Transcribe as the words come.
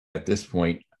at this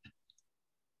point,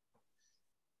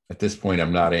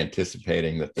 I'm not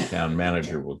anticipating that the town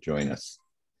manager will join us.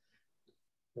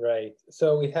 Right.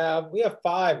 So we have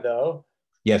 5 though.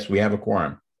 Yes, we have a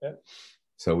quorum. Yep.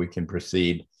 So we can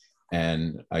proceed.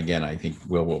 And again, I think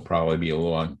Will will probably be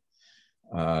along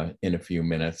in a few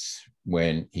minutes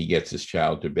when he gets his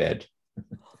child to bed.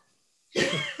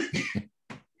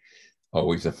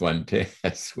 Always a fun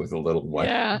task with a little one.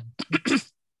 Yeah.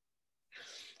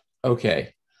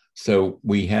 Okay, so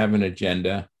we have an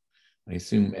agenda. I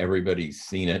assume everybody's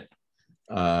seen it.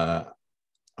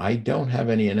 I don't have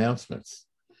any announcements.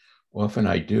 Often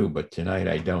I do, but tonight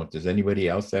I don't. Does anybody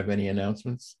else have any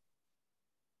announcements?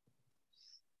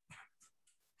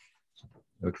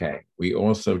 Okay, we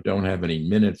also don't have any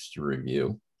minutes to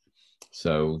review.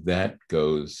 So that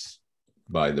goes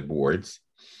by the boards.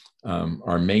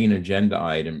 Our main agenda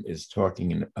item is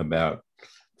talking about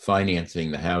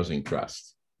financing the housing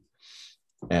trust.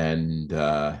 And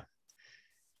I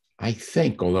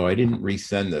think, although I didn't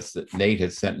resend this, that Nate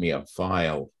had sent me a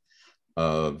file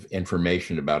of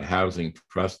information about housing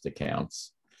trust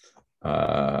accounts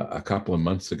a couple of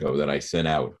months ago that I sent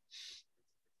out,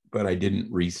 but I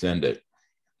didn't resend it.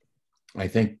 I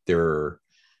think there are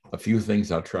a few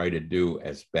things I'll try to do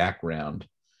as background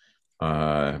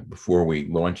before we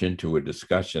launch into a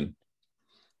discussion.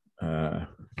 Go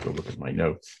look at my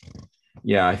notes.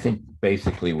 Yeah, I think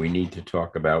basically we need to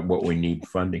talk about what we need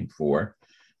funding for,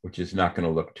 which is not going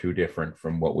to look too different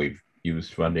from what we've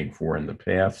used funding for in the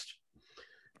past.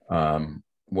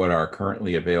 What our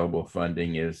currently available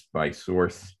funding is by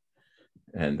source,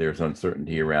 and there's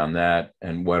uncertainty around that,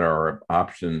 and what our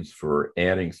options for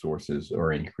adding sources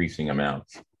or increasing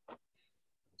amounts.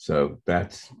 So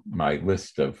that's my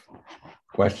list of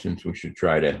questions we should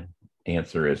try to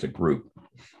answer as a group.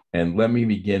 And let me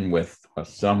begin with a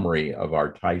summary of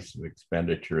our types of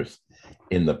expenditures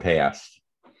in the past.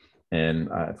 And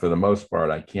for the most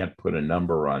part, I can't put a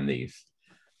number on these.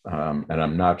 And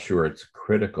I'm not sure it's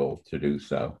critical to do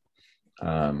so.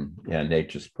 Yeah, Nate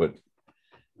just put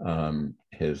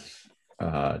his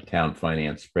town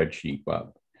finance spreadsheet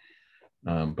up.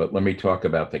 But let me talk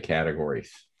about the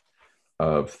categories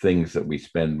of things that we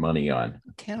spend money on.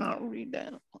 I cannot read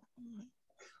that.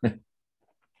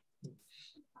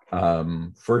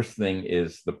 First thing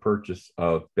is the purchase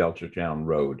of Belchertown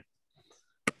Road.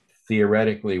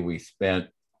 Theoretically, we spent,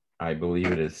 I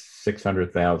believe it is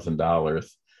 $600,000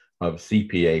 of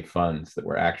CPA funds that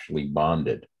were actually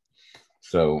bonded.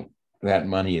 So that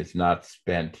money is not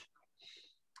spent.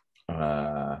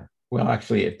 Well,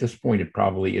 actually, at this point, it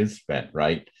probably is spent,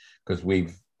 right? Because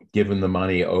we've given the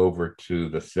money over to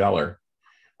the seller,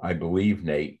 I believe,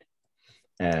 Nate.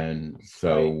 And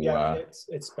so right. Yeah,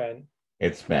 it's spent.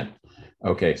 It's spent.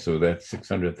 Okay, so that's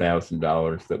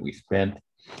 $600,000 that we spent,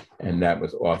 and that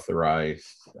was authorized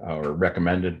or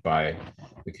recommended by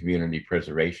the Community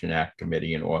Preservation Act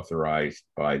Committee and authorized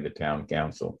by the town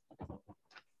council.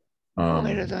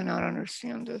 Why did I not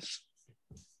understand this?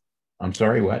 I'm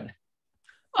sorry, what?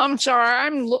 I'm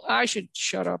sorry, I should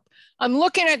shut up. I'm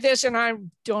looking at this and I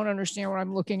don't understand what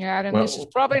I'm looking at. And this is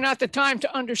probably not the time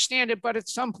to understand it, but at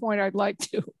some point I'd like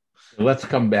to. Let's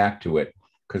come back to it,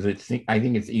 because I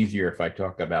think it's easier if I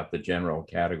talk about the general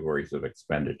categories of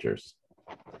expenditures.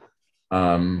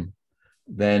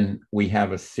 Then we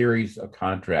have a series of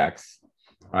contracts,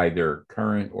 either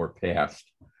current or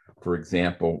past. For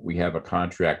example, we have a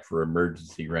contract for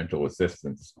emergency rental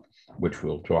assistance, which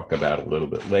we'll talk about a little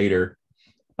bit later.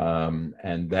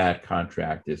 And that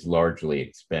contract is largely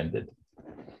expended.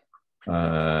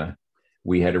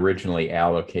 We had originally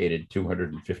allocated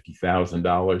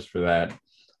 $250,000 for that.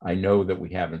 I know that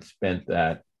we haven't spent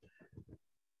that.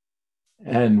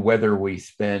 And whether we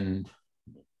spend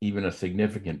even a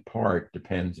significant part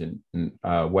depends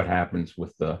on what happens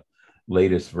with the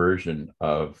latest version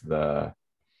of the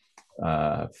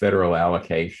federal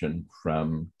allocation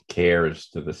from CARES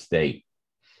to the state,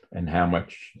 and how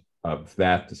much of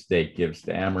that the state gives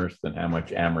to Amherst and how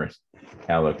much Amherst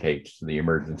allocates to the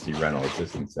Emergency Rental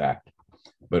Assistance Act.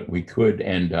 But we could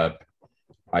end up,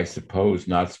 I suppose,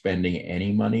 not spending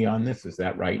any money on this. Is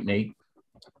that right, Nate?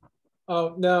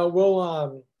 Oh, no,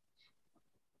 we'll,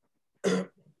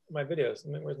 my videos,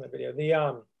 where's my video?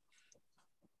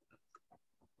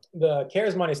 The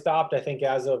CARES money stopped, I think,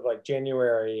 as of like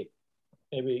January,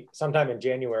 maybe sometime in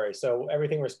January. So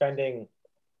everything we're spending,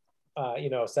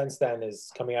 since then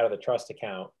is coming out of the trust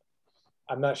account.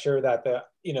 I'm not sure that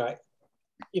I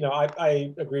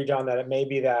agree, John, that it may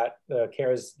be that the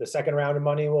CARES, the second round of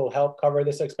money will help cover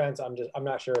this expense. I'm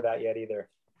not sure of that yet either.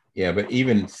 Yeah, but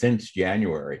even since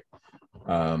January,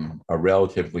 a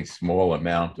relatively small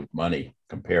amount of money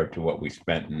compared to what we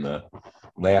spent in the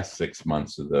last 6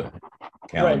 months of the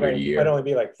calendar right. year. It might only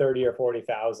be like 30 or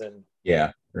 40,000.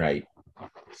 Yeah, right.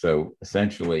 So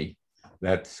essentially,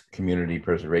 that's Community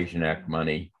Preservation Act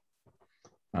money.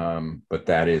 But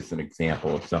that is an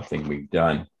example of something we've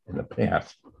done in the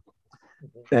past.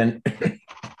 Then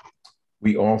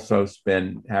we also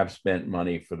have spent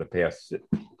money for the past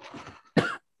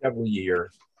several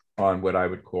years on what I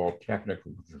would call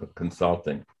technical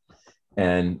consulting.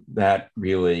 And that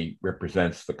really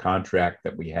represents the contract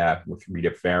that we have with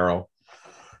Rita Farrell,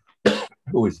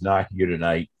 who is not here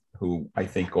tonight, who I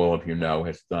think all of you know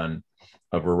has done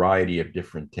a variety of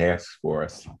different tasks for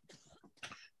us,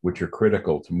 which are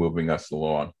critical to moving us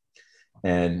along.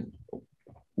 And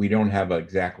we don't have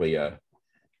exactly a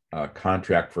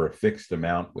contract for a fixed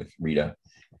amount with Rita.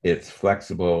 It's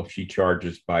flexible. She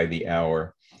charges by the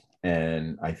hour.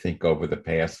 And I think over the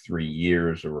past 3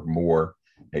 years or more,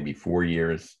 maybe 4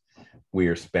 years, we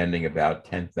are spending about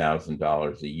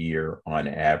 $10,000 a year on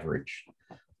average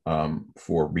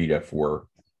for Rita for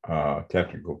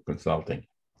technical consulting.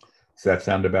 Does that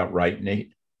sound about right,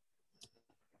 Nate?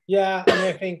 Yeah, I mean,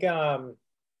 I think,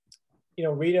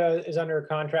 Rita is under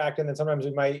contract, and then sometimes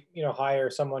we might, hire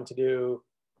someone to do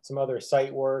some other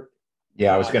site work.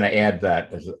 Yeah, I was going to add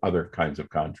that as other kinds of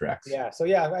contracts. Yeah, so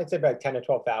yeah, I'd say about 10 to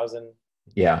 12,000.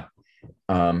 Yeah.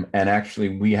 And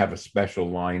actually, we have a special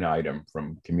line item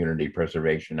from Community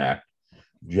Preservation Act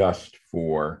just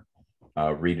for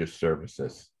Rita's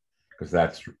services, because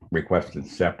that's requested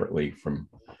separately from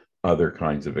other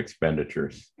kinds of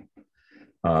expenditures.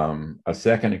 A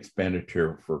second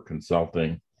expenditure for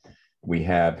consulting we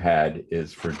have had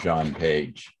is for John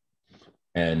Page.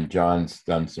 And John's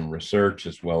done some research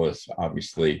as well as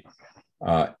obviously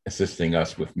assisting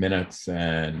us with minutes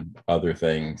and other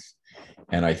things.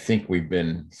 And I think we've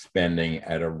been spending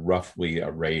at roughly a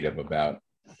rate of about,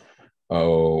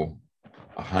 $100,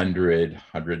 $120,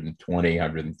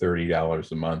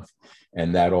 $130 a month.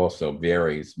 And that also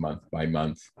varies month by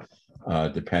month,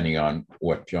 depending on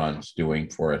what John's doing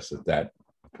for us at that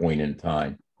point in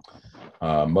time.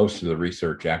 Most of the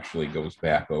research actually goes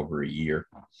back over a year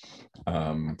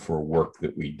for work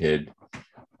that we did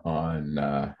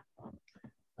on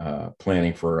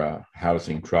planning for a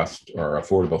housing trust or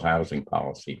affordable housing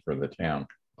policy for the town.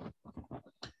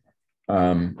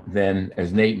 Then,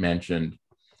 as Nate mentioned,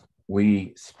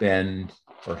 we spend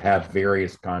or have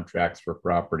various contracts for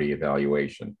property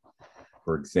evaluation.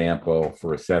 For example,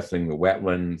 for assessing the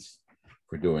wetlands,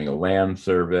 for doing a land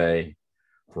survey,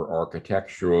 for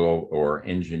architectural or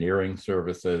engineering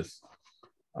services.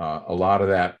 A lot of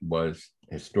that was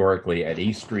historically at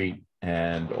East Street,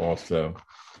 and also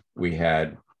we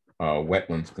had a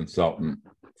wetlands consultant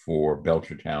for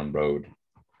Belchertown Road.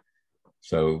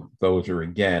 So those are,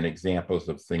 again, examples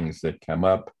of things that come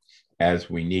up as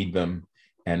we need them.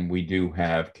 And we do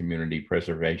have Community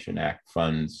Preservation Act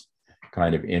funds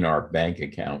kind of in our bank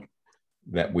account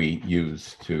that we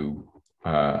use to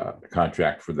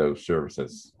contract for those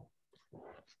services.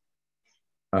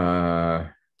 Coming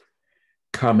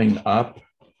up,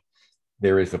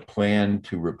 there is a plan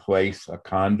to replace a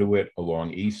conduit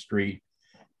along East Street,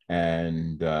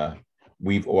 and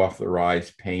we've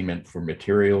authorized payment for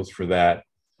materials for that.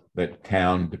 The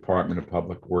town Department of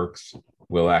Public Works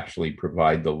will actually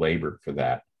provide the labor for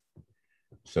that.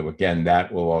 So again,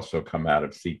 that will also come out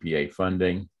of CPA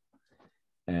funding.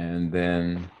 And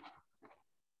then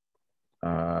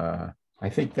I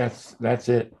think that's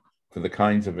it for the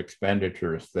kinds of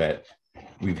expenditures that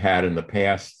we've had in the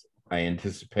past. I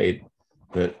anticipate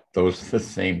that those are the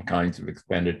same kinds of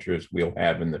expenditures we'll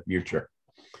have in the future.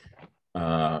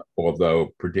 Although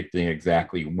predicting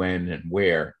exactly when and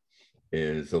where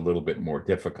is a little bit more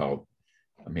difficult.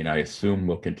 I mean, I assume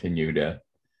we'll continue to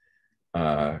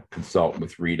consult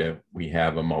with Rita. We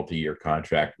have a multi-year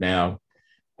contract now.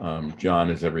 John,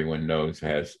 as everyone knows,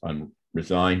 has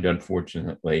resigned,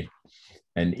 unfortunately.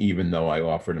 And even though I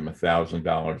offered him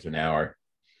 $1,000 an hour,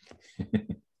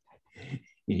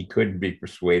 he couldn't be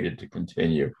persuaded to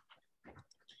continue.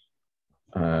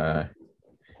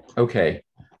 Okay,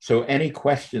 so any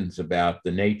questions about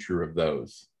the nature of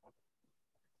those?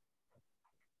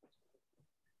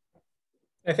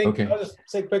 I think I'll just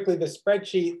say quickly, the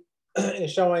spreadsheet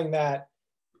is showing that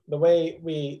the way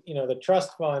the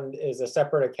trust fund is a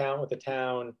separate account with the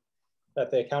town that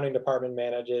the accounting department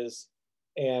manages.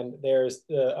 And there's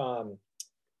the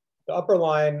upper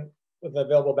line with an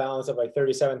available balance of like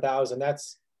 37,000.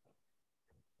 That's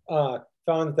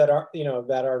funds that are,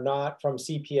 that are not from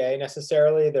CPA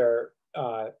necessarily. They're,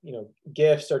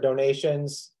 gifts or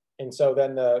donations. And so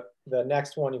then the the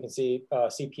next one, you can see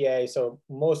CPA. So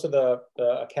most of the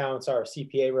accounts are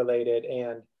CPA related,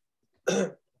 and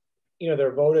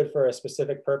they're voted for a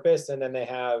specific purpose, and then they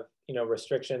have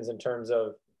restrictions in terms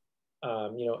of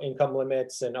income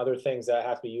limits and other things that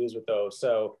have to be used with those.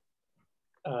 So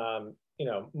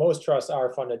most trusts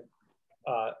are funded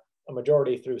a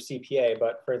majority through CPA,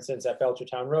 but for instance, at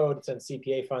Belchertown Road, since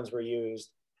CPA funds were used,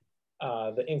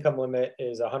 the income limit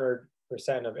is 100%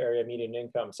 of area median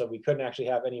income. So we couldn't actually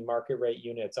have any market rate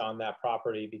units on that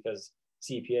property because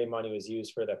CPA money was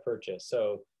used for the purchase.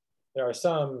 So there are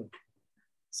some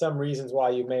reasons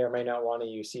why you may or may not want to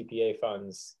use CPA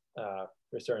funds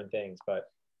for certain things, but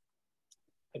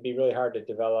it'd be really hard to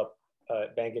develop a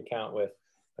bank account with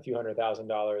a few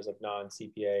 $100,000 of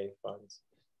non-CPA funds.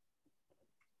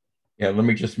 Yeah, let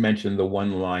me just mention the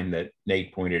one line that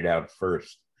Nate pointed out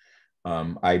first.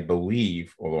 I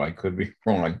believe, although I could be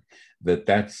wrong, that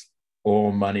that's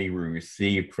all money we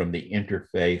received from the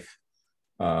Interfaith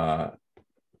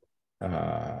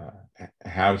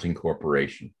Housing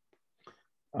Corporation.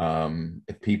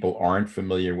 If people aren't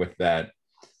familiar with that,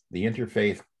 the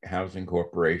Interfaith Housing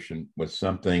Corporation was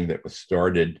something that was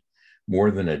started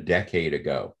more than a decade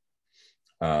ago.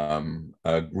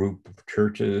 A group of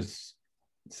churches,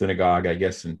 synagogue, I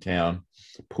guess, in town,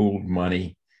 pooled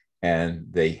money, and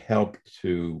they helped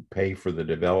to pay for the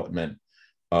development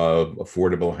of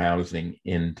affordable housing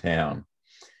in town.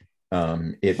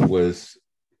 It was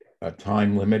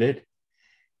time limited,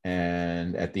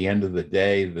 and at the end of the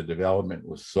day, the development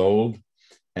was sold,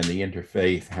 and the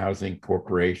Interfaith Housing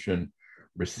Corporation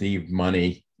received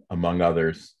money, among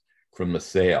others, from the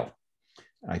sale.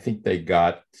 I think they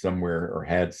got somewhere, or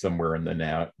had somewhere in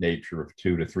the nature of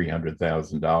 $200,000 to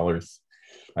 $300,000.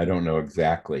 I don't know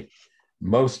exactly.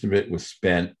 Most of it was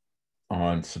spent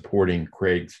on supporting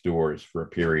Craig's stores for a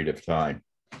period of time.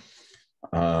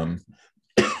 But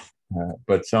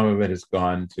some of it has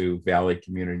gone to Valley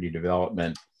Community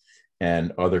Development,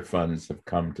 and other funds have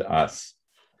come to us.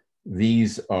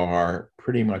 These are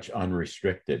pretty much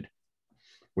unrestricted,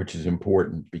 which is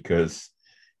important because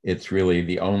it's really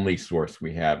the only source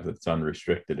we have that's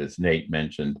unrestricted. As Nate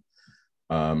mentioned,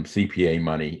 CPA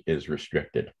money is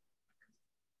restricted.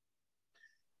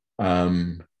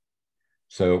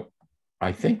 So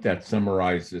I think that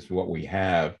summarizes what we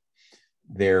have.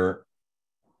 There's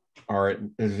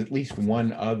at least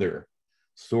one other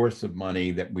source of money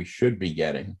that we should be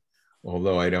getting,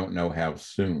 although I don't know how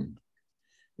soon.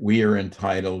 We are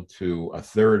entitled to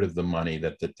 1/3 of the money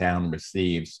that the town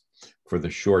receives for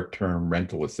the short-term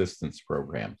rental assistance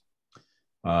program.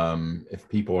 If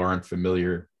people aren't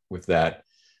familiar with that,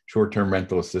 short-term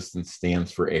rental assistance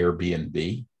stands for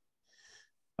Airbnb.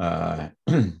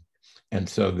 And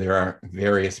so there are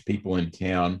various people in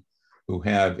town who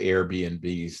have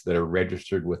Airbnbs that are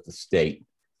registered with the state.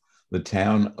 The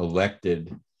town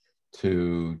elected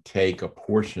to take a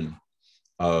portion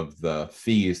of the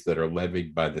fees that are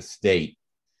levied by the state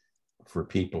for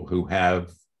people who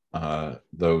have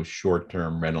those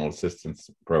short-term rental assistance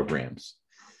programs.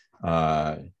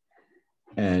 So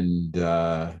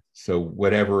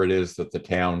whatever it is that the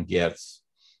town gets,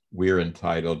 we're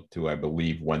entitled to, I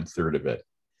believe, 1/3 of it.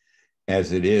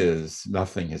 As it is,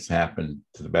 nothing has happened,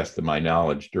 to the best of my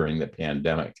knowledge, during the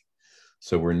pandemic.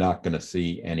 So we're not going to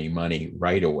see any money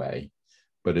right away.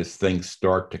 But as things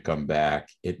start to come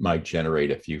back, it might generate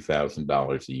a few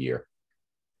 $1,000s a year.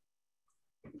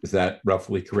 Is that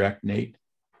roughly correct, Nate?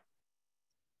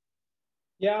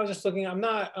 Yeah, I was just looking. I'm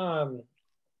not.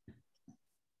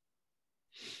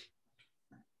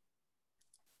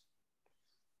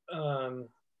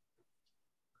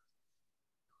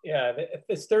 Yeah,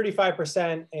 it's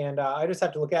 35%, and I just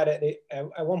have to look at it.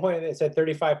 At one point, it said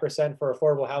 35% for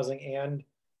affordable housing and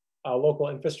local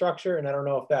infrastructure, and I don't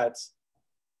know if that's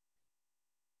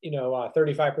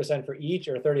 35% for each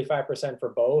or 35% for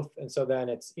both, and so then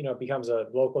it's becomes a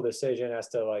local decision as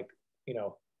to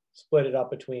split it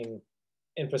up between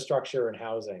infrastructure and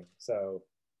housing. So.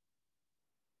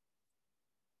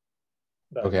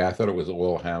 But, okay, I thought it was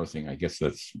all housing. I guess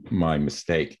that's my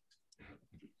mistake.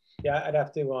 Yeah, I'd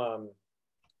have to.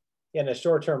 Yeah, in a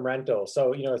short-term rental.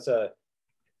 So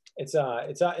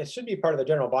it should be part of the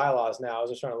general bylaws now. I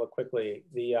was just trying to look quickly.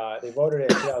 They voted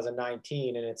it in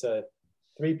 2019, and it's a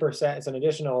 3%. It's an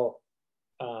additional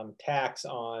tax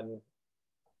on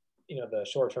the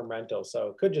short-term rental.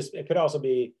 So it could also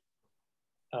be.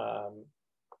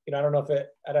 I don't know if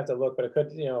I'd have to look, but it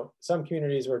could, some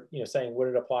communities were, saying, would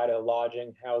it apply to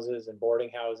lodging houses and boarding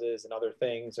houses and other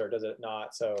things, or does it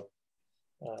not? So,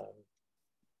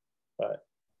 but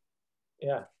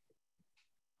yeah.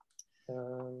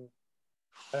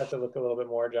 I have to look a little bit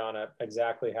more, John, at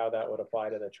exactly how that would apply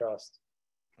to the trust.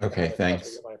 Okay,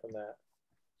 thanks. Get money from that.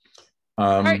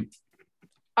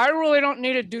 I really don't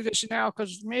need to do this now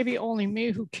because maybe only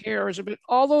me who cares. But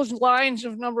all those lines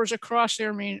of numbers across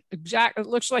there mean exactly. It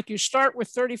looks like you start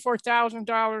with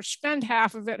 $34,000, spend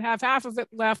half of it, have half of it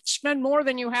left, spend more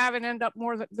than you have, and end up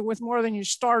with more than you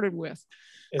started with.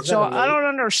 So I don't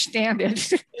understand it.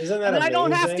 Isn't that and amazing? I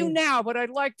don't have to now, but I'd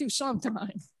like to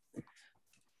sometime.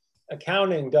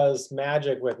 Accounting does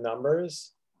magic with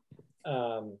numbers.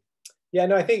 Yeah,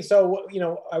 no, I think so. You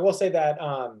know, I will say that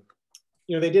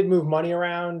you know, they did move money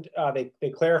around. They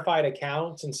clarified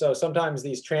accounts, and so sometimes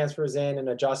these transfers in and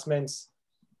adjustments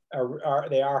are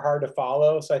hard to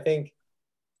follow. So I think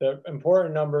the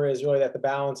important number is really that the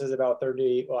balance is about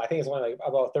 30. Well, I think it's only like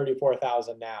about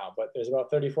 34,000 now, but there's about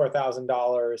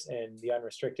 $34,000 in the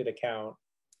unrestricted account.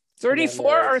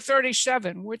 34 or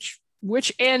 37?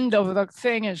 Which end of the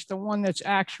thing is the one that's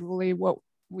actually what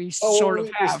we sort of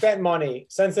have? We spent money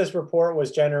since this report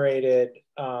was generated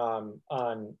on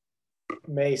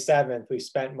May 7th. We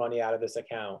spent money out of this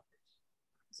account.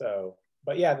 So,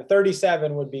 but yeah, the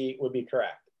 37 would be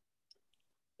correct.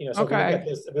 You know, so okay.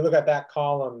 if we look at that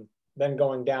column, then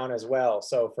going down as well.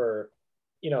 So for,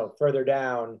 you know, further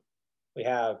down, we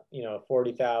have, you know,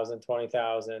 40,000,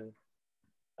 20,000.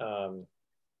 You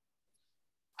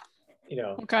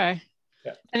know. Okay.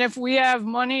 Yeah. And if we have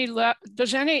money left,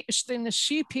 does any in the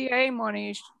CPA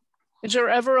monies, is there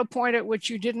ever a point at which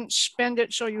you didn't spend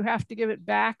it, so you have to give it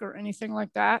back or anything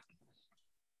like that?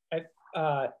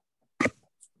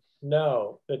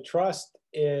 No, the trust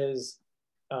is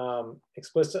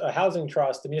explicit. A housing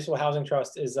trust, the municipal housing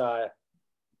trust is, I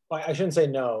shouldn't say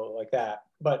no like that,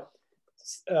 but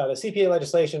the CPA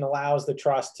legislation allows the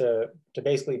trust to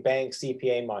basically bank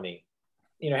CPA money.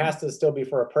 You know, it has to still be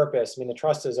for a purpose. I mean, the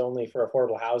trust is only for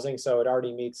affordable housing, so it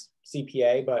already meets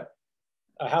CPA, but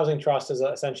a housing trust is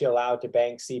essentially allowed to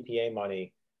bank CPA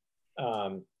money.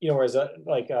 You know, whereas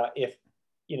if,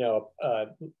 you know, a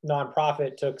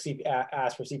nonprofit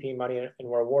asked for CPA money and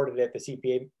were awarded it, the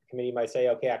CPA committee might say,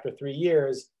 okay, after 3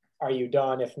 years, are you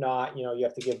done? If not, you know, you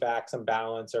have to give back some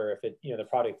balance, or if it, you know, the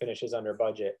project finishes under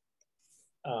budget.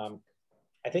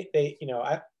 I think they, you know,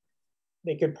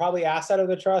 they could probably ask that of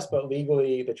the trust, but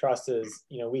legally the trust is,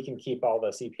 you know, we can keep all the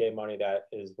CPA money that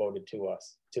is voted to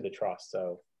us, to the trust.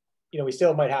 So, you know, we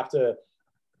still might have to,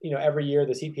 you know, every year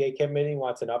the CPA committee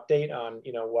wants an update on,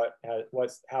 you know,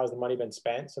 how's the money been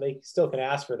spent. So they still can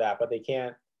ask for that, but they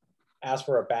can't ask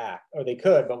for it back, or they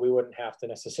could, but we wouldn't have to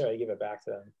necessarily give it back to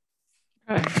them.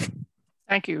 Okay.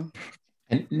 Thank you.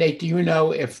 And Nate, do you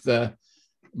know if the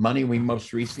money we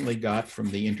most recently got from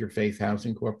the Interfaith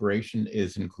Housing Corporation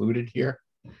is included here?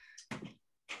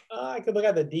 I could look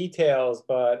at the details,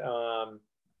 but I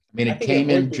mean, it came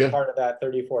in just part of that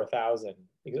 34,000.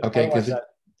 Okay, because it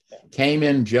came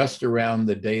in just around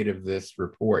the date of this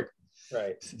report.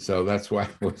 Right. So that's why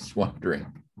I was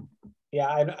wondering. Yeah,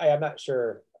 I'm not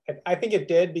sure. I think it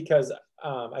did, because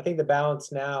I think the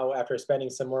balance now, after spending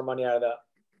some more money out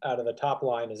of the top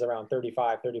line, is around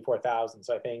 34,000.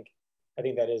 So I think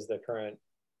that is the current,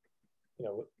 you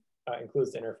know,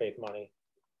 includes the interfaith money.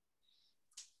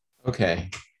 Okay.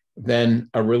 Then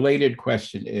a related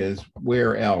question is,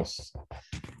 where else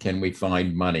can we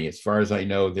find money? As far as I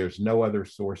know, there's no other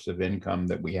source of income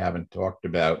that we haven't talked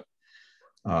about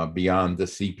beyond the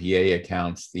CPA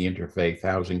accounts, the Interfaith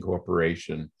Housing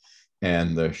Corporation,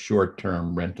 and the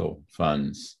short-term rental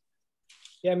funds.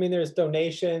 Yeah, I mean, there's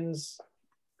donations.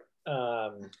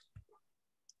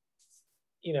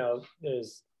 You know,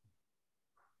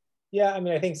 yeah, I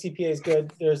mean, I think CPA is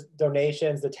good. There's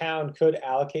donations. The town could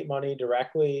allocate money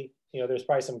directly. You know, there's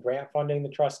probably some grant funding the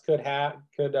trust could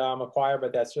acquire,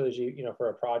 but that's really, you know, for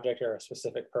a project or a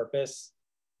specific purpose.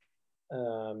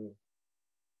 You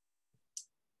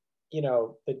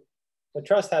know, the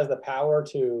trust has the power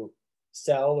to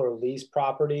sell or lease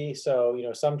property. So, you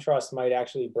know, some trusts might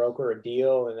actually broker a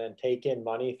deal and then take in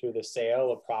money through the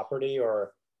sale of property,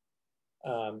 or,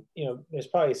 you know, there's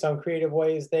probably some creative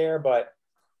ways there, but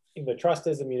the trust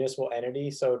is a municipal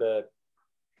entity. So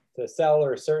to sell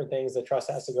or certain things, the trust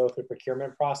has to go through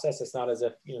procurement process. It's not as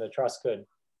if, you know, the trust could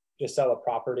just sell a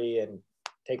property and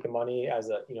take the money as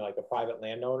a, you know, like a private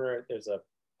landowner. There's a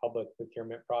public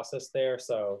procurement process there.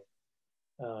 So,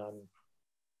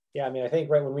 yeah, I mean, I think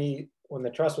right when the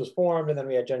trust was formed, and then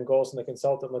we had Jen Golson, the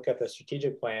consultant, look at the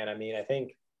strategic plan. I mean, I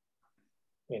think,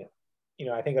 you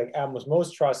know, I think like almost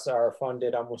most trusts are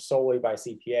funded almost solely by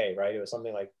CPA, right? It was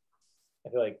something like, I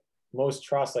feel like most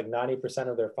trusts, like 90%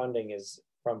 of their funding is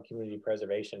from Community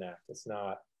Preservation Act. It's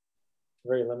not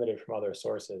very limited from other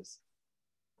sources.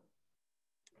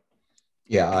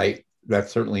 Yeah,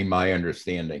 that's certainly my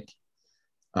understanding.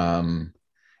 And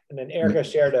then Erica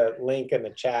shared a link in the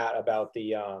chat about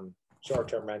the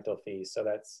short-term rental fees. So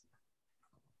that's.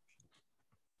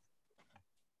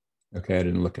 Okay, I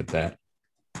didn't look at that.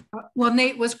 Well,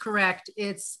 Nate was correct.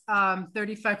 It's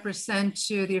 35%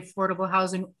 to the affordable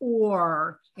housing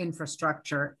or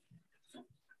infrastructure.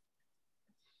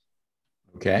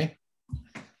 Okay,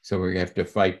 so we have to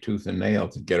fight tooth and nail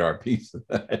to get our piece of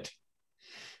that.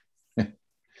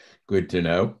 Good to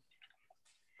know.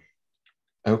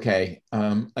 Okay,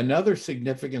 another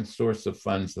significant source of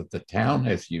funds that the town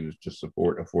has used to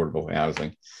support affordable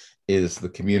housing is the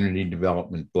Community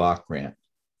Development Block Grant.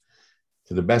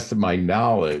 To the best of my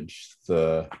knowledge,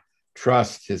 the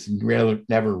trust has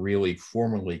never really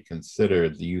formally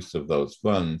considered the use of those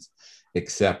funds,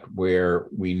 except where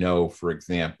we know, for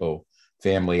example,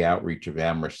 Family Outreach of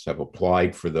Amherst have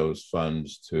applied for those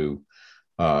funds to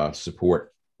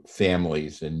support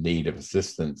families in need of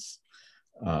assistance.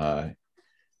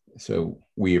 So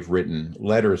we have written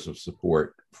letters of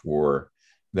support for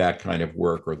that kind of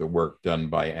work, or the work done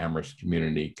by Amherst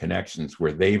Community Connections,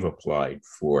 where they've applied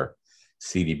for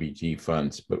CDBG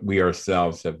funds, but we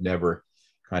ourselves have never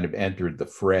kind of entered the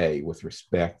fray with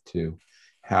respect to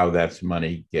how that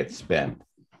money gets spent.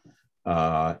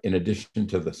 In addition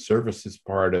to the services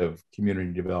part of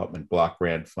community development block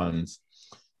grant funds,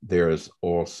 there's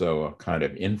also a kind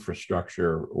of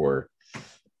infrastructure or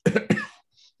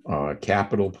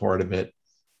capital part of it.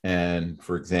 And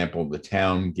for example, the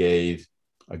town gave,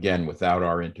 again, without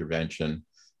our intervention,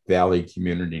 Valley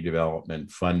Community Development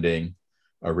funding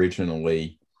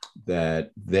originally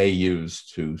that they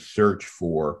used to search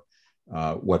for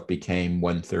what became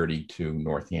 132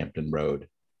 Northampton Road.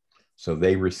 So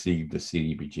they received a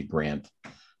CDBG grant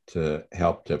to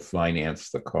help to finance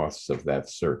the costs of that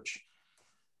search.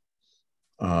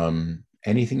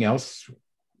 Anything else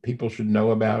people should know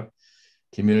about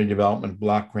community development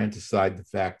block grant, aside the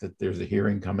fact that there's a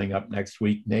hearing coming up next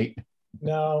week, Nate?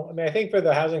 No, I mean, I think for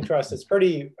the housing trust, it's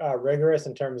pretty rigorous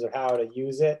in terms of how to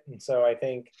use it. And so I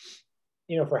think,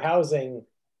 you know, for housing,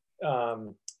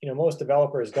 you know, most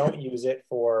developers don't use it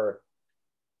for,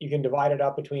 you can divide it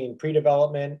up between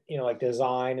pre-development, you know, like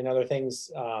design and other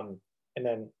things, and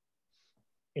then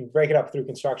you can break it up through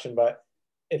construction. But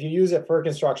if you use it for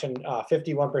construction,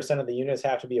 51% of the units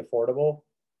have to be affordable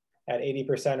at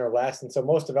 80% or less. And so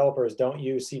most developers don't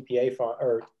use CPA fund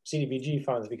or CDBG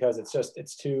funds because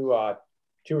it's too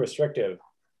restrictive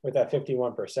with that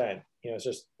 51%. You know,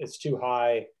 it's too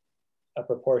high a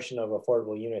proportion of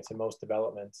affordable units in most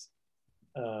developments.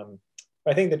 But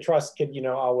I think the trust could, you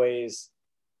know, always,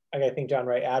 I think, John,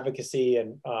 right, advocacy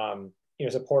and, you know,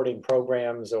 supporting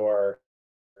programs or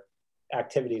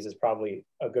activities is probably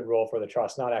a good role for the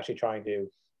trust, not actually trying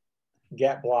to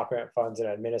get block grant funds and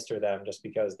administer them just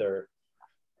because they're,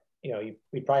 you know,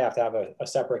 we probably have to have a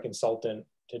separate consultant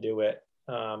to do it.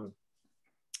 I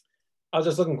was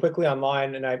just looking quickly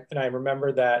online and I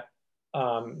remember that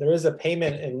there is a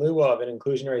payment in lieu of an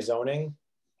inclusionary zoning,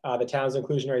 the town's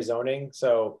inclusionary zoning.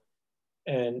 So,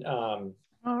 and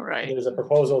all right, there's a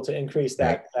proposal to increase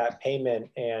that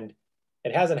payment, and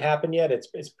it hasn't happened yet.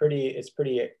 It's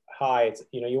pretty high. It's,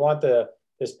 you know, you want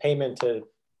this payment to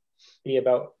be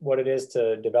about what it is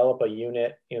to develop a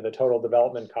unit, you know, the total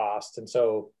development cost. And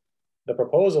so the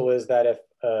proposal is that if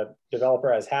a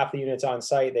developer has half the units on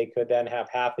site, they could then have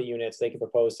half the units they could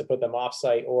propose to put them off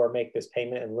site or make this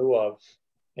payment in lieu of,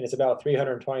 and it's about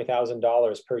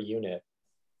 $320,000 per unit.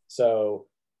 So,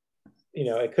 you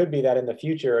know, it could be that in the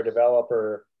future, a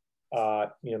developer,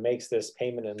 you know, makes this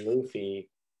payment in lieu fee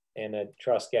and a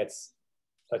trust gets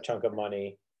a chunk of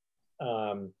money.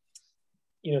 You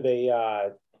know,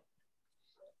 the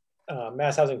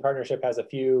Mass Housing Partnership has a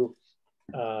few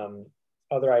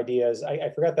other ideas.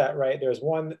 I forgot that, right?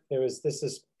 This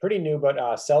is pretty new,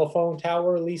 but cell phone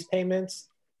tower lease payments.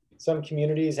 Some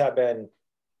communities have been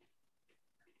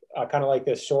kind of like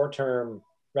this short-term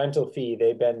rental fee.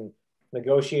 They've been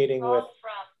negotiating with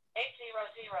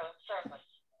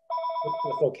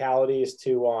localities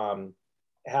to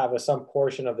have some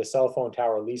portion of the cell phone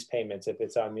tower lease payments if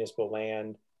it's on municipal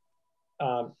land.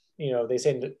 You know, they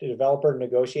say the developer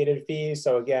negotiated fees.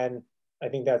 So again, I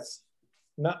think that's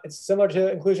it's similar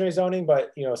to inclusionary zoning,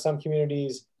 but you know, some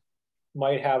communities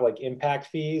might have like impact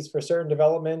fees for certain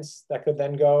developments that could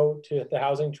then go to the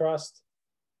housing trust.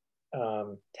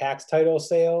 Tax title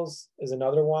sales is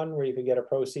another one where you could get a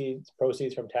proceeds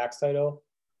from tax title,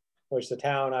 which the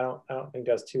town I don't think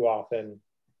does too often.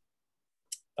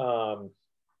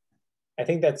 I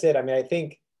think that's it. I mean, I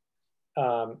think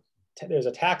there's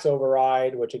a tax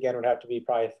override, which again would have to be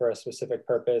probably for a specific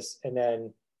purpose, and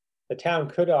then the town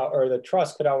could, or the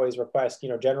trust could always request,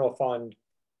 general fund,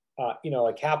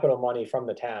 like capital money from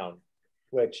the town,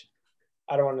 which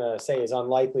I don't want to say is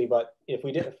unlikely, but if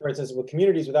we did, for instance, with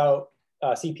communities without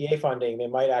CPA funding, they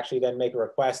might actually then make a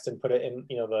request and put it in,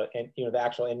 the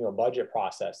actual annual budget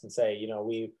process and say,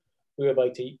 we would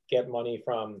like to get money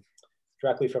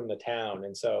directly from the town.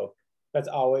 And so that's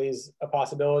always a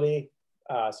possibility.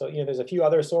 So, there's a few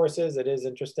other sources. It is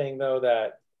interesting though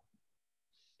that,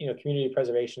 Community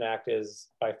Preservation Act is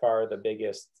by far the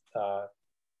biggest,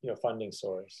 funding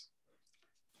source.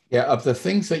 Yeah, of the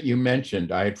things that you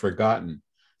mentioned, I had forgotten,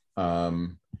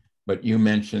 but you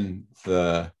mentioned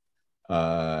the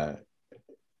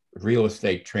real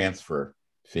estate transfer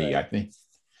fee. Right. I think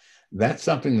that's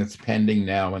something that's pending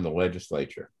now in the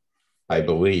legislature, I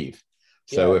believe.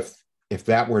 So Yeah. if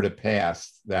that were to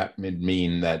pass, that would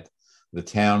mean that the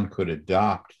town could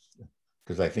adopt,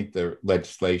 because I think the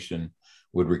legislation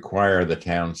would require the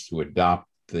towns to adopt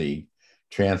the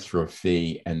transfer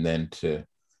fee and then to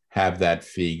have that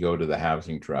fee go to the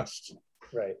housing trust.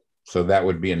 Right. So that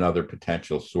would be another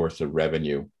potential source of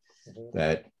revenue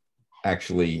that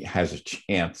actually has a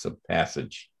chance of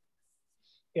passage.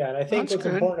 Yeah, and I think That's what's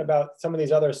good. important about some of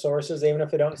these other sources, even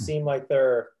if they don't seem like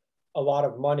they're a lot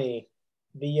of money,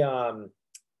 the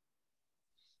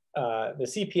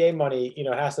CPA money,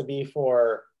 has to be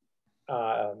for,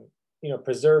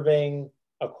 preserving,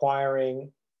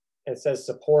 acquiring, it says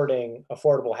supporting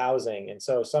affordable housing. And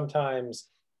so sometimes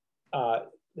the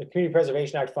Community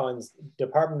Preservation Act funds,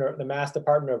 the Mass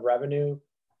Department of Revenue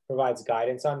provides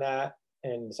guidance on that.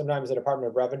 And sometimes the Department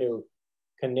of Revenue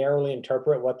can narrowly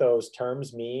interpret what those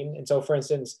terms mean. And so for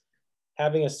instance,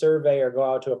 having a surveyor go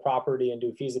out to a property and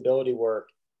do feasibility work,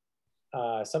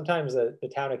 sometimes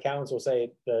the town accountants will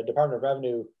say the Department of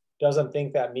Revenue doesn't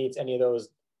think that meets any of those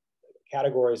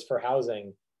categories for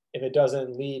housing if it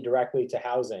doesn't lead directly to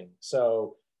housing.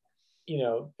 So,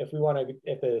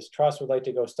 if this trust would like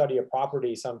to go study a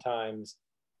property, sometimes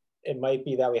it might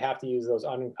be that we have to use those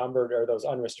unencumbered or those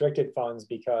unrestricted funds,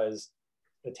 because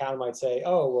the town might say,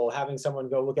 oh, well, having someone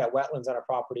go look at wetlands on a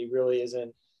property really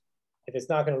isn't, if it's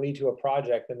not going to lead to a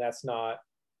project, then that's not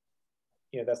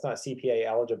CPA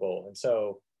eligible. And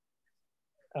so,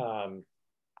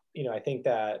 I think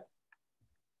that,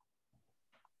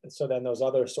 so then those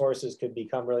other sources could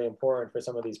become really important for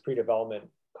some of these pre-development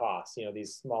costs,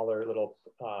 these smaller little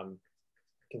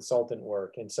consultant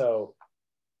work. And so,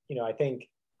 I think,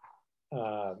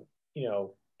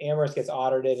 Amherst gets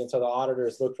audited, and so the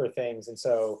auditors look for things. And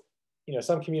so,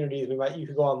 some communities, you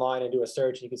could go online and do a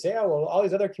search, and you could say, oh, well, all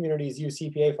these other communities use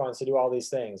CPA funds to do all these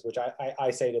things, which I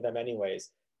say to them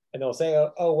anyways. And they'll say,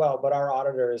 oh, well, but our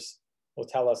auditors will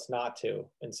tell us not to.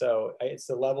 And so it's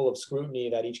the level of scrutiny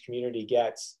that each community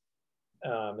gets,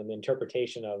 and the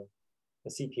interpretation of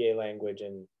the CPA language.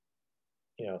 And,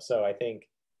 so I think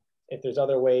if there's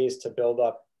other ways to build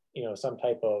up, some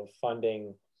type of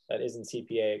funding that isn't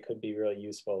CPA, it could be really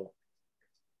useful.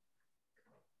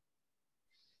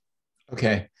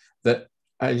 Okay,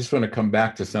 I just want to come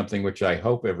back to something which I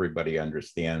hope everybody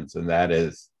understands, and that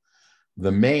is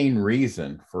the main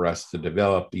reason for us to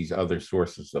develop these other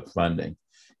sources of funding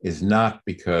is not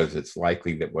because it's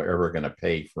likely that we're ever going to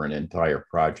pay for an entire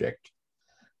project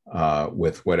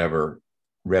with whatever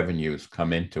revenues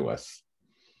come into us.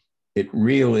 It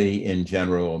really, in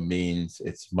general, means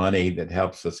it's money that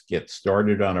helps us get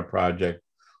started on a project,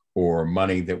 or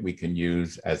money that we can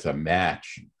use as a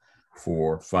match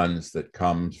for funds that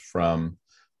comes from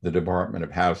the Department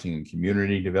of Housing and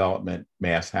Community Development,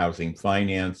 Mass Housing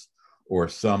Finance, or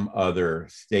some other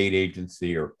state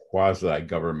agency or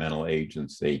quasi-governmental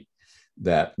agency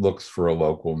that looks for a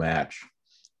local match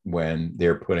when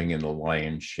they're putting in the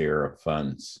lion's share of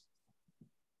funds.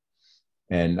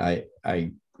 And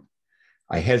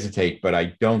I hesitate, but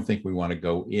I don't think we want to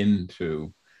go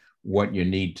into what you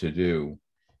need to do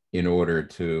in order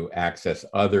to access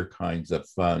other kinds of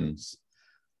funds,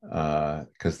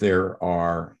 because there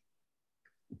are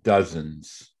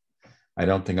dozens, I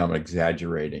don't think I'm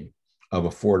exaggerating, of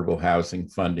affordable housing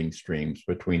funding streams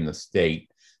between the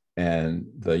state and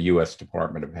the US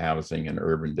Department of Housing and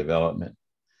Urban Development,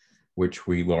 which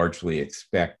we largely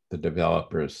expect the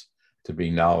developers to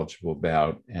be knowledgeable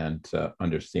about and to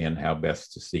understand how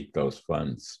best to seek those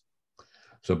funds.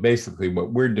 So basically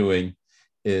what we're doing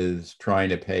is trying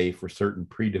to pay for certain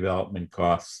pre-development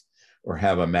costs or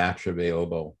have a match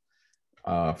available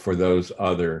for those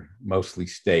other, mostly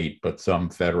state, but some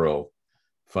federal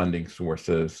funding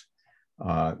sources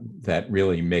that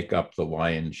really make up the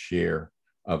lion's share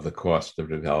of the cost of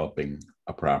developing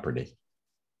a property.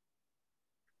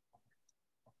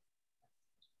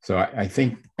 So I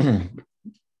think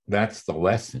that's the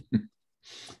lesson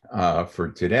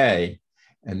for today.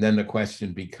 And then the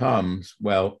question becomes,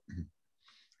 well,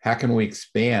 how can we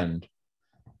expand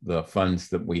the funds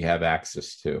that we have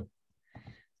access to?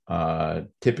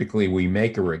 Typically, we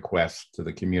make a request to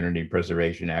the Community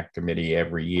Preservation Act Committee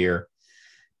every year.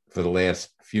 For the last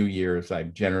few years,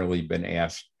 I've generally been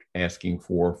asking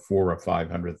for $400,000 or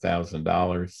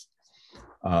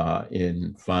 $500,000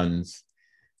 in funds.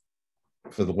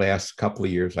 For the last couple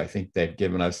of years, I think they've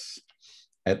given us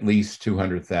at least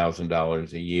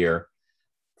 $200,000 a year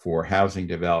for housing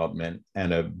development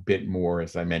and a bit more,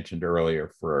 as I mentioned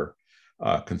earlier, for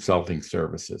consulting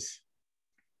services.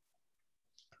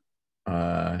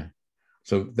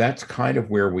 So that's kind of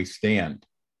where we stand.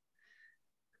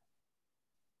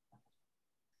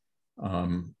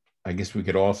 I guess we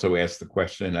could also ask the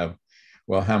question of,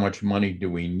 well, how much money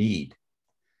do we need?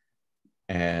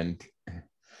 And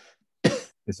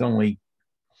it's only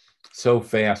so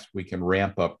fast we can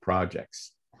ramp up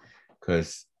projects,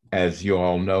 because as you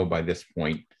all know by this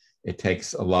point, it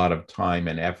takes a lot of time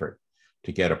and effort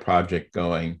to get a project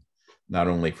going, not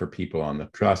only for people on the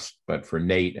trust, but for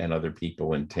Nate and other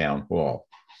people in town hall.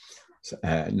 So,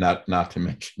 not to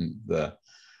mention the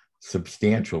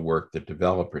substantial work that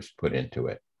developers put into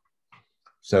it.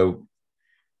 So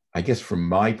I guess from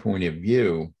my point of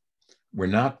view, we're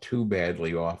not too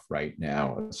badly off right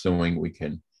now, assuming we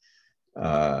can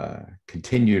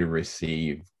continue to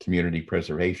receive Community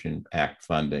Preservation Act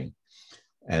funding.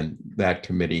 And that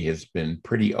committee has been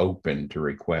pretty open to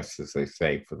requests, as I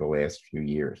say, for the last few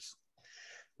years.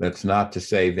 That's not to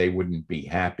say they wouldn't be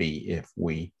happy if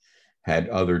we had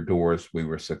other doors we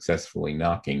were successfully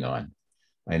knocking on.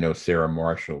 I know Sarah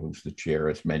Marshall, who's the chair,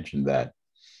 has mentioned that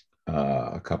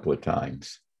a couple of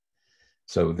times.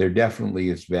 So there definitely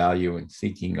is value in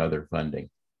seeking other funding.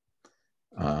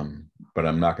 But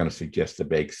I'm not going to suggest a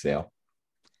bake sale.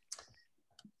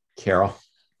 Carol?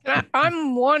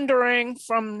 I'm wondering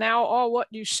from now all what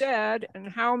you said and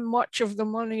how much of the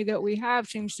money that we have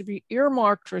seems to be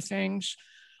earmarked for things.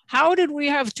 How did we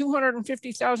have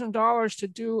 $250,000 to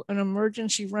do an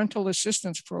emergency rental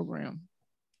assistance program?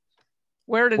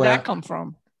 Where did that come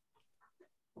from?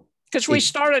 Because we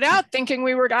started out thinking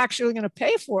we were actually going to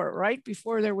pay for it, right?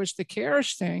 Before there was the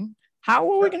CARES thing. How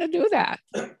were we going to do that?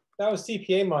 That was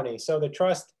CPA money. So the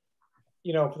trust,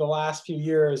 you know, for the last few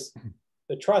years,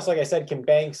 the trust, like I said, can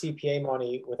bank CPA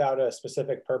money without a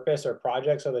specific purpose or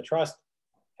project. So the trust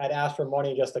had asked for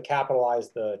money just to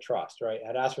capitalize the trust, right?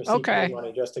 Had asked for CPA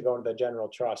money just to go into the general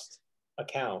trust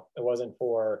account. It wasn't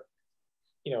for,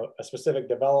 you know, a specific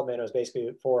development. It was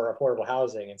basically for affordable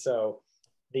housing. And so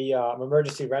the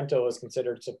emergency rental is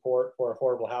considered support for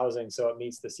affordable housing. So it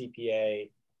meets the CPA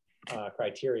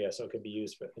criteria. So it could be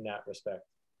used for, in that respect.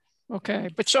 Okay,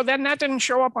 but so then that didn't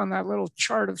show up on that little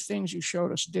chart of things you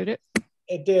showed us, did it?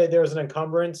 It did. There was an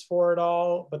encumbrance for it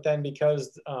all, but then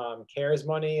because CARES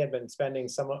money had been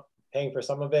paying for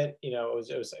some of it, you know,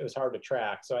 it was hard to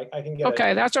track. So I can get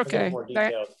that's okay. More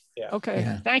detailed.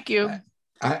 Okay, thank you.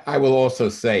 I will also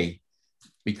say,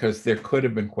 because there could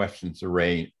have been questions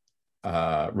raised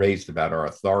about our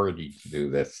authority to do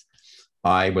this,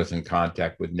 I was in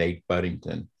contact with Nate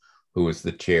Buddington, who was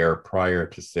the chair prior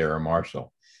to Sarah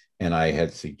Marshall, and I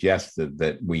had suggested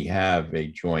that we have a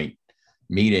joint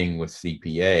meeting with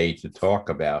CPA to talk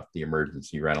about the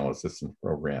emergency rental assistance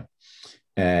program.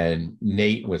 And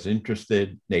Nate was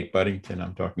interested, Nate Buddington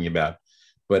I'm talking about,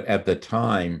 but at the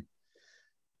time,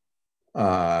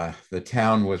 the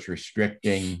town was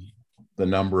restricting the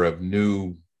number of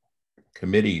new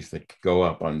committees that could go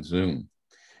up on Zoom.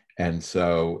 And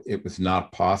so it was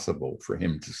not possible for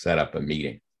him to set up a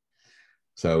meeting.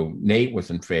 So Nate was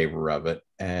in favor of it.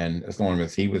 And as long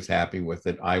as he was happy with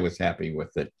it, I was happy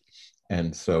with it.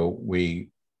 And so we,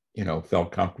 you know,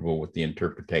 felt comfortable with the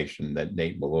interpretation that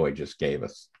Nate Malloy just gave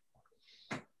us.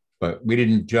 But we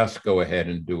didn't just go ahead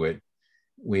and do it.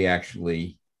 We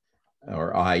actually,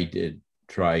 or I did,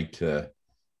 try to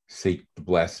seek the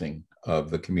blessing of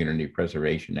the Community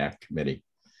Preservation Act Committee.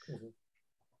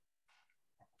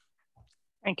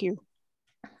 Thank you.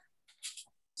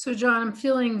 So John, I'm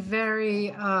feeling very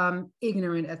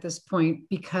ignorant at this point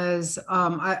because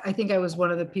I think I was one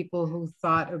of the people who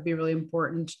thought it would be really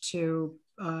important to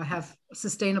have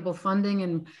sustainable funding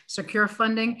and secure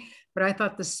funding, but I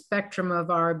thought the spectrum of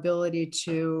our ability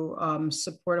to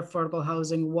support affordable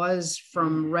housing was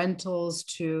from rentals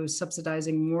to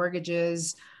subsidizing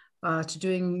mortgages to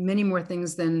doing many more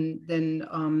things than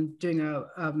doing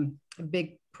a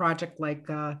big project like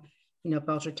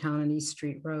Belchertown and East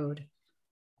Street Road.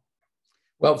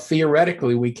 Well,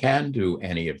 theoretically, we can do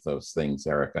any of those things,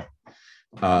 Erica.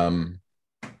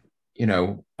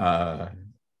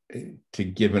 to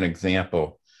give an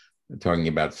example, talking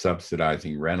about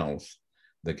subsidizing rentals,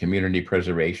 the Community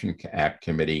Preservation Act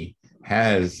Committee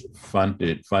has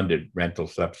funded rental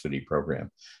subsidy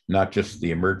program, not just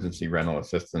the emergency rental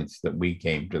assistance that we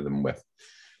came to them with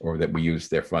or that we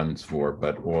used their funds for,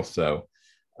 but also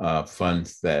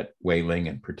funds that Whaling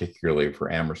and particularly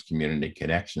for Amherst Community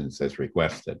Connections has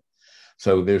requested.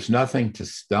 So there's nothing to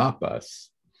stop us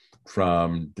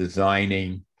from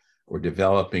designing or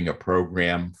developing a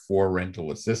program for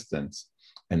rental assistance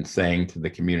and saying to the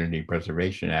Community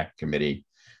Preservation Act Committee,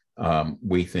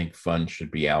 we think funds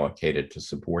should be allocated to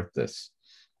support this,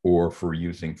 or for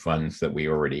using funds that we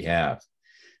already have.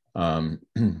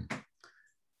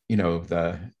 You know,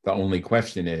 the only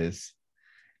question is,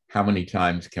 how many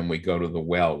times can we go to the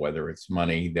well, whether it's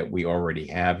money that we already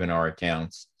have in our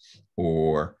accounts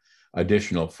or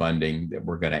additional funding that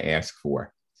we're going to ask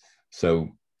for? So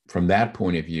from that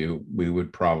point of view, we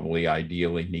would probably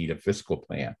ideally need a fiscal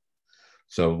plan.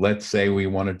 So let's say we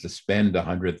wanted to spend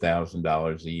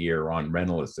 $100,000 a year on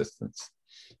rental assistance.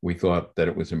 We thought that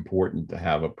it was important to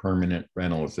have a permanent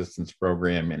rental assistance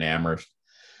program in Amherst.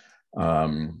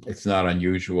 It's not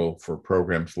unusual for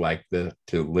programs like this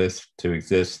to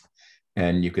exist,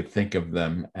 and you could think of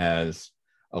them as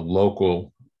a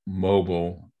local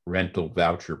mobile rental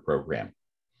voucher program.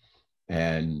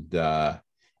 And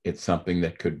it's something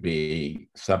that could be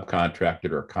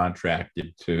subcontracted or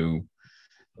contracted to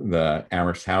the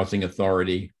Amherst Housing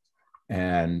Authority.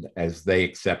 And as they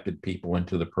accepted people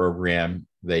into the program,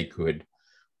 they could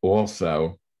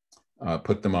also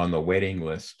put them on the waiting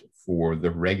list for the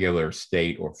regular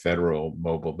state or federal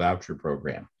mobile voucher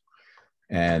program.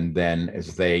 And then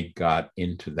as they got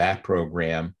into that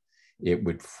program, it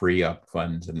would free up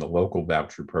funds in the local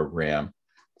voucher program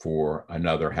for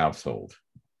another household.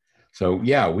 So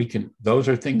yeah, we can, those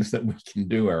are things that we can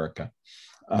do, Erica.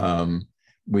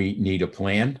 We need a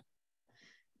plan,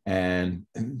 and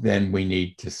then we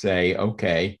need to say,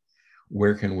 okay,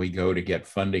 where can we go to get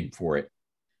funding for it?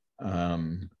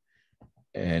 And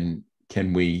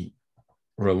can we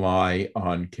rely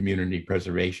on Community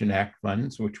Preservation Act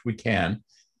funds, which we can.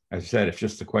 As I said, it's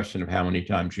just a question of how many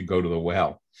times you go to the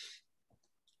well.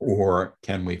 Or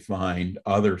can we find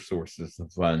other sources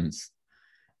of funds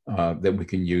that we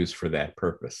can use for that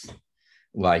purpose,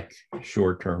 like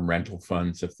short-term rental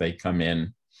funds if they come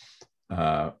in,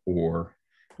 or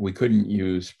we couldn't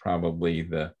use probably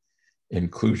the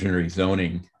inclusionary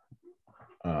zoning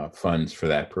funds for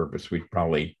that purpose. We'd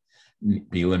probably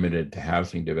be limited to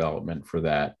housing development for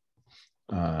that.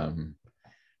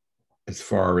 As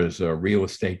far as real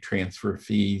estate transfer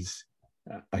fees,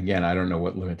 again, I don't know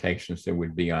what limitations there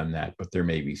would be on that, but there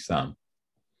may be some.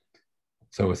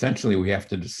 So essentially, we have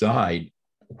to decide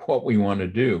what we want to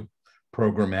do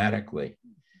programmatically.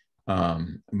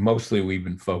 Mostly, we've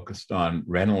been focused on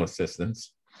rental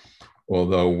assistance,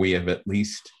 although we have at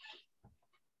least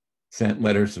sent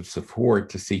letters of support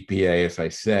to CPA, as I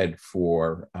said,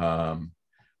 for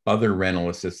other rental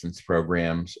assistance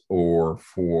programs, or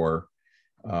for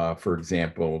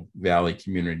example, Valley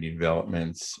Community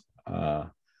Development's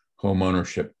home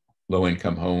ownership,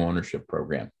 low-income home ownership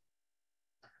program.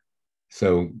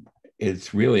 So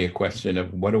it's really a question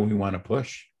of what do we want to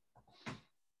push?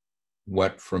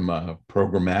 What, from a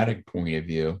programmatic point of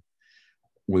view,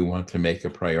 we want to make a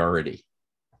priority.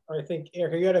 I think,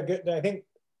 Erica, you had a good, I think,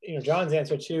 John's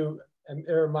answer too, it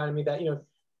reminded me that,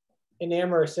 in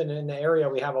Amherst and in the area,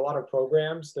 we have a lot of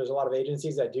programs. There's a lot of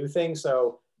agencies that do things.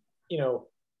 So,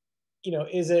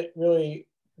 is it really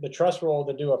the trust role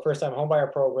to do a first-time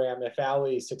homebuyer program if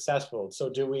Valley is successful? So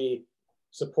do we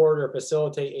support or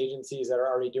facilitate agencies that are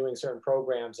already doing certain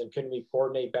programs, and can we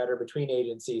coordinate better between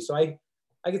agencies? So I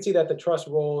can see that the trust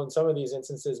role in some of these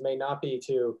instances may not be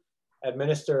to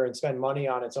administer and spend money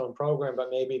on its own program, but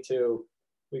maybe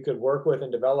we could work with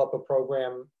and develop a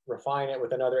program, refine it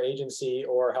with another agency,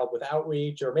 or help with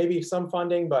outreach, or maybe some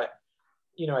funding. But,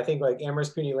 I think like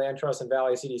Amherst Community Land Trust and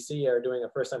Valley CDC are doing a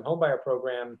first-time homebuyer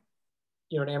program.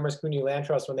 In Amherst Community Land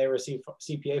Trust, when they receive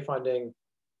CPA funding,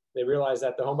 they realized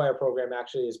that the homebuyer program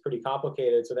actually is pretty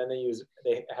complicated. So then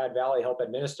they had Valley help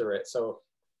administer it. So,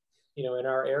 in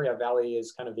our area, Valley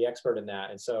is kind of the expert in that.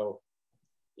 And so,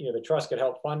 the trust could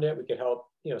help fund it. We could help,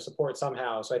 support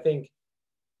somehow. So I think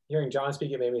hearing John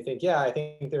speak, it made me think, yeah, I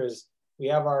think we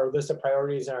have our list of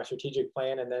priorities and our strategic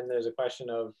plan. And then there's a question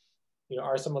of,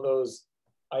 are some of those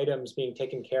items being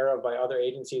taken care of by other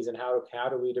agencies, and how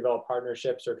do we develop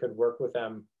partnerships or could work with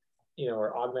them,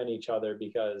 or augment each other?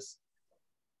 Because,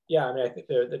 yeah, I mean, I think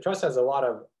the trust has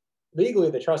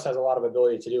legally, the trust has a lot of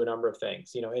ability to do a number of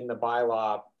things. In the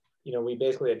bylaw, we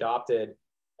basically adopted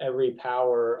every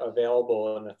power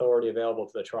available and authority available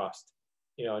to the trust,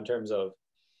 in terms of,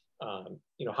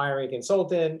 hiring a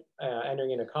consultant,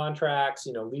 entering into contracts,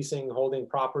 leasing, holding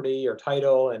property or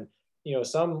title. And,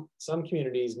 some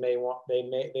communities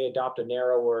they adopt a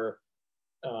narrower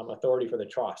authority for the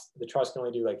trust. The trust can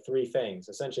only do like 3 things.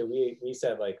 Essentially, we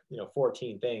said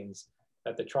 14 things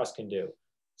that the trust can do.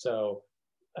 So,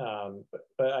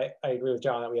 but I agree with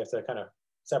John that we have to kind of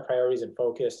set priorities and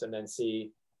focus, and then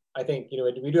see. I think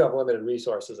we do have limited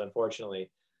resources,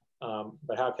 unfortunately,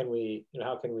 but how can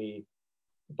we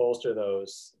bolster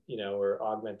those, or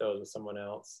augment those with someone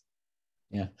else?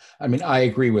 Yeah, I mean, I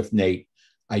agree with Nate.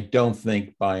 I don't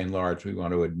think by and large we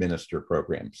want to administer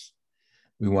programs.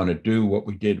 We want to do what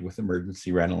we did with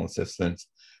emergency rental assistance,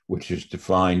 which is to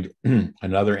find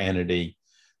another entity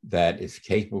that is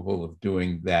capable of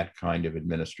doing that kind of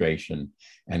administration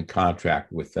and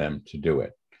contract with them to do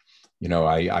it.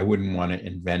 I wouldn't want to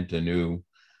invent a new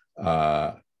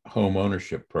home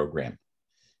ownership program.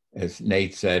 As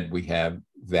Nate said, we have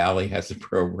Valley has a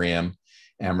program,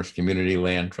 Amherst Community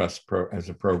Land Trust has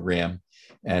a program.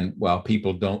 And while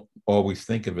people don't always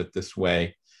think of it this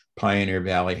way, Pioneer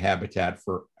Valley Habitat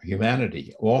for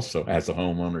Humanity also has a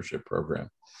home ownership program.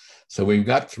 So we've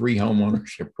got 3 home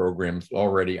ownership programs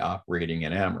already operating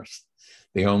in Amherst.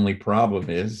 The only problem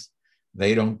is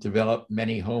they don't develop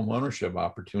many home ownership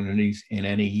opportunities in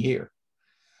any year.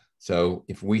 So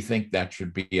if we think that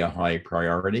should be a high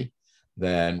priority,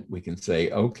 then we can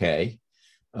say, okay,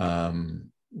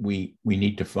 we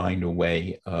need to find a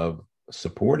way of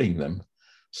supporting them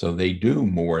so they do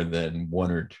more than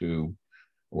 1 or 2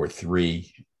 or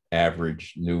 3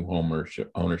 average new home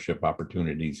ownership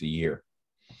opportunities a year.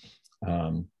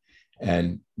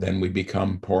 And then we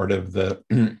become part of the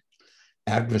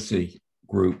advocacy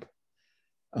group,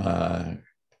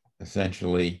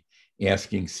 essentially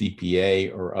asking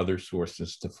CPA or other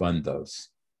sources to fund those.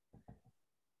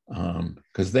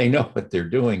 Because they know what they're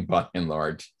doing by and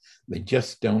large. They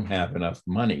just don't have enough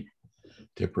money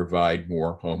to provide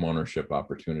more home ownership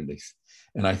opportunities.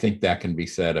 And I think that can be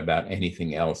said about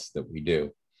anything else that we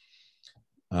do.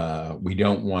 We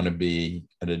don't want to be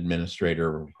an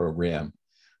administrator of a program.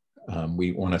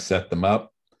 We want to set them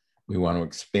up. We want to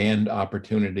expand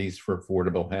opportunities for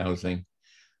affordable housing.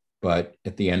 But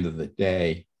at the end of the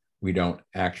day, we don't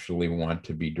actually want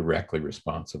to be directly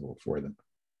responsible for them.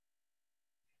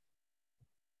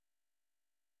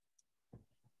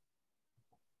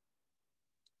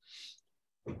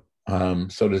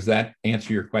 So does that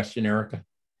answer your question, Erica?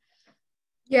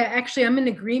 Yeah, actually, I'm in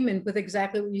agreement with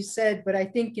exactly what you said, but I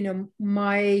think,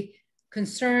 my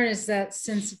concern is that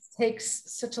since it takes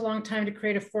such a long time to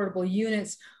create affordable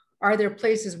units, are there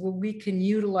places where we can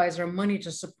utilize our money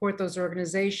to support those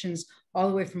organizations all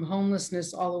the way from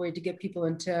homelessness, all the way to get people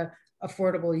into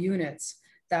affordable units?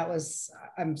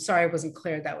 I'm sorry, I wasn't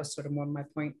clear. That was sort of more my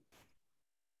point.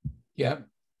 Yeah,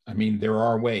 I mean, there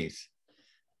are ways.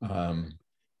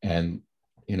 And,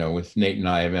 as Nate and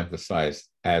I have emphasized,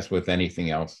 as with anything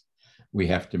else, we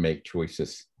have to make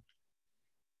choices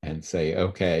and say,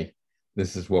 okay,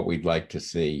 this is what we'd like to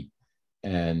see.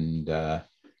 And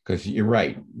because you're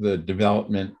right, the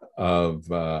development of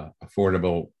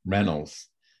affordable rentals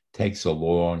takes a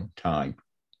long time.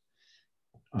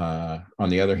 On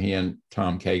the other hand,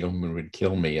 Tom Kagelman would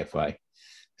kill me if I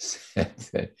said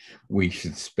that we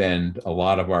should spend a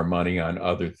lot of our money on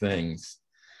other things,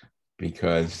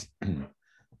 because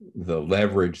the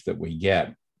leverage that we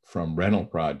get from rental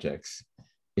projects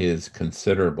is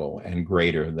considerable and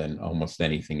greater than almost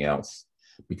anything else,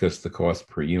 because the cost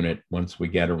per unit, once we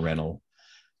get a rental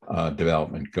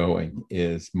development going,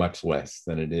 is much less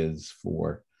than it is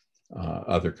for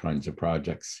other kinds of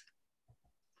projects.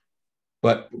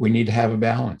 But we need to have a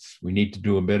balance. We need to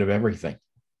do a bit of everything.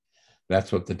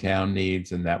 That's what the town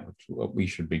needs, and that's what we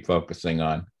should be focusing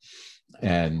on.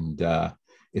 And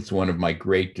it's one of my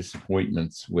great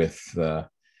disappointments with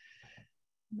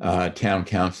town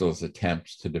council's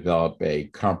attempts to develop a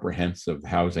comprehensive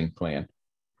housing plan.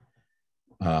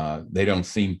 They don't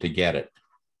seem to get it.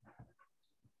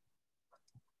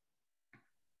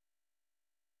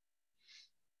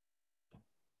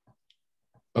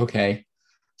 Okay,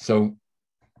 so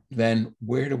then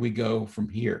where do we go from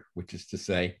here? Which is to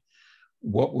say,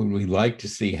 what would we like to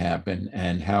see happen,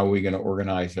 and how are we going to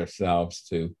organize ourselves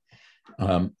to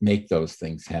make those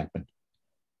things happen?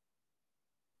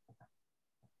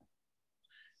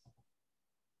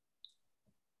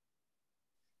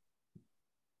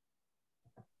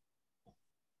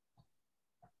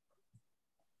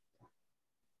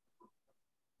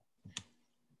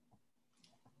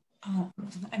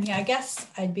 I mean, I guess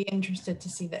I'd be interested to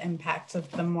see the impact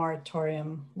of the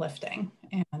moratorium lifting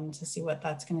and to see what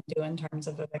that's going to do in terms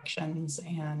of evictions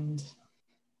and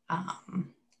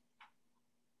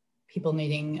people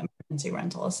needing emergency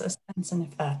rental assistance, and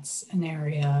if that's an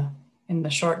area in the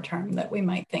short term that we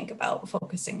might think about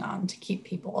focusing on to keep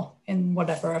people in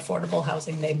whatever affordable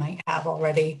housing they might have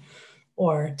already,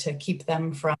 or to keep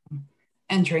them from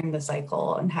entering the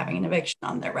cycle and having an eviction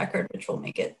on their record, which will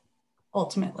make it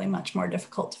ultimately much more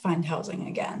difficult to find housing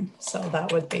again. So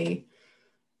that would be,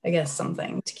 I guess,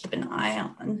 something to keep an eye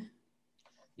on.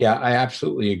 Yeah, I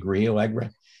absolutely agree,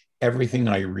 Allegra. Everything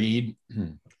I read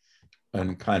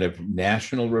on kind of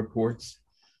national reports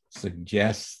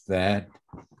suggests that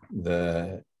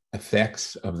the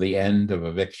effects of the end of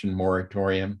eviction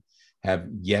moratorium have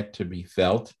yet to be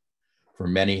felt for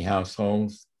many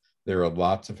households. There are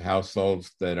lots of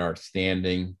households that are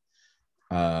standing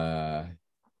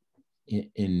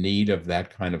in need of that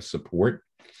kind of support,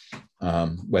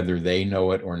 whether they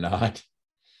know it or not.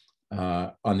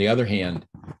 On the other hand,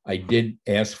 I did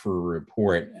ask for a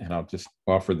report, and I'll just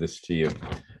offer this to you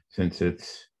since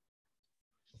it's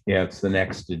the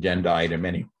next agenda item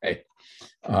anyway.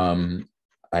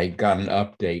 I got an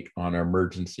update on our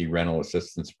emergency rental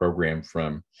assistance program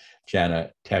from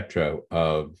Janet Tetro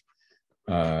of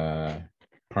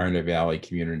Pioneer Valley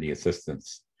Community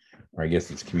Assistance, or I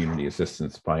guess it's Community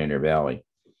Assistance Pioneer Valley.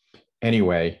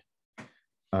 Anyway,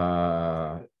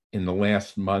 in the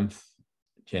last month,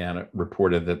 Janet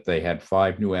reported that they had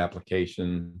 5 new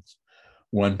applications.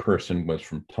 One person was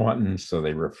from Taunton, so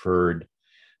they referred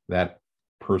that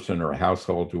person or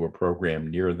household to a program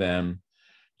near them.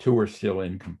 2 are still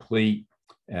incomplete,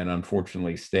 and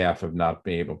unfortunately, staff have not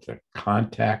been able to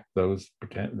contact those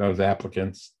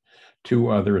applicants. 2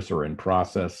 others are in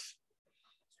process.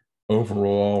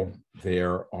 Overall,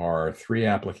 there are 3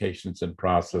 applications in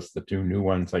process, the 2 new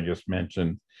ones I just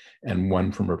mentioned, and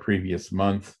 1 from a previous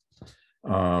month.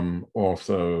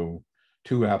 Also,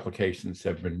 2 applications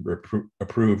have been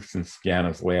approved since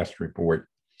Jana's last report,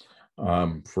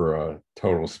 for a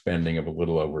total spending of a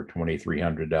little over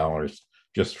 $2,300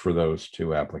 just for those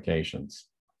 2 applications.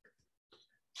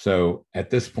 So at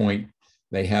this point,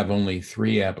 they have only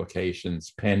 3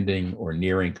 applications pending or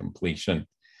nearing completion.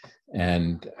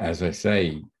 And as I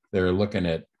say, they're looking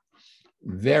at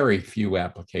very few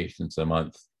applications a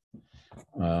month.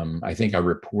 I think I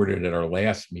reported at our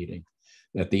last meeting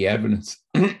that the evidence,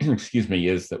 excuse me,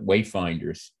 is that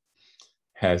Wayfinders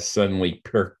has suddenly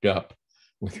perked up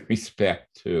with respect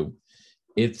to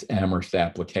its Amherst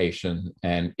application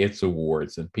and its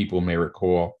awards. And people may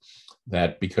recall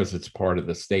that because it's part of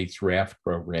the state's RAFT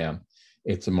program,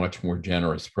 it's a much more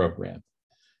generous program.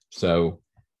 So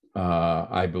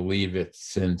I believe it's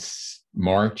since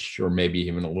March, or maybe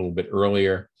even a little bit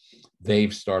earlier,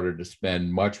 they've started to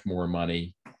spend much more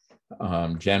money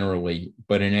generally,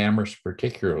 but in Amherst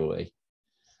particularly.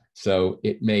 So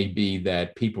it may be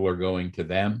that people are going to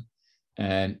them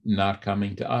and not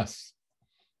coming to us.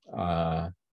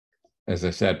 As I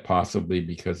said, possibly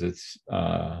because it's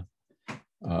a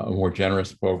more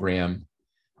generous program.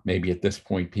 Maybe at this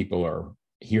point, people are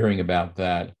hearing about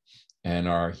that and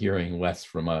are hearing less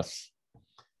from us.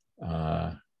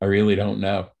 I really don't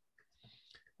know.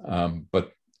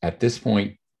 But at this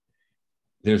point,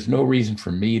 there's no reason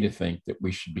for me to think that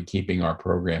we should be keeping our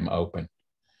program open.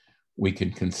 We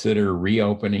could consider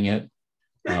reopening it.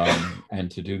 And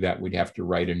to do that, we'd have to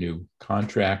write a new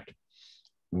contract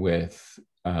with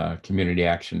Community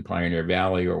Action Pioneer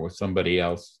Valley or with somebody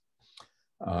else,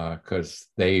 because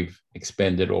they've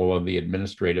expended all of the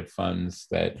administrative funds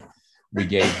that we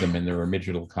gave them in their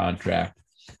original contract.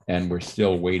 And we're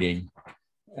still waiting,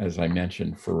 as I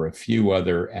mentioned, for a few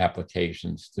other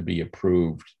applications to be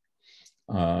approved.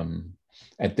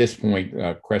 At this point,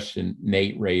 a question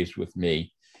Nate raised with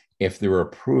me, if they're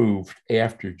approved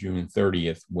after June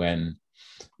 30th, when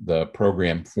the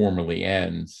program formally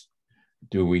ends,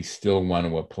 do we still want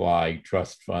to apply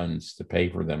trust funds to pay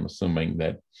for them, assuming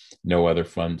that no other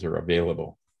funds are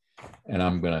available? And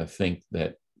I'm going to think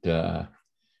that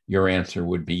your answer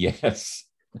would be yes.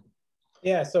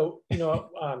 Yeah, so,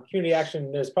 Community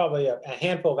Action, there's probably a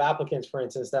handful of applicants, for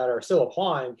instance, that are still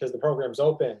applying because the program's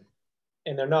open,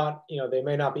 and they're not, they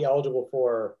may not be eligible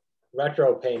for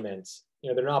retro payments.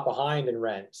 They're not behind in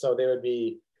rent, so they would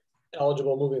be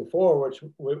eligible moving forward,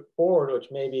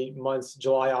 which may be months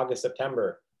July, August,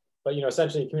 September. But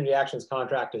essentially, Community Action's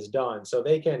contract is done, so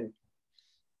they can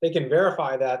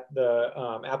verify that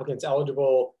the applicant's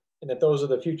eligible and that those are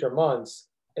the future months.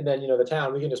 And then the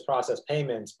town, we can just process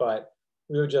payments. But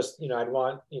we would just I'd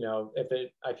want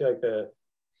I feel like the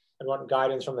I want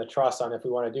guidance from the trust on if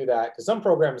we want to do that. Because some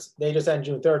programs, they just end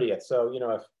June 30th. So, you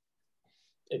know,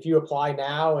 if you apply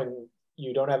now and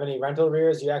you don't have any rental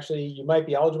arrears, you might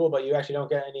be eligible, but you actually don't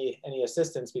get any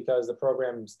assistance because the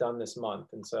program's done this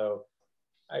month. And so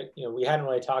we hadn't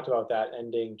really talked about that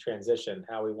ending transition,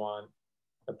 how we want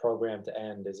the program to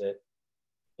end. Is it,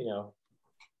 you know,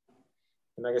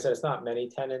 and like I said, it's not many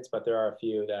tenants, but there are a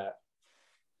few that.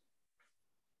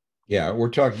 Yeah, we're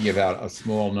talking about a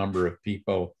small number of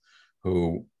people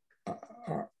who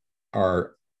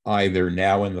are either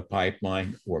now in the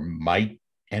pipeline or might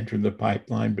enter the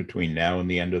pipeline between now and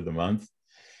the end of the month.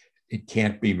 It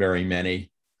can't be very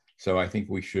many. So I think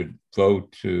we should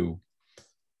vote to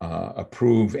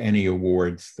approve any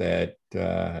awards that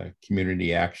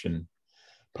Community Action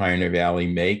Pioneer Valley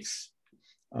makes,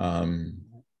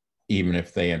 even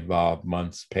if they involve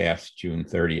months past June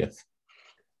 30th.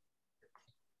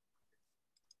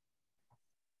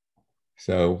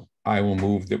 So I will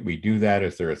move that we do that.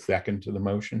 Is there a second to the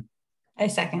motion? I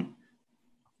second.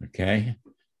 Okay.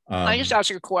 I just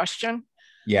ask you a question.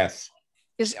 Yes.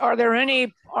 That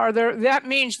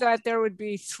means that there would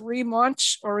be 3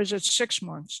 months, or is it 6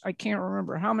 months? I can't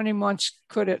remember. How many months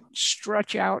could it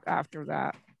stretch out after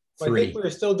that? Well, I think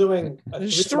we're still doing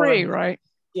There's 3, right?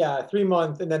 Yeah, 3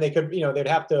 months, and then they could, they'd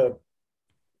have to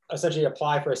essentially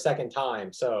apply for a second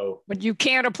time. So, but you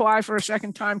can't apply for a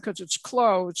second time because it's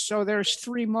closed. So there's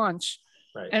 3 months.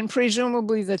 Right. And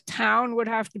presumably the town would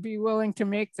have to be willing to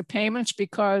make the payments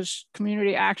because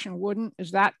Community Action wouldn't.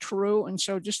 Is that true? And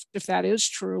so just if that is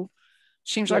true,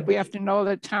 seems like we have to know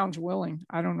that town's willing.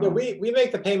 I don't know. Yeah, we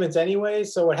make the payments anyway.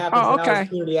 So what happens now is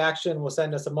Community Action will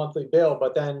send us a monthly bill,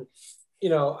 but then,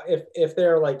 if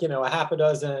they're like, a half a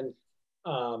dozen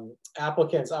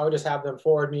applicants, I would just have them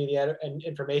forward me the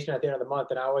information at the end of the month,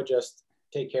 and I would just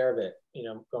take care of it,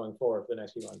 going forward for the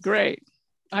next few months. Great.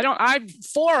 I'm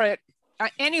for it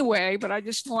anyway, but I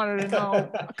just wanted to know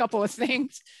a couple of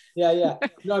things. Yeah.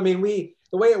 No, I mean,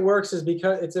 the way it works is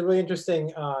because it's a really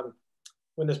interesting,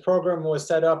 when this program was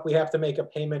set up, we have to make a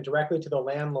payment directly to the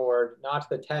landlord, not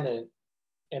to the tenant.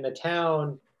 And the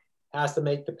town has to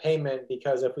make the payment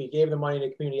because if we gave the money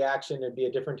to Community Action, it'd be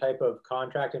a different type of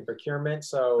contract and procurement.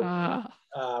 So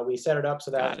we set it up so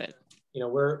that,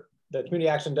 the Community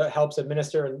Action helps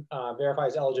administer and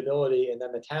verifies eligibility. And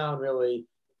then the town really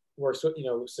works with,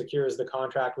 secures the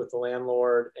contract with the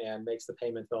landlord and makes the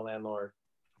payment to the landlord.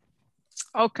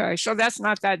 Okay, so that's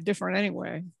not that different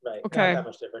anyway. Right. Okay. Not that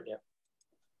much different. Yeah.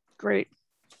 Great.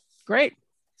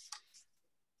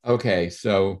 Okay,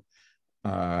 so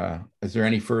is there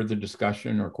any further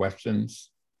discussion or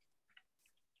questions?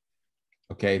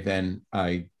 Okay, then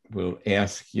I will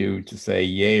ask you to say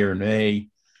yay or nay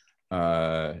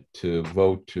to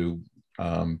vote to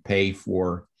pay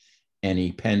for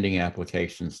any pending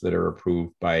applications that are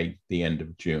approved by the end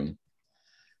of June.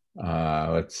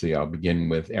 Let's see, I'll begin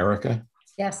with Erica.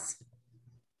 Yes.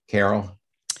 Carol?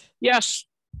 Yes.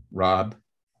 Rob?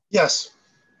 Yes.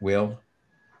 Will?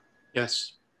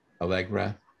 Yes.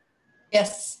 Allegra?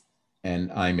 Yes.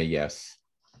 And I'm a yes.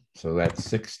 So that's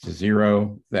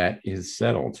 6-0. That is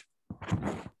settled.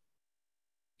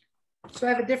 So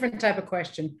I have a different type of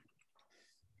question.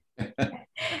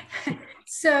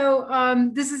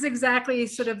 So this is exactly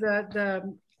sort of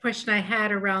the question I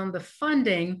had around the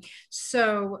funding.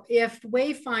 So if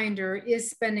Wayfinder is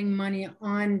spending money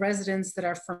on residents that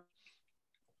are from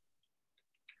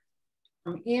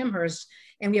Amherst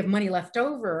and we have money left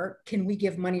over, can we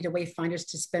give money to Wayfinders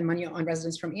to spend money on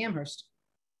residents from Amherst?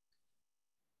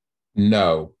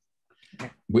 No,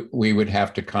 we would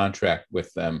have to contract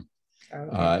with them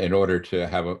in order to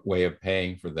have a way of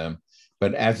paying for them.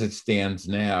 But as it stands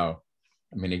now,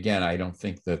 I mean, again, I don't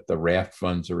think that the RAFT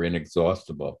funds are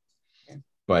inexhaustible,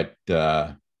 but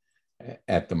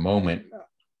at the moment,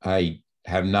 I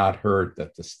have not heard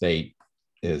that the state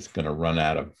is going to run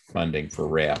out of funding for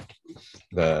RAFT.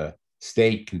 The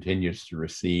state continues to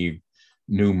receive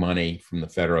new money from the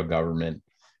federal government,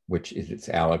 which it's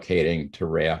allocating to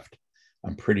RAFT.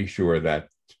 I'm pretty sure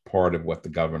that's part of what the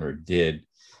governor did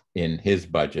in his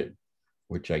budget,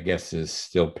 which I guess is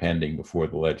still pending before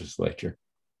the legislature.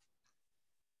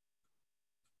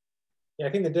 Yeah,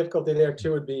 I think the difficulty there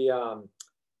too would be, I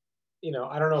don't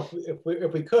know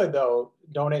if we could though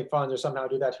donate funds or somehow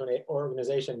do that to an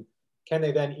organization. Can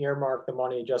they then earmark the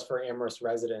money just for Amherst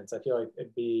residents? I feel like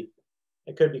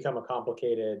it could become a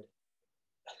complicated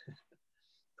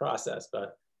process,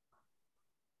 but.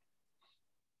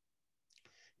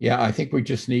 Yeah, I think we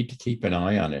just need to keep an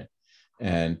eye on it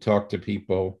and talk to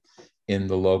people in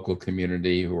the local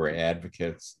community who are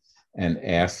advocates and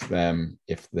ask them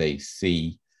if they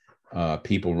see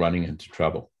people running into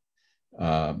trouble.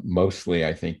 Mostly,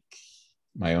 I think,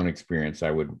 my own experience,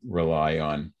 I would rely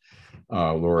on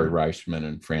Lori Reisman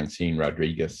and Francine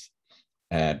Rodriguez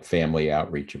at Family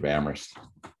Outreach of Amherst.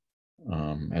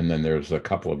 And then there's a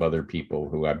couple of other people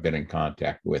who I've been in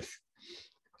contact with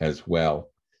as well,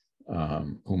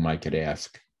 whom I could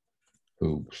ask,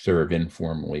 who serve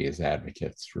informally as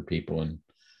advocates for people in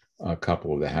a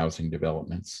couple of the housing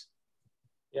developments.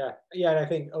 Yeah, and I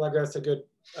think Allegra, that's a good.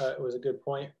 It was a good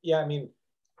point. Yeah, I mean,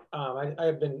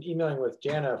 I've been emailing with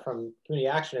Jana from Community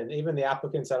Action, and even the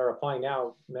applicants that are applying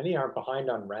now, many aren't behind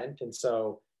on rent, and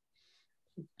so,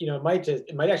 it might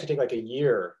actually take like a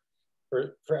year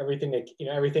for everything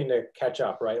to catch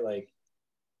up, right? Like,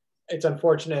 it's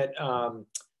unfortunate.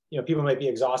 People might be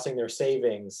exhausting their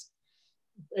savings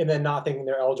and then not thinking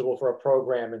they're eligible for a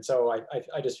program, and so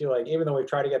I just feel like, even though we've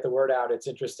tried to get the word out, it's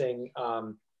interesting.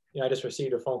 I just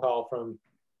received a phone call from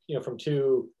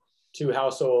two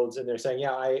households, and they're saying,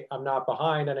 yeah, I'm not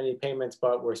behind on any payments,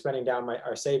 but we're spending down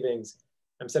our savings.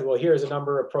 I said, well, here's a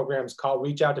number of programs.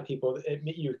 Reach out to people.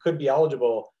 You could be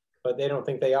eligible, but they don't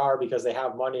think they are because they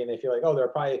have money and they feel like, oh, there are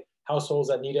probably households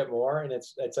that need it more. And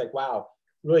it's like, wow,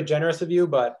 really generous of you,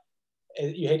 but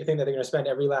you hate to think that they're going to spend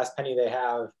every last penny they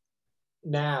have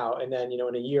now, and then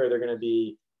in a year they're going to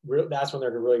be that's when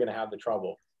they're really going to have the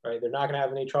trouble, right? They're not going to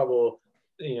have any trouble.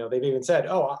 They've even said,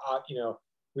 oh,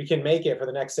 we can make it for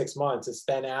the next 6 months. It's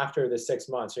then after the 6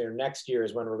 months, next year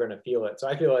is when we're going to feel it. So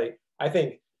I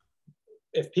think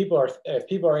if people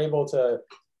are able to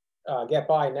get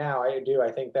by now,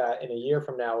 I think that in a year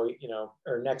from now,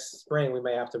 or next spring, we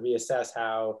may have to reassess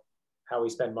how we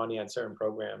spend money on certain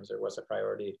programs, or what's a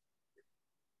priority.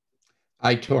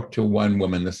 I talked to one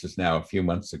woman, this is now a few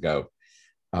months ago,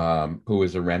 who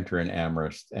is a renter in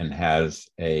Amherst and has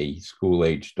a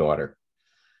school-aged daughter,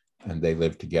 and they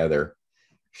live together.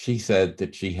 She said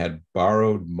that she had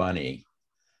borrowed money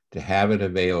to have it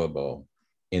available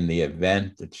in the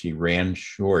event that she ran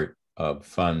short of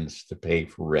funds to pay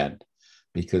for rent,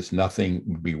 because nothing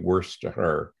would be worse to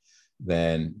her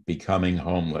than becoming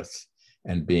homeless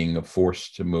and being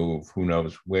forced to move who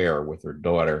knows where with her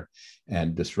daughter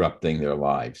and disrupting their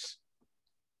lives.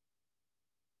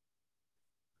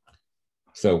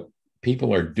 So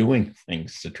people are doing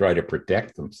things to try to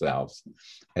protect themselves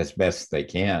as best they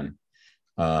can.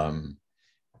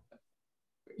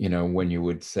 When you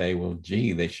would say, well,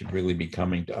 gee, they should really be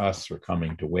coming to us or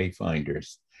coming to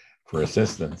Wayfinders for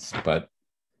assistance, but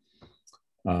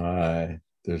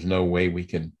there's no way we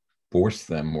can force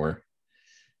them, or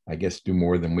I guess do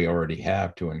more than we already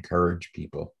have to encourage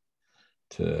people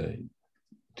to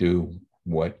do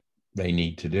what they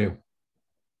need to do.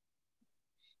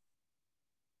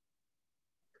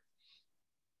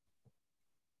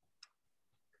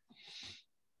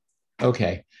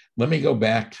 Okay, let me go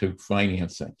back to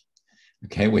financing.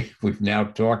 Okay, we've now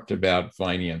talked about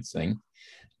financing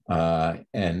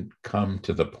and come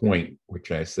to the point,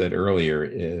 which I said earlier,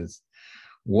 is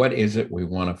what is it we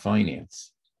want to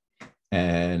finance?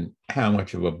 And how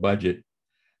much of a budget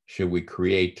should we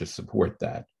create to support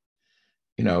that?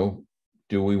 Do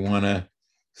we want to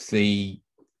see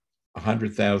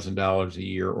 $100,000 a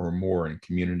year or more in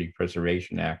Community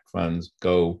Preservation Act funds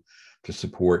go to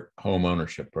support home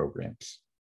ownership programs?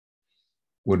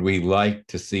 Would we like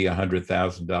to see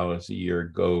 $100,000 a year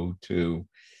go to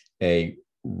a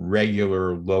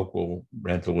regular local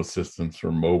rental assistance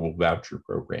or mobile voucher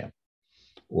program,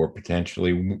 or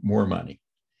potentially more money?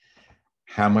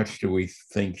 How much do we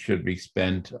think should be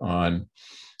spent on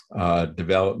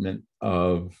development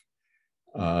of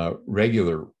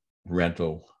regular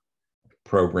rental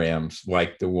programs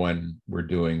like the one we're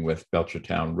doing with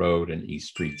Belchertown Road and East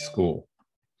Street School,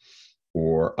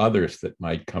 or others that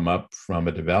might come up from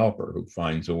a developer who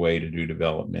finds a way to do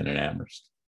development in Amherst?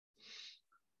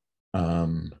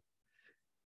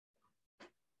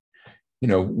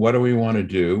 What do we want to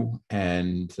do?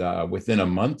 And within a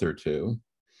month or two,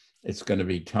 it's going to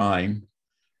be time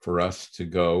for us to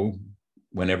go,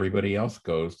 when everybody else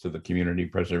goes, to the Community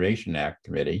Preservation Act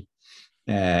Committee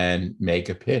and make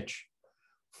a pitch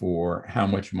for how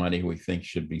much money we think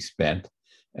should be spent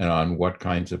and on what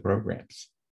kinds of programs.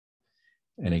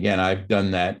 And again, I've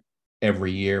done that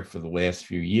every year for the last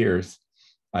few years.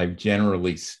 I've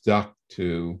generally stuck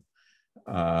to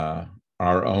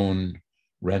our own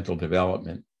rental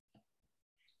development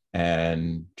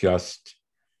and just,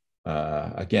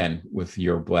 again, with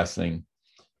your blessing,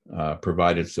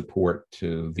 provided support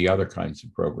to the other kinds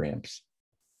of programs.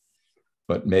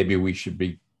 But maybe we should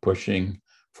be pushing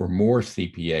for more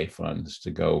CPA funds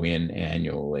to go in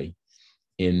annually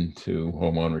into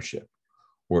home ownership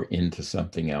or into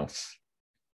something else.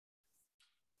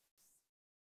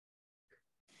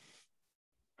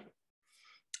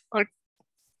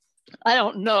 I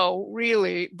don't know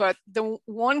really, but the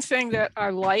one thing that I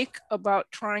like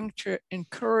about trying to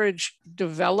encourage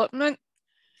development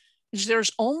is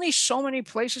there's only so many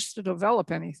places to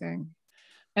develop anything.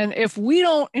 And if we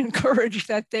don't encourage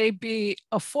that they be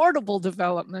affordable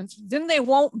developments, then they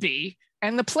won't be,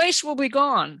 and the place will be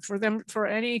gone for them, for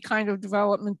any kind of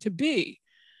development to be.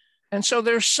 And so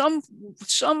there's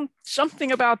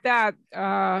something about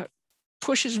that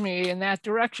pushes me in that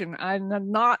direction.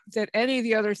 And not that any of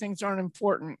the other things aren't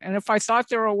important. And if I thought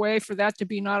there were a way for that to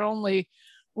be not only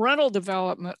rental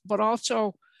development, but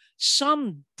also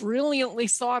some brilliantly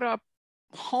thought up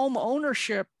home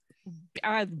ownership,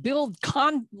 build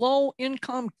low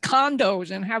income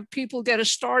condos and have people get a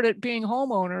start at being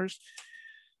homeowners,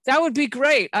 that would be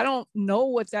great. I don't know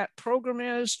what that program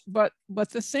is, but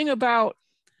the thing about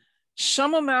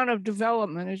some amount of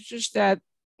development is just that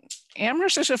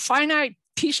Amherst is a finite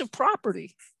piece of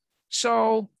property.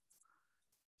 So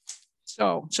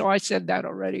I said that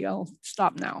already. I'll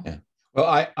stop now. Yeah.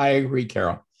 Well, I agree,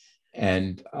 Carol.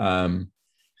 And,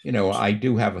 you know, I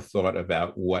do have a thought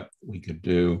about what we could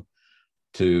do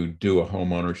to do a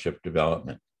home ownership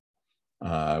development,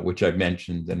 which I've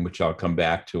mentioned and which I'll come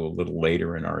back to a little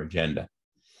later in our agenda.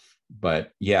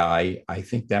 But yeah, I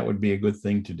think that would be a good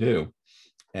thing to do.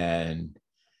 And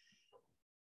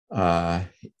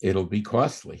it'll be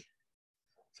costly.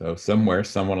 So somewhere,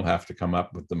 someone will have to come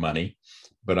up with the money.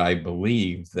 But I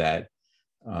believe that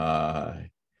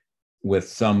with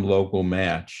some local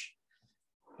match,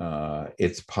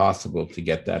 it's possible to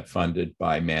get that funded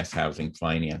by Mass Housing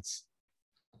Finance.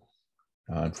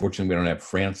 Unfortunately, we don't have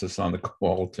Francis on the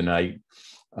call tonight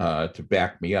to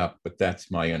back me up, but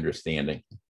that's my understanding.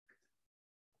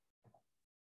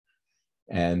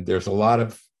 And there's a lot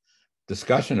of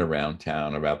discussion around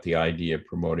town about the idea of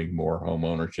promoting more home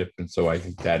ownership. And so I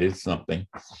think that is something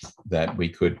that we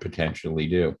could potentially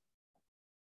do.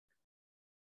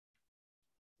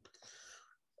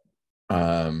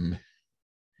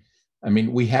 I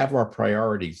mean, we have our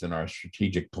priorities in our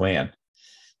strategic plan.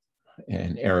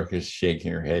 And Erica's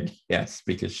shaking her head, yes,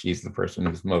 because she's the person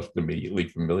who's most immediately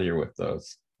familiar with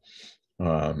those.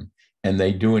 And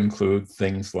they do include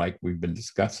things like we've been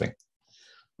discussing.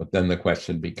 But then the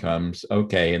question becomes,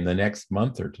 okay, in the next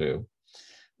month or two,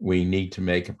 we need to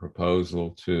make a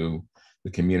proposal to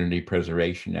the Community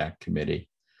Preservation Act Committee.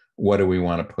 What do we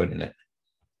want to put in it?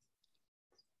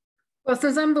 Well,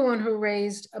 since I'm the one who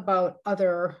raised about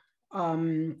other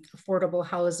affordable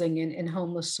housing and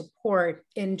homeless support,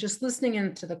 and just listening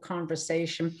into the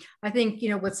conversation, I think, you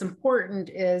know, what's important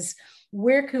is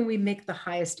where can we make the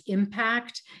highest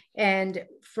impact? And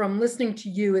from listening to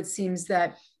you, it seems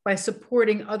that by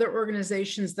supporting other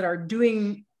organizations that are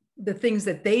doing the things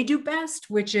that they do best,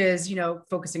 which is, you know,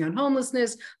 focusing on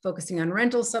homelessness, focusing on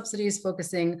rental subsidies,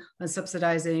 focusing on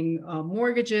subsidizing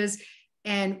mortgages.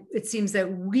 And it seems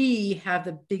that we have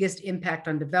the biggest impact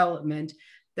on development,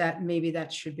 that maybe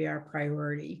that should be our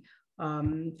priority,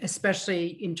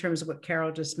 especially in terms of what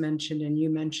Carol just mentioned and you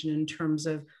mentioned in terms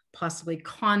of possibly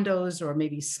condos or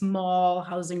maybe small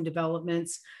housing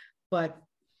developments. But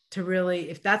to really,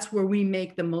 if that's where we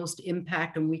make the most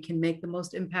impact and we can make the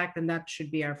most impact, then that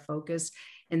should be our focus.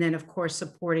 And then of course,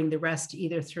 supporting the rest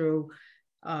either through,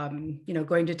 you know,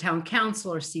 going to town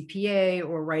council or CPA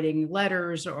or writing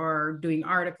letters or doing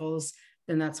articles,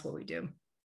 then that's what we do.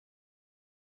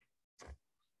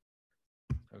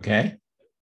 Okay.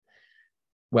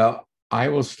 Well, I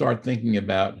will start thinking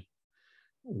about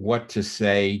what to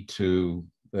say to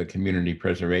the Community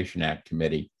Preservation Act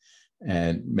Committee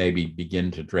and maybe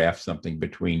begin to draft something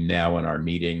between now and our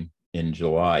meeting in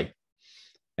July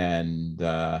and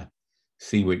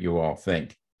see what you all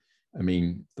think. I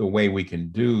mean, the way we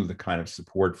can do the kind of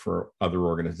support for other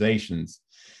organizations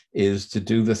is to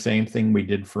do the same thing we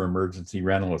did for emergency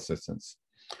rental assistance.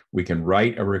 We can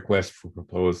write a request for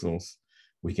proposals,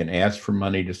 we can ask for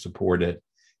money to support it,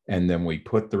 and then we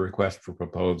put the request for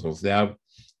proposals out.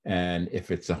 And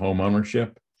if it's a home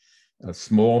ownership, a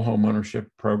small home ownership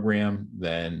program,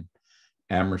 then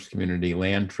Amherst Community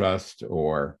Land Trust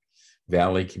or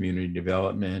Valley Community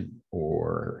Development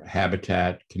or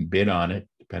Habitat can bid on it,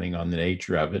 depending on the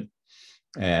nature of it.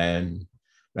 And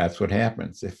that's what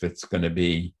happens. If it's going to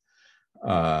be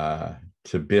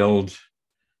to build,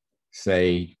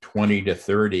 say, 20 to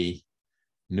 30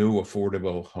 new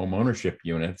affordable home ownership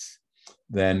units,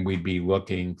 then we'd be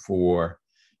looking for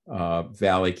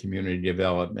Valley Community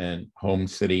Development, Home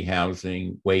City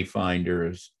Housing,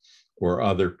 Wayfinders, or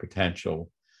other potential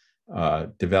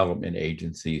development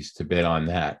agencies to bid on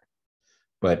that.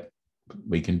 But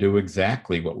we can do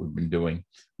exactly what we've been doing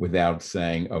without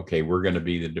saying, okay, we're going to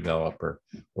be the developer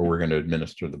or we're going to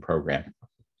administer the program.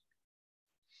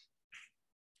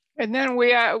 And then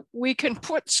we can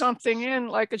put something in,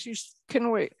 like, as you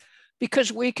can we,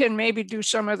 because we can maybe do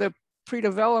some of the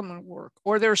pre-development work,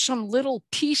 or there's some little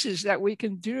pieces that we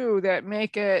can do that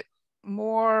make it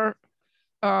more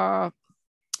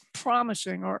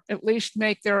promising, or at least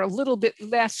make there a little bit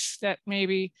less that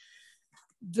maybe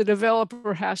the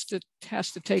developer has to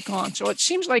take on. So it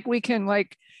seems like we can,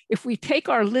 like, if we take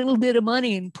our little bit of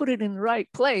money and put it in the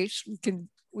right place,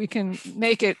 we can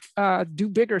make it do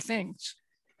bigger things.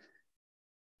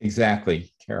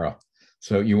 Exactly, Carol.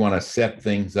 So you want to set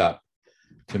things up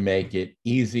to make it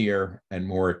easier and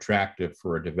more attractive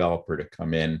for a developer to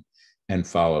come in and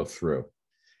follow through.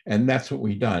 And that's what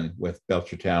we've done with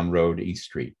Belchertown Road, East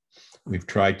Street. We've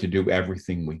tried to do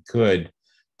everything we could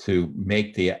to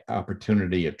make the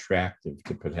opportunity attractive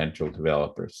to potential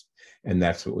developers. And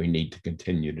that's what we need to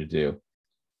continue to do.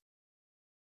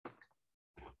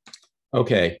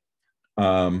 Okay,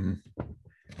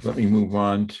 let me move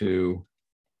on to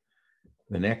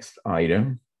the next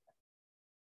item.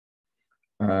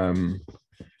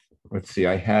 Let's see,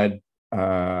 I had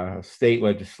state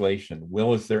legislation.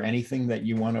 Will, is there anything that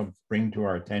you want to bring to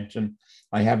our attention?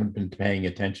 I haven't been paying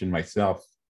attention myself.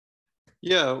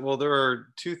 Yeah, well, there are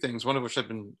two things, one of which I've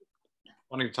been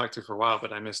wanting to talk to for a while,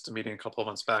 but I missed a meeting a couple of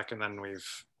months back, and then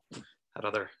we've had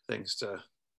other things to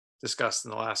discuss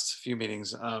in the last few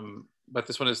meetings. But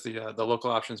this one is the local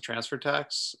options transfer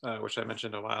tax, which I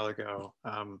mentioned a while ago,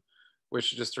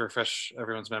 which, just to refresh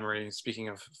everyone's memory, speaking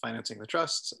of financing the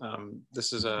trust,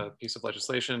 this is a piece of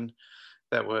legislation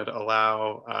that would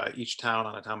allow each town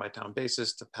on a town-by-town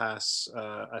basis to pass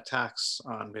a tax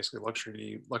on basically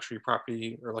luxury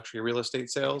property or luxury real estate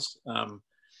sales.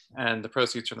 And the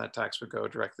proceeds from that tax would go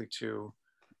directly to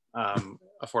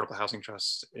affordable housing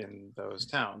trusts in those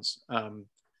towns.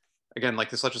 Again, like,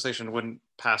 this legislation wouldn't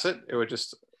pass it. It would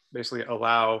just basically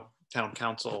allow town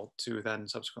council to then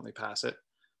subsequently pass it.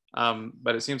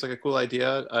 But it seems like a cool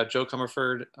idea. Joe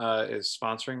Comerford is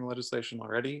sponsoring the legislation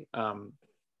already.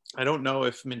 I don't know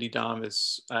if Mindy Dom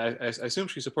is, I assume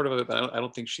she's supportive of it, but I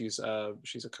don't think she's a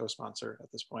co-sponsor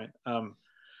at this point.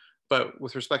 But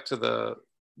with respect to the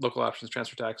local options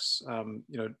transfer tax,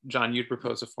 you know, John, you'd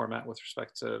propose a format with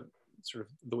respect to sort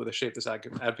of the shape this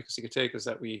advocacy could take, is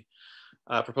that we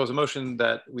propose a motion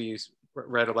that we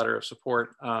read a letter of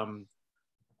support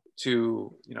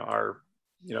to, you know, our,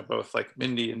 you know, both like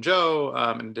Mindy and Joe,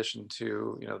 in addition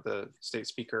to, you know, the state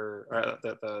speaker, or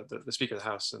the Speaker of the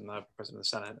House and the President of the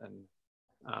Senate,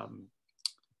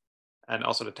 and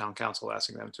also to town council,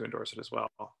 asking them to endorse it as well.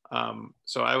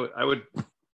 So I would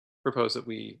propose that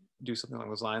we do something along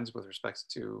those lines with respect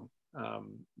to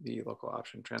the local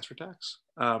option transfer tax.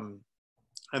 And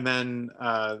then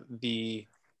the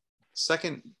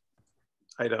second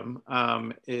item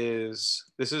is,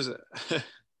 this is,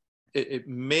 it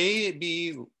may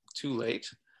be too late.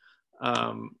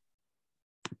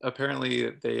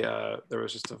 Apparently there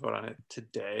was just a vote on it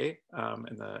today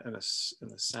in the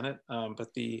Senate,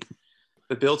 but the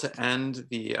bill to end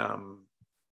the,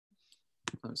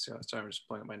 let's see, sorry, I'm just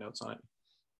pulling up my notes on it.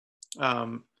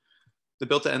 The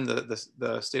bill to end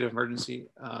the state of emergency,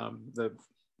 the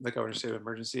governor's state of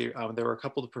emergency, there were a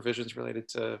couple of provisions related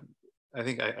to, I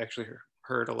think I actually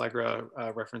heard Allegra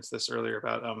reference this earlier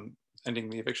about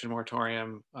ending the eviction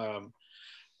moratorium.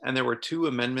 And there were two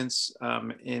amendments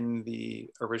in the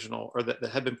original, or that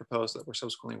had been proposed, that were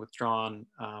subsequently withdrawn.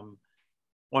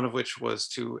 One of which was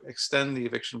to extend the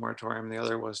eviction moratorium. The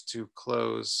other was to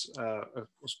close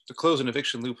an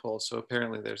eviction loophole. So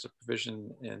apparently there's a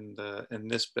provision in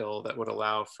this bill that would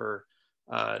allow for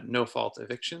no fault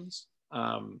evictions.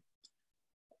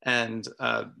 And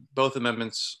both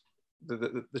amendments,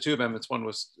 the two amendments, one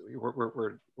was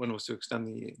to extend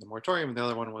the moratorium, and the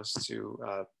other one was to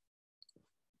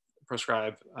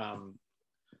prescribe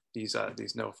these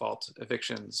no fault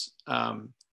evictions.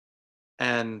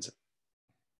 And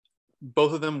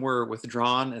both of them were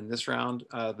withdrawn in this round.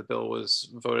 The bill was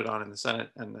voted on in the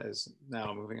Senate and is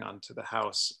now moving on to the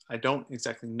House. I don't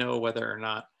exactly know whether or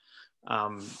not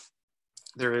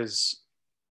there is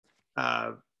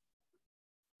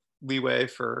leeway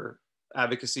for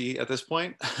advocacy at this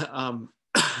point.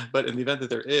 But in the event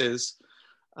that there is,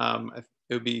 I think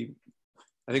it would be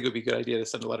a good idea to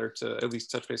send a letter to at least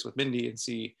touch base with Mindy and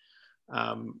see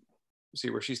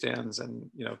where she stands, and,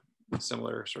 you know,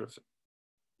 similar sort of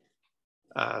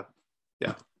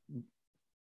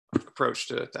approach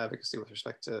to advocacy with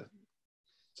respect to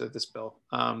this bill.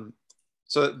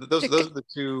 So those are the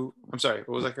two. I'm sorry,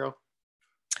 what was that, Carol?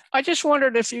 I just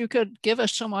wondered if you could give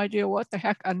us some idea what the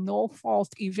heck a no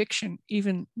fault eviction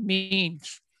even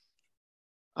means.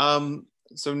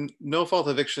 So no fault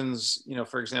evictions, you know,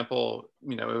 for example,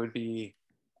 you know, it would be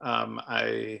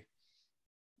Oh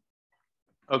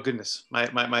goodness,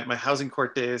 my housing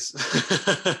court days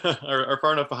are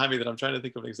far enough behind me that I'm trying to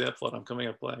think of an example and I'm coming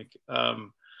up blank.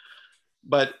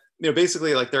 But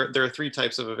basically, like there are three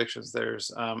types of evictions.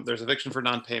 There's eviction for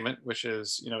non-payment, which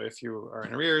is if you are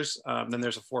in arrears. Then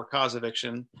there's a for-cause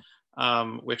eviction,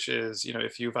 which is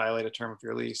if you violate a term of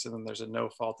your lease, and then there's a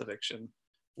no-fault eviction,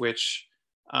 which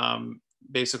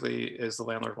basically is the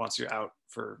landlord wants you out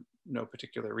for no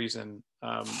particular reason.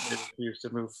 They refuse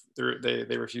to move.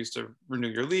 They refuse to renew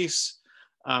your lease,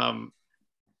 and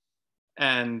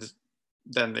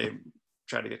then they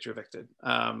try to get you evicted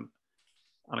on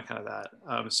account of that.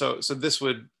 So this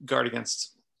would guard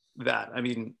against that. I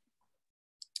mean,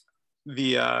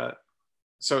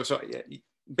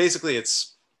 basically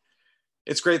it's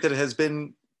great that it has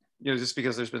been just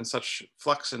because there's been such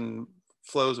flux and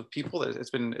flows of people. It's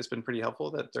been pretty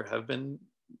helpful that there has been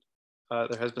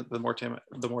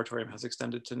the moratorium has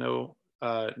extended to no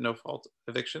fault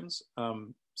evictions.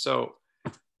 But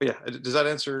yeah, does that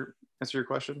answer your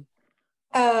question?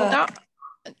 No.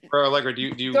 Or Allegra, do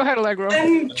you Go ahead, Allegra.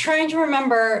 I'm trying to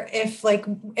remember if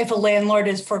a landlord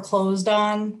is foreclosed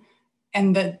on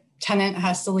and the tenant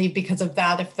has to leave because of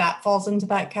that, if that falls into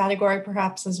that category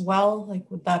perhaps as well,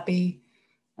 would that be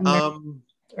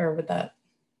or would that?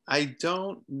 I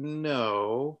don't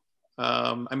know.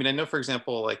 I mean, I know, for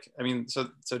example, so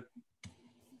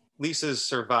leases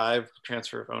survive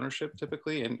transfer of ownership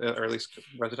typically, or at least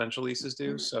residential leases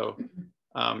do. So,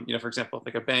 for example,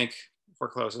 if a bank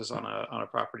forecloses on a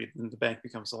property, then the bank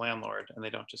becomes the landlord, and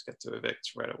they don't just get to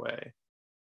evict right away.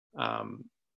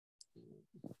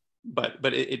 But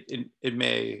there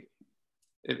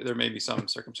may be some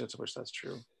circumstance in which that's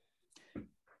true.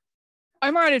 I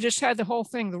might have just had the whole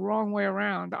thing the wrong way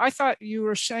around. I thought you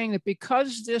were saying that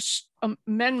because this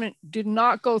amendment did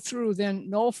not go through,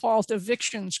 then no fault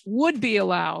evictions would be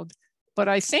allowed. But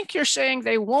I think you're saying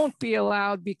they won't be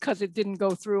allowed because it didn't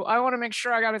go through. I want to make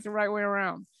sure I got it the right way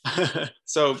around.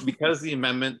 So because the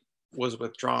amendment was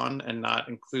withdrawn and not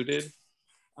included,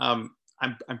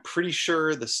 I'm pretty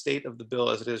sure the state of the bill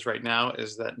as it is right now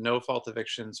is that no fault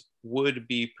evictions would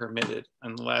be permitted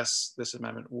unless this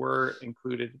amendment were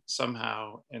included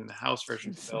somehow in the House version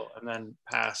of the bill and then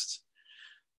passed,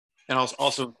 and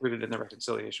also included in the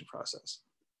reconciliation process.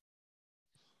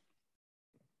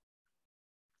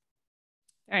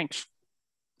 Thanks.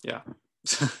 Yeah.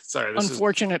 Sorry.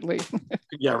 Unfortunately.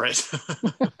 Yeah, right.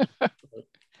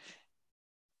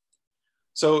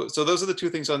 So those are the two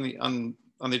things on the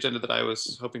agenda that I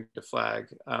was hoping to flag.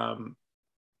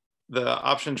 The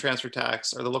option transfer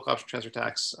tax, or the local option transfer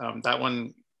tax, that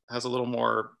one has a little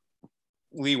more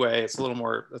leeway. It's a little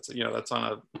more. That's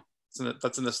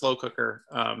in the slow cooker.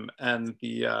 And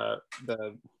these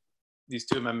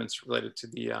two amendments related to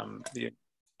the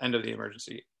end of the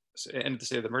emergency, end of the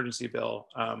state of the emergency bill.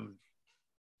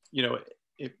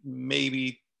 It may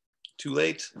be too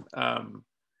late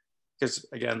because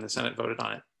again, the Senate voted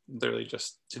on it literally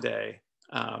just today.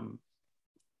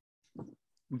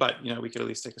 But we could at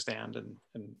least take a stand and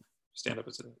stand up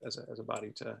as a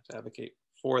body to advocate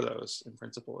for those in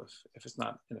principle if it's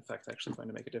not in effect actually going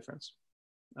to make a difference.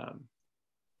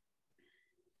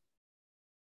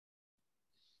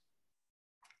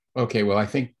 Okay, well, I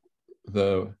think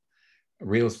the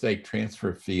real estate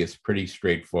transfer fee is pretty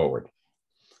straightforward.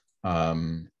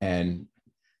 So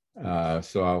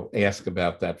I'll ask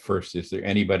about that first. Is there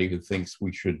anybody who thinks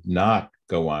we should not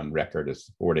go on record as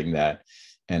supporting that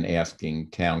and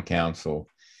asking town council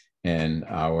and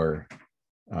our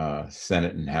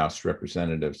Senate and House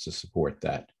representatives to support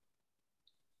that?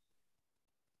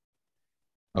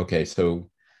 Okay,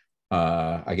 so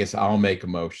I guess I'll make a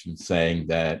motion saying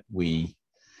that we,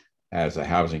 as a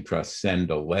housing trust,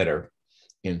 send a letter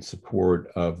in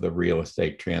support of the real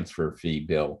estate transfer fee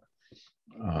bill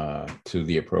to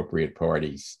the appropriate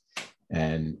parties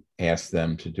and ask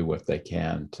them to do what they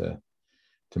can to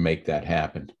make that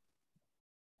happen.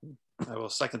 I will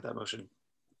second that motion.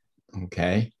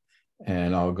 Okay,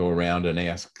 and I'll go around and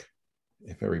ask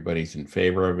if everybody's in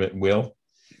favor of it. Will?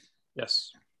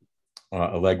 Yes.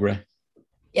 Allegra?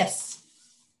 Yes.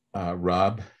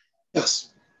 Rob?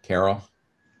 Yes. Carol?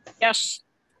 Yes.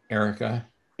 Erica?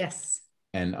 Yes.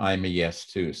 And I'm a yes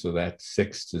too, so that's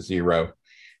 6-0.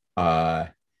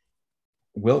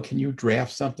 Will, can you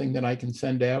draft something that I can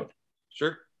send out?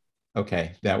 Sure.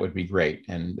 Okay, that would be great.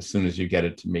 And as soon as you get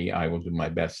it to me, I will do my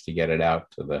best to get it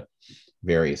out to the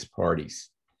various parties.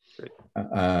 Great.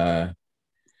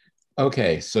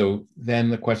 Okay, so then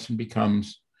the question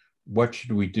becomes, what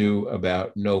should we do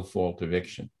about no fault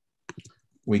eviction?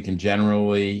 We can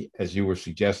generally, as you were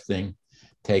suggesting,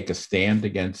 take a stand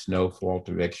against no fault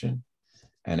eviction.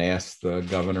 and ask the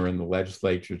governor and the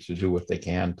legislature to do what they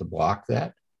can to block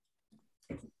that.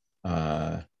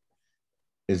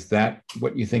 Is that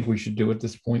what you think we should do at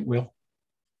this point, Will?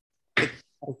 I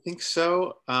think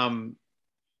so.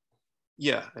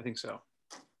 Yeah, I think so.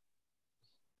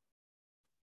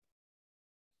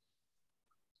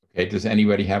 Okay, does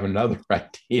anybody have another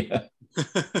idea?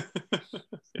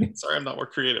 Sorry, I'm not more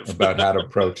creative. About how to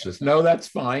approach this? No, that's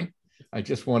fine. I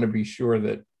just want to be sure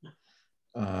that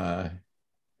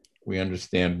we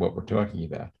understand what we're talking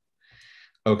about.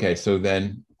 Okay, so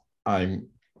then I'm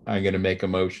going to make a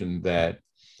motion that,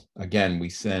 again, we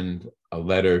send a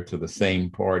letter to the same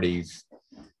parties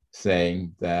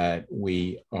saying that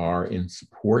we are in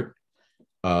support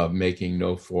of making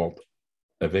no-fault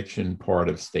eviction part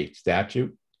of state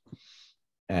statute.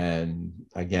 And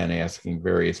again, asking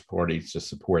various parties to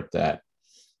support that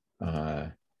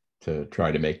to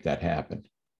try to make that happen.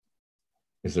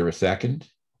 Is there a second?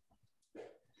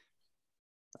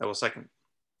 I will second.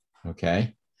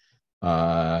 Okay.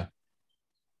 Are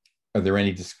there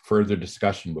any further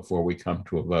discussion before we come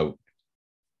to a vote?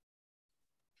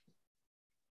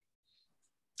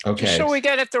 Okay. Just so we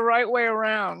get it the right way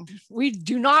around, we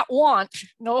do not want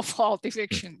no fault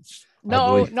evictions.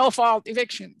 No fault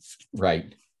evictions.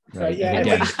 Right. Right. Yeah. And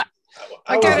again,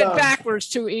 I got it backwards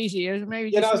too easy.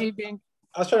 Maybe just me being.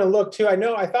 I was trying to look too. I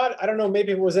don't know,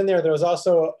 maybe it was in there. There was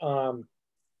also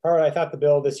part, I thought the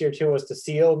bill this year too was to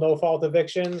seal no fault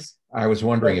evictions. I was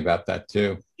wondering about that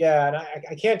too. Yeah, and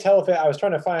I can't tell if I was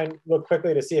trying to look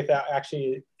quickly to see if that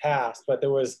actually passed, but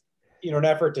there was, an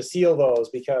effort to seal those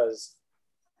because,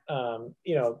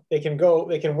 they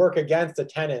can work against a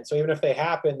tenant. So even if they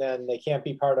happen, then they can't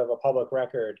be part of a public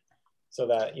record so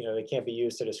that, they can't be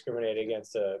used to discriminate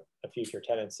against a future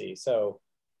tenancy. So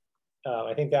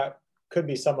I think that could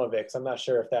be some of it, because I'm not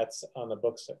sure if that's on the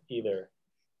books either.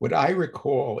 What I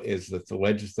recall is that the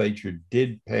legislature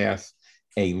did pass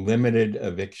a limited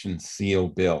eviction seal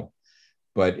bill,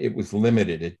 but it was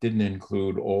limited. It didn't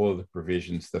include all of the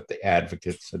provisions that the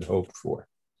advocates had hoped for.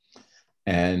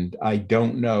 And I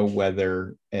don't know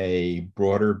whether a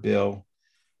broader bill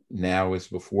now is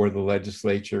before the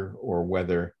legislature or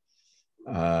whether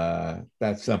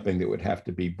that's something that would have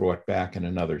to be brought back in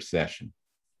another session.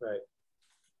 Right.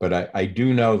 But I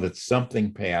do know that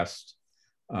something passed,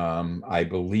 I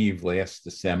believe last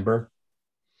December.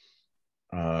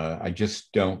 I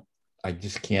just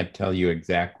can't tell you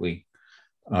exactly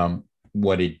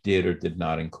what it did or did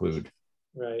not include.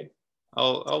 Right.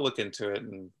 I'll look into it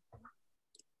and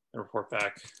report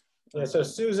back. Yeah, so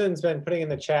Susan's been putting in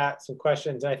the chat some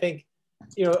questions, and I think,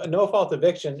 a no-fault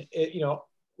eviction,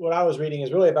 what I was reading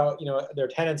is really about, their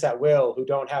tenants at will who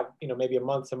don't have, maybe a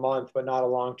month to month, but not a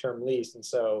long-term lease. And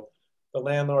so the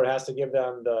landlord has to give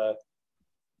them the,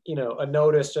 a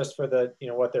notice just for the,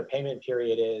 what their payment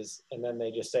period is. And then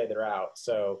they just say they're out.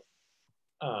 So,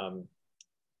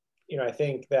 I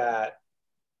think that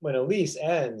when a lease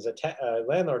ends, a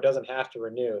landlord doesn't have to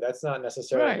renew. That's not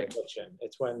necessarily an eviction.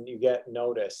 It's when you get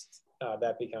noticed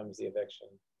that becomes the eviction.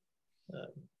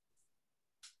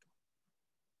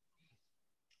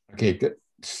 Okay, good.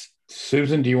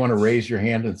 Susan, do you want to raise your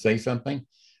hand and say something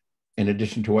in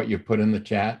addition to what you put in the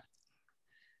chat?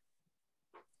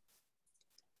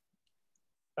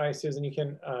 All right, Susan, you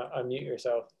can unmute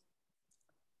yourself.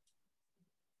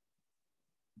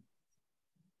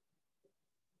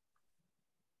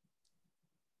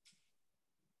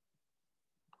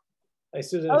 Hey,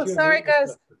 Susan. Oh, sorry,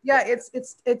 guys. Yeah,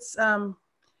 it's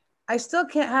I still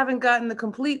haven't gotten the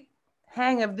complete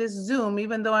hang of this Zoom,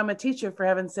 even though I'm a teacher, for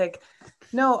heaven's sake.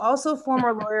 No, also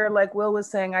former lawyer, like Will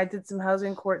was saying, I did some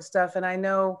housing court stuff, and I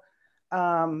know,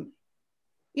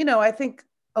 I think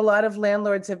a lot of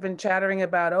landlords have been chattering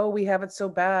about, oh, we have it so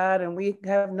bad and we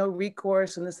have no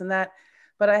recourse and this and that.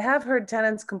 But I have heard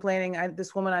tenants complaining.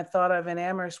 This woman I thought of in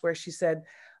Amherst, where she said,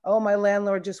 oh, my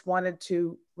landlord just wanted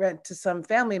to rent to some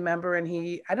family member, and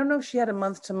I don't know if she had a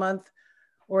month-to-month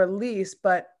or a lease,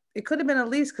 but it could have been a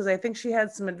lease because I think she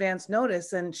had some advance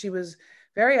notice, and she was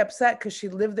very upset because she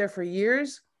lived there for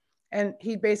years. And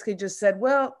he basically just said,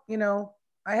 well,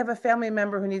 I have a family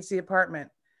member who needs the apartment.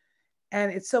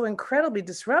 And it's so incredibly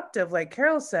disruptive, like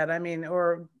Carol said. I mean,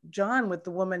 or John with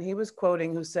the woman he was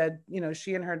quoting who said,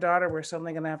 she and her daughter were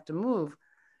suddenly going to have to move.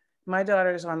 My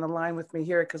daughter's on the line with me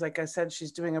here because, like I said,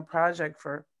 she's doing a project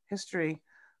for history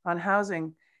on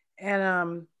housing.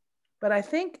 And, but I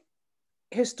think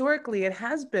historically it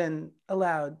has been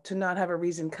allowed to not have a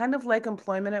reason, kind of like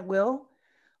employment at will.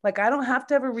 Like, I don't have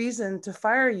to have a reason to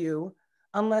fire you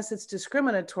unless it's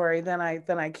discriminatory, then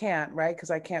I can't, right?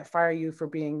 Because I can't fire you for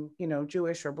being,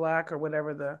 Jewish or Black or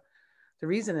whatever the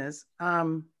reason is.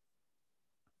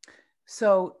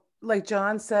 So like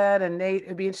John said, and Nate,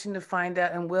 it'd be interesting to find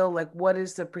out, and Will, like, what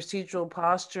is the procedural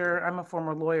posture? I'm a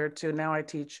former lawyer too, now I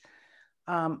teach,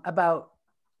 about,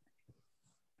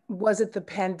 was it the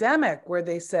pandemic where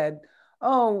they said,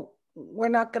 oh, we're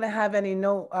not gonna have any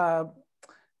no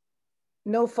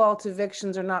fault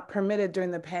evictions are not permitted during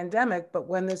the pandemic, but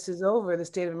when this is over, the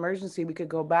state of emergency, we could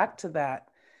go back to that.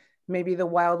 Maybe the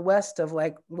Wild West of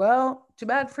like, well, too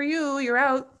bad for you, you're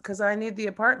out because I need the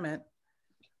apartment.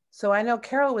 So I know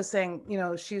Carol was saying, you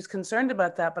know, she's concerned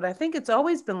about that, but I think it's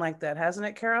always been like that, hasn't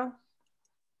it, Carol?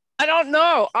 I don't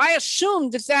know. I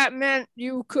assumed that that meant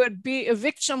you could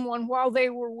evict someone while they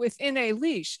were within a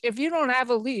lease. If you don't have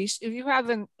a lease, if you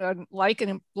have like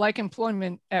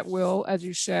employment at will, as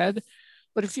you said,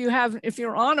 but if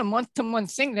you're on a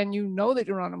month-to-month thing, then you know that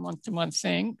you're on a month-to-month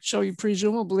thing. So you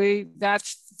presumably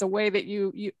that's the way that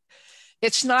you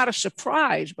it's not a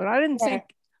surprise. But I didn't think,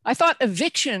 I thought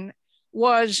eviction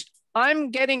was,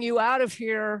 I'm getting you out of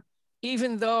here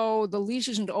even though the lease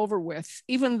isn't over with,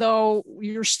 even though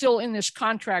you're still in this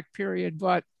contract period.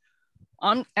 But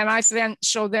then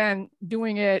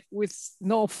doing it with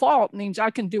no fault means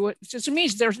I can do it. It just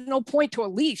means there's no point to a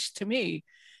lease to me.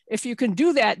 If you can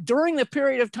do that during the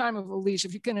period of time of a lease,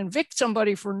 if you can evict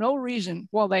somebody for no reason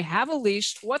while they have a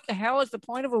lease, what the hell is the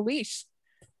point of a lease?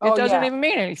 It doesn't even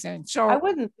mean anything. So I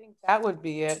wouldn't think that would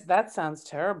be it. That sounds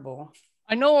terrible.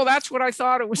 I know that's what I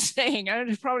thought it was saying. And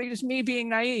it's probably just me being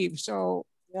naive. So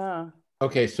yeah.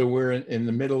 Okay, so we're in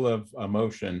the middle of a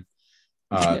motion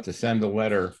to send a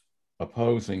letter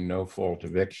opposing no fault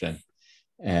eviction.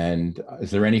 And is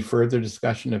there any further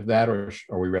discussion of that, or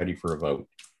are we ready for a vote?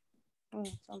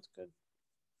 Sounds good.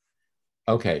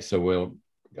 Okay, so we'll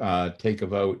take a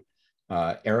vote.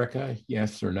 Erica,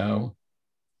 yes or no?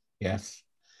 Yes.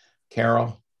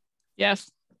 Carol? Yes.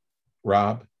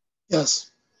 Rob? Yes.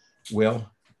 Will?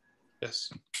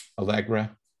 Yes.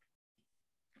 Allegra?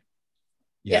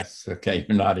 Yes. Okay,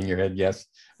 you're nodding your head yes.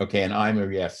 Okay, and I'm a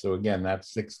yes. So again,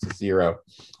 that's 6-0.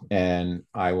 And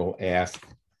I will ask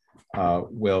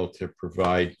Will to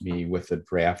provide me with a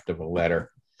draft of a letter,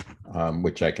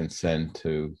 which I can send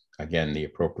to, again, the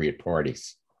appropriate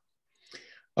parties.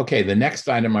 Okay, the next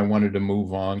item I wanted to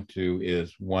move on to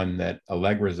is one that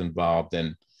Allegra's involved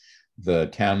in. The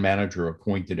town manager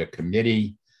appointed a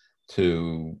committee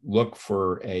to look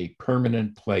for a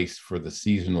permanent place for the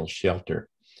seasonal shelter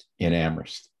in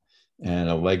Amherst. And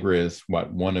Allegra is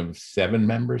what, one of 7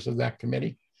 members of that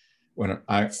committee? When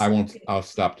I'll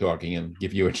stop talking and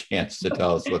give you a chance to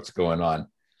tell us what's going on.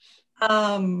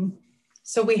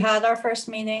 So we had our first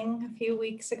meeting a few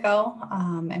weeks ago,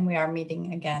 and we are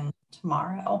meeting again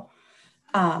tomorrow.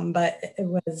 But it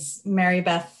was Mary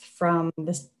Beth from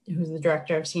who's the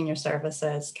director of senior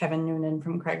services, Kevin Noonan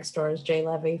from Craig Stores, Jay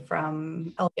Levy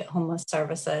from Elliott Homeless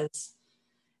Services,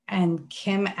 and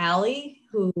Kim Alley,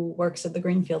 who works at the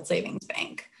Greenfield Savings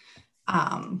Bank.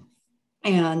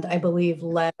 And I believe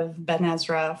Lev Ben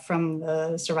Ezra from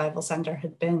the Survival Center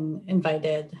had been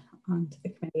invited onto the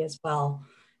committee as well.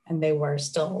 And they were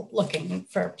still looking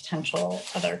for potential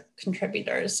other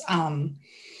contributors.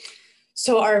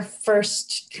 So our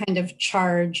first kind of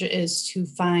charge is to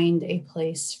find a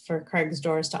place for Craig's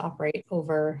Doors to operate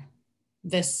over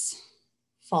this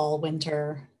fall,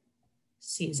 winter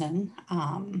season.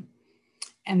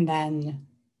 And then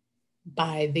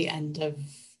by the end of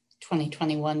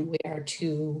 2021, we are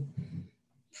to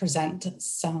present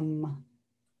some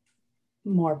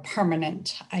more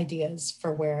permanent ideas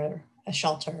for where a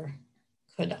shelter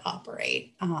could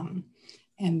operate.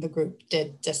 And the group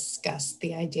did discuss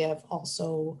the idea of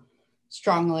also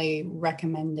strongly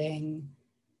recommending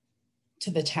to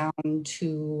the town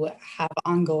to have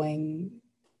ongoing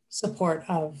support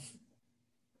of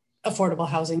affordable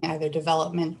housing, either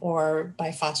development or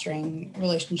by fostering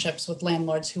relationships with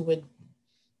landlords who would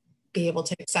be able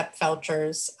to accept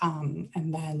vouchers, and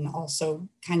then also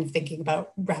kind of thinking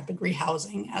about rapid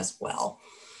rehousing as well.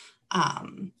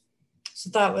 So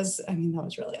that was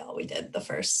really all we did. The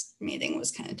first meeting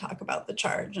was kind of talk about the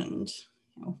charge and,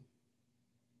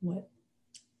 what,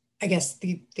 I guess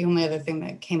the only other thing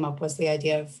that came up was the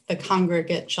idea of the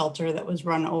congregate shelter that was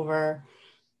run over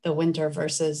the winter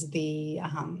versus the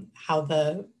how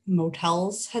the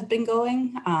motels had been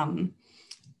going,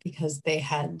 because they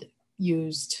had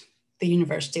used the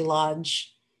University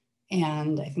Lodge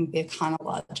and I think the Econo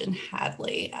Lodge in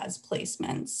Hadley as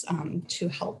placements to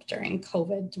help during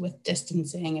COVID with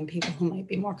distancing and people who might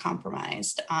be more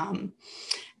compromised. And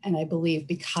I believe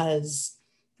because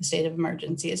the state of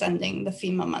emergency is ending, the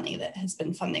FEMA money that has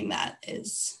been funding that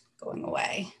is going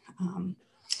away.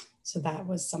 So that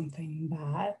was something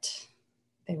that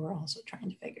they were also trying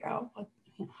to figure out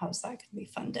how's that could be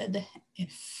funded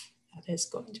if that is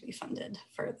going to be funded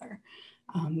further.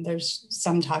 There's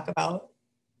some talk about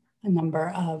a number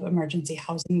of emergency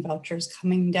housing vouchers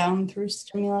coming down through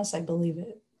stimulus. I believe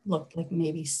it looked like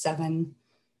maybe 7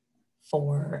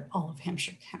 for all of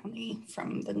Hampshire County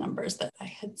from the numbers that I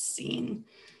had seen.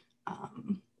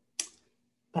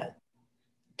 But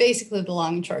basically the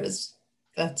long and short is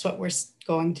that's what we're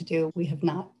going to do. We have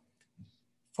not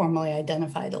formally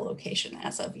identified a location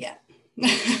as of yet.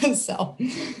 So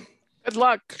good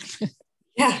luck.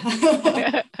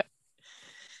 Yeah.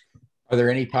 Are there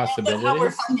any possibilities? How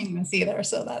we're funding this either,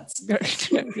 so that's.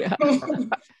 Yeah.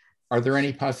 Are there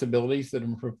any possibilities that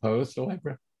are proposed,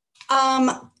 Allegra?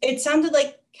 It sounded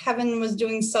like Kevin was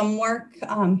doing some work.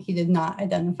 He did not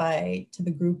identify to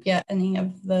the group yet any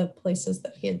of the places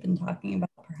that he had been talking about.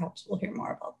 Perhaps we'll hear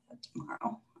more about that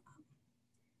tomorrow.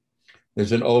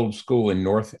 There's an old school in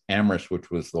North Amherst, which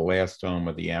was the last home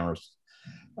of the Amherst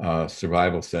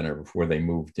Survival Center before they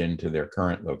moved into their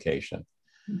current location.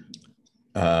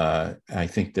 I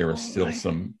think there is still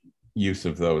some use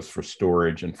of those for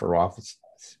storage and for offices.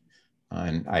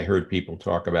 And I heard people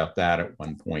talk about that at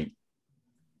one point.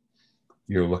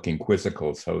 You're looking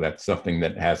quizzical, so that's something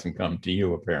that hasn't come to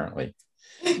you apparently.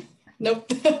 Nope,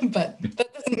 but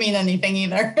that doesn't mean anything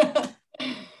either.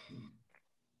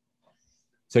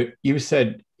 So you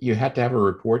said you had to have a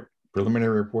report,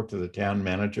 preliminary report to the town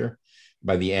manager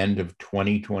by the end of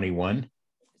 2021?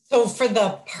 So for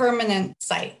the permanent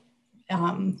site,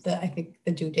 I think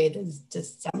the due date is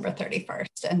December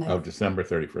 31st. And December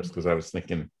 31st, because I was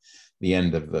thinking the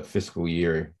end of the fiscal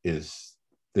year is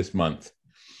this month.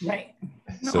 Right.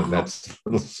 So that's a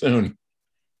little soon.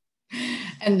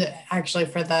 And actually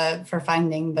for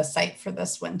finding the site for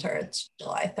this winter, it's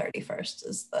July 31st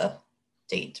is the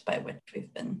date by which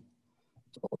we've been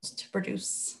told to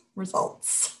produce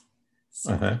results.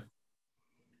 So.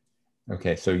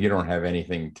 Okay, so you don't have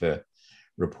anything to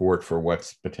report for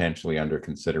what's potentially under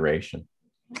consideration?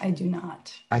 I do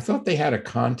not. I thought they had a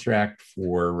contract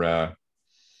for,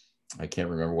 I can't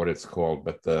remember what it's called,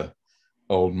 but the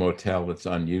old motel that's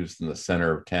unused in the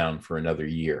center of town for another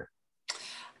year.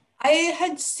 I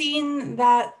had seen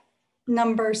that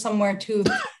number somewhere too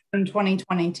in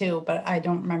 2022, but I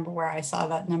don't remember where I saw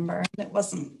that number. It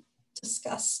wasn't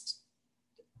discussed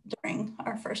during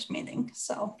our first meeting,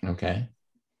 so. Okay.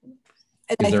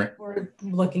 I think we're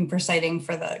looking for siting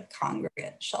for the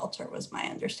congregate shelter was my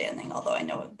understanding, although I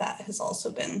know that has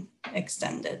also been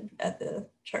extended at the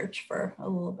church for a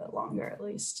little bit longer at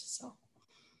least, so.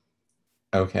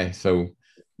 Okay, so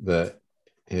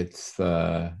it's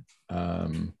the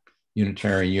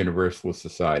Unitarian Universalist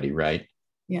Society, right?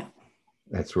 Yeah.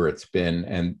 That's where it's been,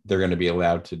 and they're going to be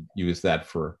allowed to use that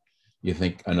for, you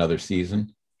think, another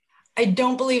season? I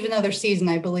don't believe another season.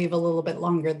 I believe a little bit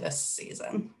longer this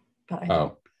season, but I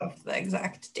don't know the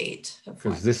exact date.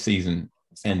 Because this season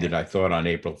ended, I thought, on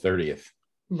April 30th.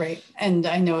 Right, and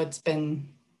I know it's been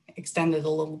extended a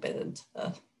little bit into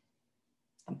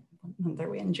what month are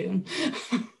we in, June?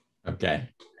 Okay.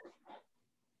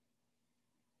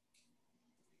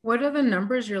 What are the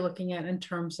numbers you're looking at in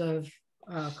terms of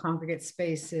congregate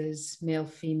spaces, male,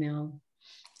 female?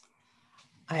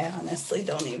 I honestly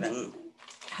don't even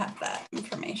have that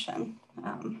information.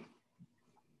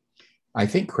 I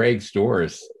think Craig's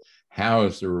Stores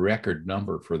housed a record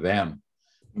number for them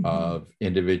of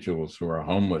individuals who are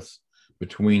homeless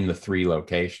between the 3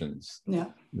 locations. Yeah.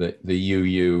 The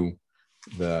UU,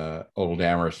 the Old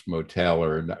Amherst Motel,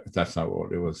 or that's not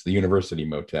what it was, the University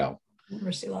Motel.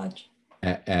 University Lodge.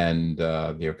 And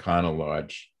the O'Connell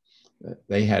Lodge.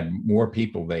 They had more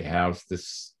people they housed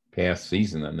this past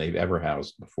season than they've ever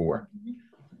housed before.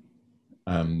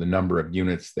 The number of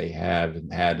units they had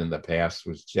in the past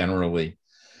was generally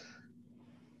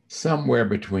somewhere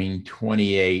between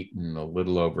 28 and a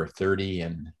little over 30.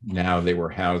 And now they were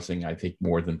housing, I think,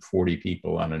 more than 40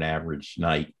 people on an average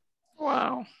night.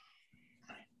 Wow.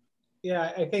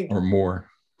 Yeah, I think. Or more.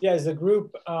 Yeah, as a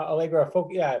group, Allegra,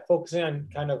 focusing on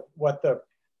kind of what the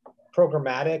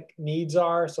programmatic needs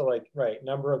are. So like, right,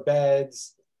 number of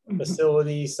beds,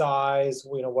 facility size,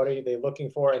 what are they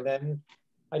looking for? And then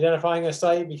identifying a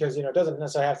site, because, it doesn't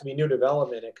necessarily have to be new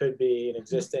development. It could be an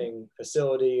existing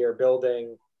facility or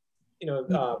building.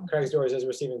 Craig's Doors is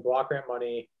receiving block grant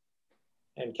money,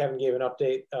 and Kevin gave an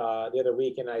update the other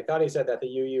week, and I thought he said that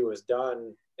the UU was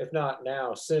done, if not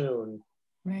now, soon.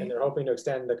 Right. And they're hoping to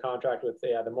extend the contract with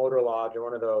the Motor Lodge or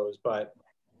one of those. But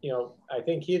I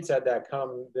think he had said that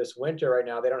come this winter, right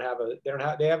now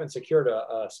they haven't secured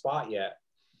a spot yet.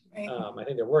 Right. I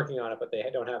think they're working on it, but they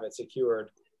don't have it secured.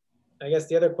 I guess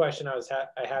the other question I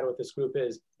had with this group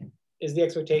is, is the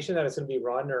expectation that it's going to be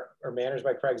run or managed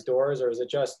by Craig's Doors, or is it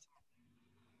just,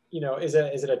 is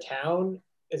it a town?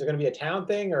 Is it going to be a town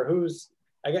thing, or who's,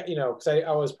 because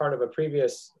I was part of a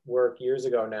previous work years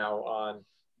ago now on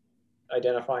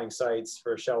identifying sites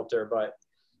for shelter, but,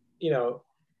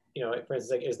 for instance,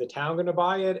 like, is the town going to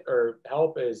buy it or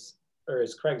help, or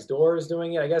is Craig's Doors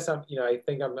doing it? I guess I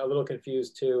think I'm a little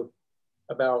confused too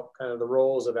about kind of the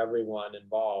roles of everyone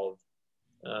involved.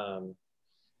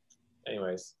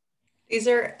 Anyways. These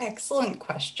are excellent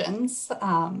questions.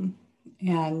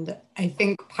 And I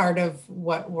think part of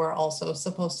what we're also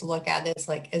supposed to look at is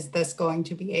like, is this going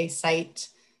to be a site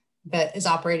that is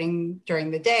operating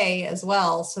during the day as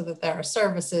well, so that there are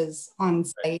services on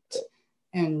site,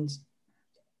 and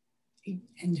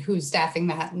who's staffing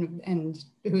that, and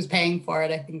who's paying for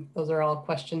it? I think those are all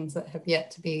questions that have yet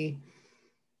to be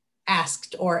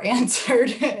asked or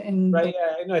answered. Right.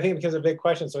 Yeah. No, I think because of big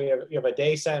questions. So you have a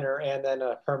day center and then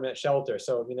a permanent shelter.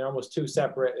 So I mean, they're almost two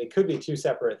separate. It could be two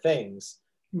separate things.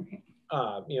 Right.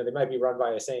 They might be run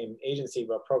by the same agency,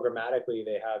 but programmatically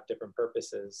they have different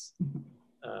purposes.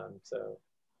 So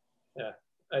yeah,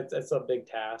 it's a big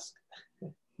task.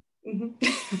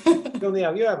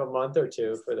 Mm-hmm. You have a month or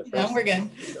two for the first. No, we're good.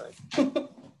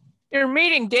 You're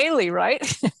meeting daily, right?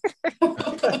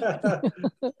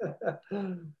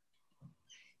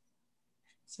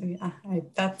 So yeah,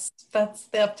 that's the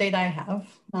update I have.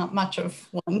 Not much of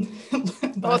one.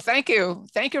 Well, thank you.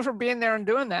 Thank you for being there and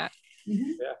doing that.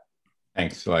 Mm-hmm. Yeah.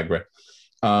 Thanks, Allegra.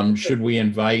 Should we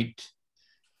invite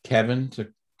Kevin to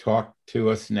talk to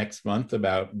us next month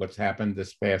about what's happened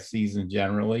this past season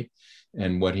generally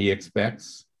and what he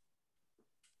expects?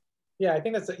 Yeah, I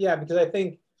think because I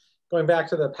think going back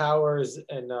to the powers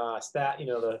and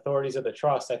the authorities of the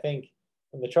trust, I think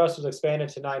when the trust was expanded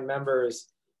to 9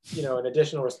 members, an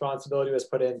additional responsibility was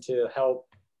put in to help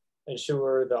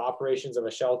ensure the operations of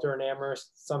a shelter in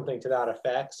Amherst, something to that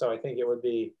effect. So I think it would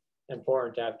be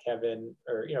important to have Kevin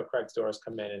or Craig's Doors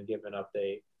come in and give an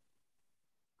update.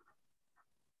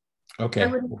 Okay.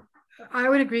 I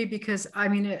would agree, because I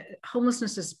mean,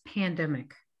 homelessness is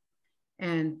pandemic,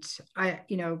 and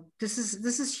this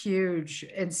is huge.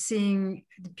 And seeing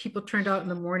people turned out in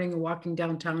the morning and walking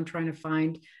downtown trying to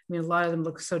find, a lot of them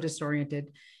look so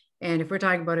disoriented. And if we're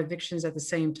talking about evictions at the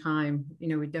same time,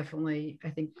 we definitely,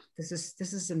 I think this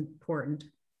is important.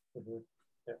 Mm-hmm.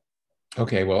 Yeah.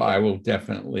 Okay, well, I will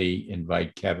definitely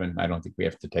invite Kevin. I don't think we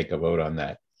have to take a vote on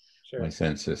that. Sure. My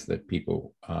sense is that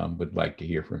people would like to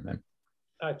hear from him.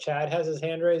 Chad has his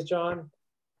hand raised, John.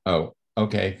 Oh,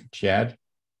 okay. chad?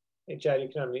 Hey, Chad, you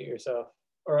can unmute yourself.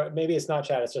 Or maybe it's not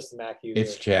Chad, it's just the Mac user.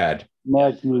 It's Chad.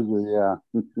 Mac user,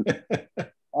 yeah.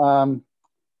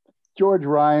 George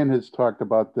Ryan has talked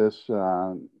about this.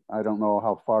 I don't know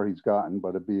how far he's gotten, but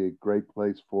it'd be a great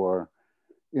place for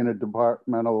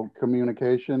interdepartmental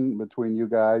communication between you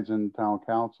guys and town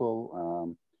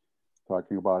council.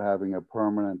 Talking about having a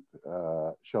permanent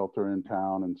shelter in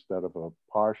town instead of a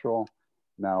partial.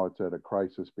 Now it's at a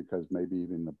crisis because maybe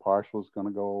even the partial is going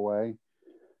to go away.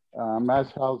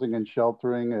 Mass Housing and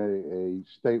Sheltering, a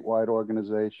statewide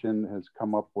organization, has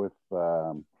come up with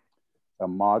a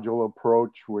module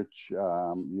approach, which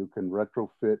you can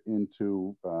retrofit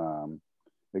into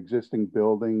existing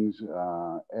buildings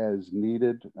as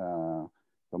needed.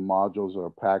 The modules are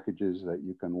packages that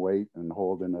you can wait and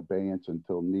hold in abeyance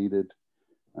until needed.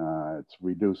 It's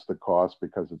reduced the cost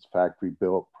because it's factory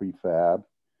built prefab.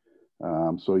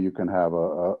 So you can have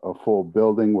a full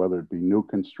building, whether it be new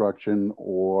construction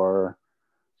or,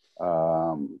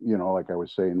 like I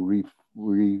was saying,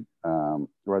 retrofitting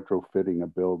a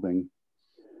building.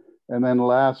 And then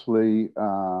lastly,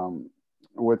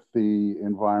 with the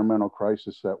environmental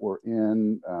crisis that we're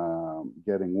in,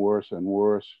 getting worse and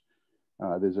worse,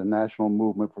 there's a national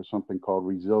movement for something called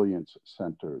resilience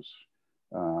centers.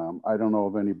 I don't know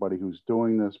of anybody who's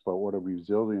doing this, but what a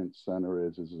resilience center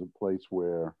is a place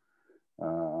where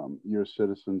your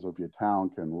citizens of your town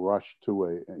can rush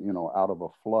to out of a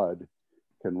flood,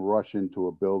 can rush into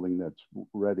a building that's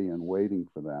ready and waiting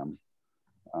for them.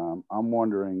 I'm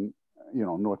wondering,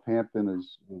 Northampton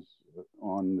is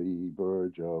on the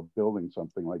verge of building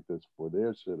something like this for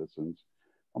their citizens.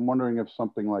 I'm wondering if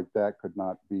something like that could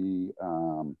not be,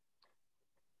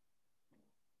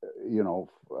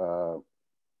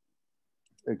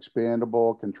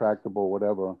 expandable, contractable,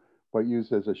 whatever, but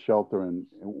used as a shelter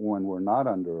when we're not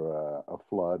under a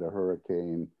flood, a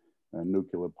hurricane, a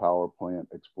nuclear power plant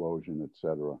explosion,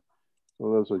 etc.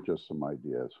 So those are just some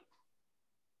ideas.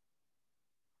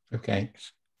 Okay.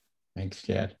 Thanks,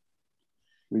 Chad.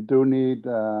 We do need,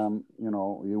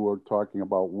 you were talking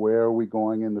about where are we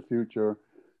going in the future.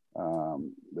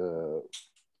 The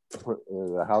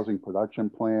the housing production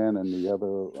plan and the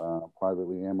other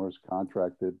privately Amherst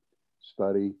contracted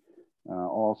study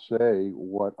all say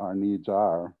what our needs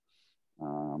are.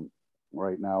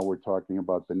 Right now, we're talking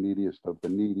about the neediest of the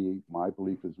needy. My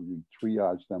belief is we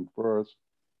triage them first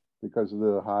because of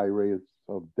the high rates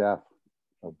of death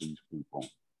of these people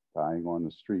dying on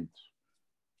the streets.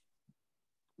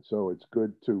 So it's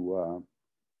good to,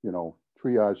 you know,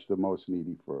 triage the most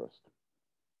needy first.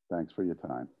 Thanks for your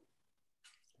time.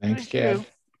 Thanks, Thank Chad. you.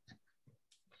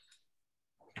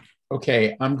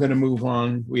 Okay, I'm going to move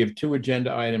on. We have 2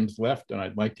 agenda items left, and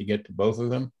I'd like to get to both of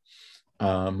them.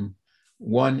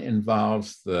 One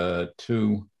involves the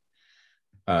 2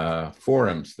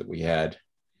 forums that we had.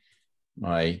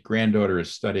 My granddaughter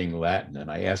is studying Latin, and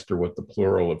I asked her what the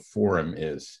plural of forum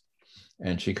is,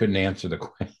 and she couldn't answer the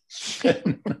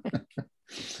question.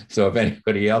 So if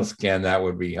anybody else can, that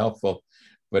would be helpful.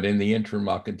 But in the interim,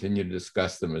 I'll continue to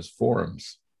discuss them as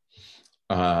forums.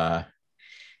 I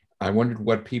wondered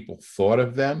what people thought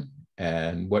of them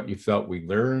and what you felt we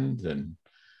learned and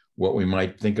what we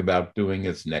might think about doing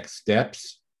as next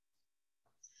steps.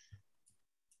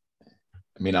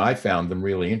 I mean, I found them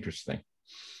really interesting,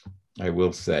 I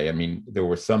will say. I mean, there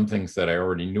were some things that I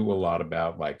already knew a lot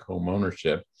about, like home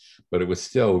ownership, but it was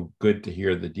still good to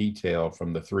hear the detail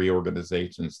from the 3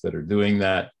 organizations that are doing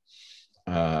that.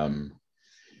 I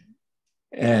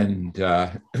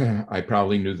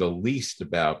probably knew the least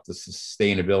about the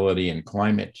sustainability and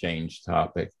climate change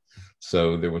topic.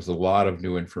 So there was a lot of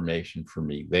new information for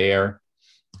me there.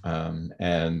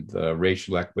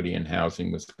 Racial equity in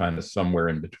housing was kind of somewhere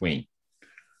in between.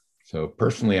 So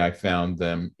personally, I found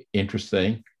them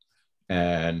interesting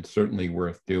and certainly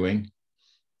worth doing.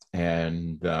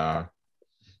 And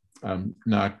I'm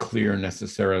not clear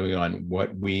necessarily on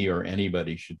what we or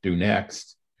anybody should do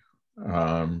next.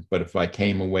 But if I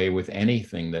came away with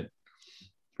anything that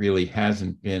really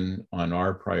hasn't been on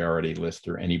our priority list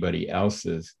or anybody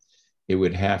else's, it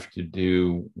would have to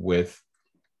do with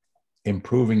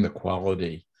improving the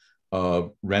quality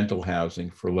of rental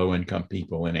housing for low-income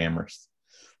people in Amherst.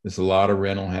 There's a lot of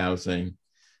rental housing.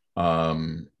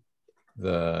 As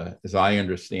I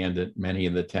understand it, many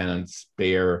of the tenants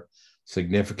bear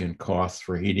significant costs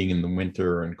for heating in the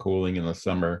winter and cooling in the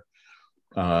summer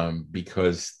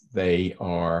because they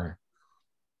are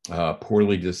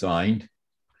poorly designed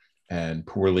and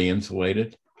poorly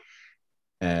insulated,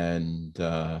 and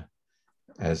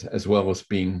as well as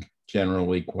being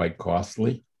generally quite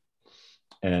costly.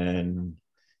 And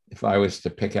if I was to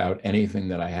pick out anything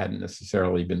that I hadn't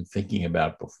necessarily been thinking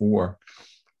about before,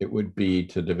 it would be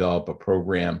to develop a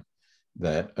program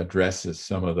that addresses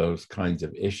some of those kinds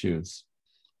of issues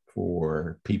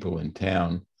for people in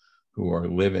town who are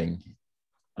living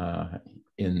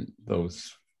in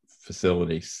those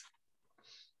facilities.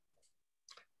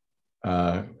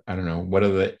 I don't know, what are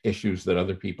the issues that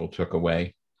other people took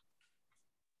away?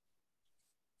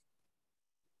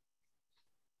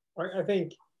 I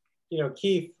think, you know,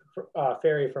 Keith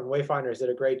Ferry from Wayfinders did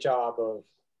a great job of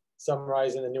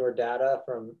summarizing the newer data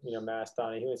from, you know, Mass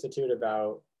Donahue Institute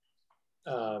about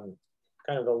kind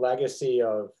of the legacy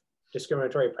of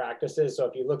discriminatory practices. So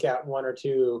if you look at 1 or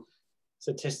 2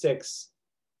 statistics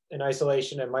in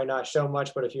isolation, it might not show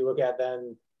much, but if you look at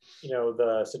then, you know,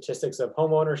 the statistics of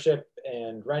home ownership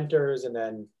and renters, and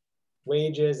then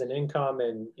wages and income,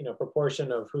 and, you know,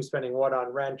 proportion of who's spending what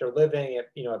on rent or living, it,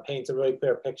 you know, it paints a really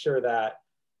clear picture that,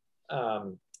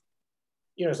 that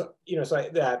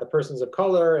the persons of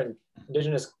color and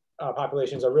indigenous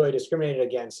populations are really discriminated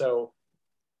against. So,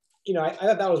 you know, I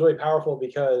thought that was really powerful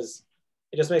because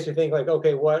it just makes me think like,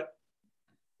 okay, what,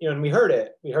 you know, and we heard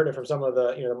it from some of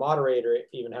the, you know, the moderator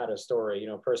even had a story, you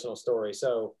know, personal story.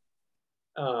 So,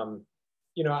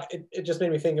 you know, it just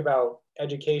made me think about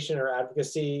education or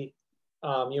advocacy. You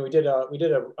know, we did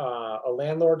a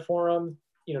landlord forum.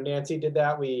 You know, Nancy did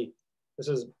that. This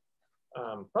was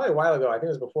probably a while ago. I think it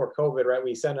was before COVID, right?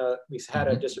 We had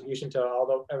a distribution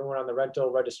to everyone on the rental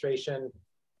registration,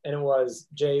 and it was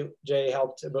Jay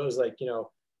helped. But it was like, you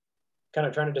know, kind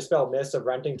of trying to dispel myths of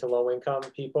renting to low income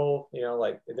people. You know,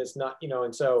 like it's not, you know,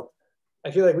 and so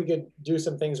I feel like we could do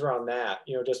some things around that.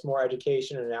 You know, just more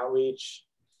education and outreach.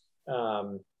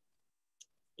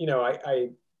 You know,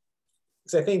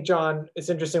 because I think, John, it's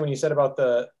interesting when you said about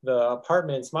the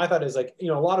apartments. My thought is like, you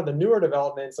know, a lot of the newer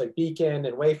developments like Beacon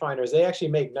and Wayfinders, they actually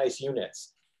make nice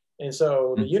units. And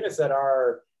so the units that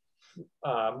are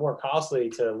more costly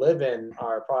to live in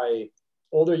are probably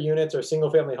older units or single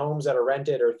family homes that are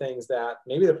rented, or things that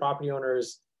maybe the property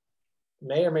owners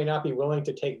may or may not be willing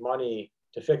to take money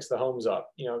to fix the homes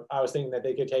up. You know, I was thinking that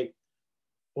they could take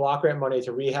block grant money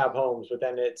to rehab homes, but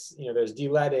then it's, there's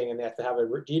de-letting and they have to have a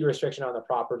deed restriction on the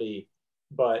property.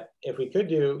 But if we could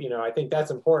do, I think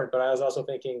that's important. But I was also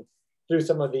thinking through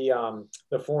some of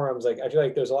the forums, like I feel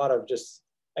like there's a lot of just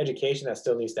education that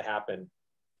still needs to happen,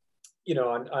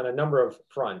 on a number of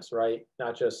fronts, right?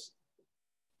 Not just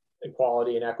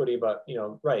equality and equity, but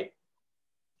right,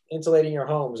 insulating your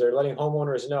homes or letting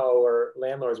homeowners know, or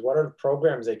landlords, what are the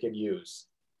programs they could use.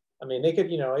 I mean, they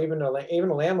could, even a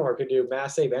landlord could do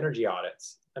mass save energy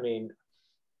audits. I mean,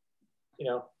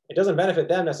 it doesn't benefit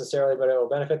them necessarily, but it will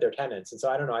benefit their tenants. And so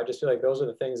I don't know, I just feel like those are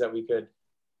the things that we could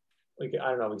I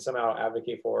don't know, we somehow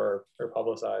advocate for or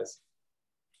publicize.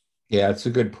 Yeah, it's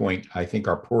a good point. I think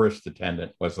our poorest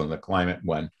attendant was on the climate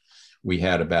one. We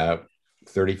had about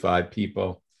 35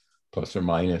 people, plus or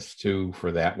minus 2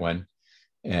 for that one.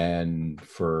 And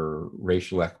for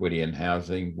racial equity in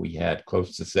housing, we had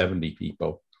close to 70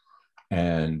 people.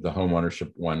 And the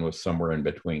homeownership one was somewhere in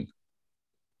between.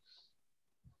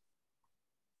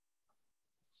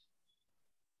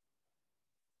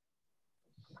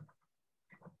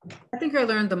 I think I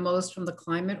learned the most from the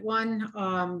climate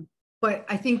one, but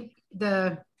I think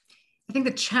the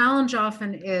challenge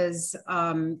often is,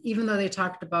 even though they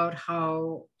talked about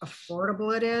how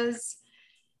affordable it is,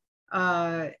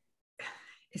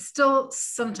 it still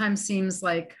sometimes seems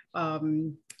like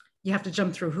you have to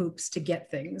jump through hoops to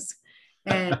get things.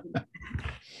 And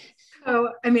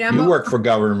so, I mean, you work for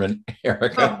government,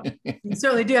 Erica. You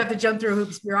certainly do have to jump through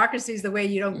hoops. Bureaucracy is the way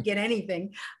you don't get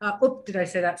anything. Oh, did I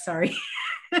say that? Sorry.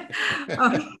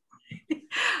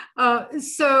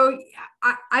 So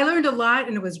I learned a lot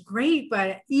and it was great,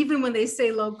 but even when they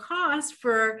say low cost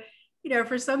for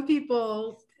some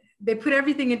people, they put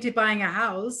everything into buying a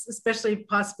house, especially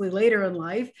possibly later in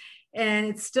life, and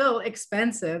it's still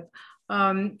expensive.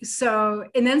 So,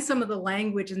 and then some of the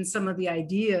language and some of the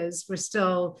ideas were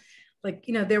still like,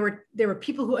 there were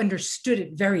people who understood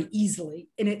it very easily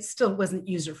and it still wasn't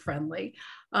user friendly.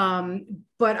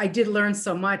 But I did learn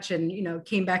so much and,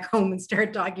 came back home and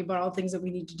started talking about all the things that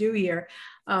we need to do here.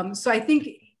 So I think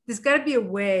there's got to be a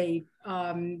way,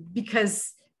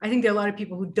 because I think there are a lot of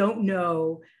people who don't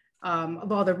know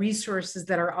of all the resources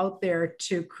that are out there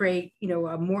to create,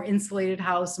 a more insulated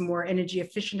house, a more energy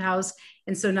efficient house.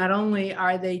 And so not only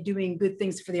are they doing good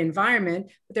things for the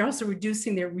environment, but they're also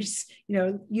reducing their,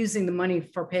 using the money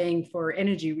for paying for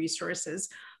energy resources.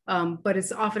 But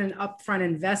it's often an upfront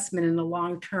investment in the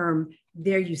long term.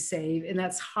 There you save, and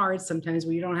that's hard sometimes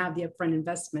when you don't have the upfront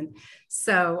investment.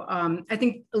 So I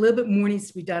think a little bit more needs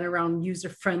to be done around user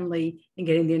friendly and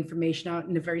getting the information out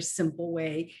in a very simple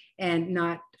way, and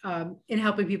not in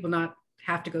helping people not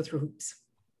have to go through hoops.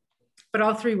 But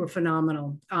all three were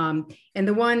phenomenal. And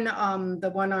the one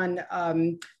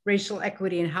on racial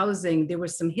equity in housing, there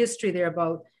was some history there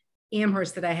about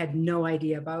Amherst that I had no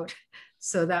idea about.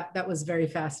 So that was very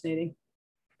fascinating.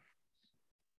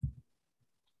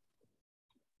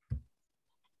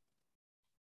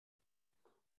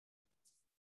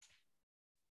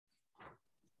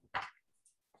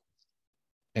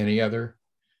 Any other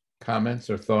comments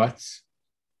or thoughts?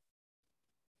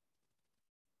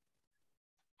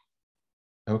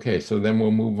 Okay, so then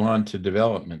we'll move on to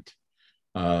development.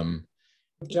 John,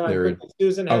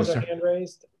 Susan has her hand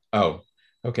raised. Oh,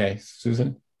 okay,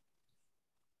 Susan.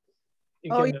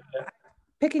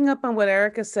 Picking up on what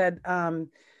Erica said, I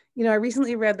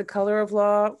recently read The Color of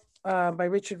Law by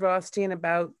Richard Rothstein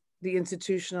about the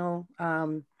institutional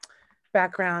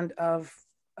background of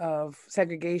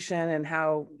segregation and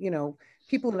how,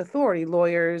 people in authority,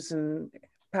 lawyers and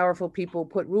powerful people,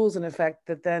 put rules in effect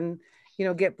that then,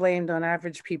 get blamed on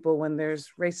average people when there's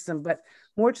racism. But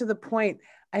more to the point,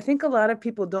 I think a lot of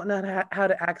people don't know how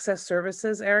to access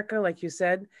services, Erica, like you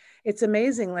said. It's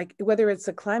amazing, like whether it's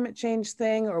a climate change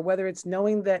thing or whether it's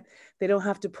knowing that they don't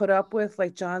have to put up with,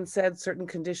 like John said, certain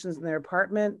conditions in their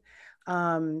apartment.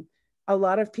 A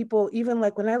lot of people, even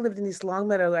like when I lived in East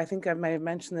Longmeadow, I think I might have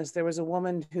mentioned this, there was a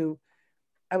woman who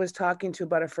I was talking to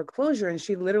about a foreclosure, and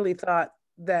she literally thought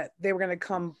that they were going to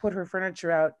come put her furniture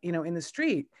out, in the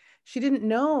street. She didn't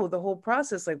know the whole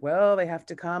process. Like, well, they have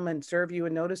to come and serve you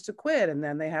a notice to quit, and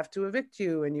then they have to evict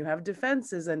you, and you have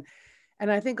defenses. And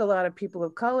I think a lot of people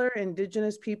of color,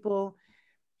 Indigenous people,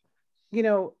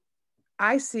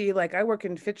 I see, like I work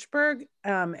in Fitchburg,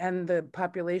 and the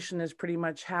population is pretty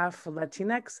much half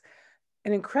Latinx,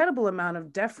 an incredible amount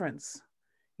of deference,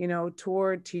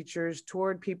 toward teachers,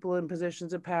 toward people in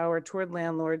positions of power, toward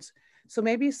landlords. So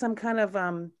maybe some kind of,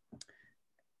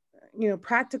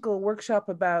 practical workshop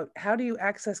about how do you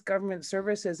access government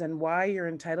services and why you're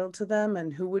entitled to them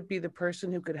and who would be the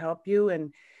person who could help you,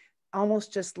 and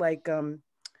almost just like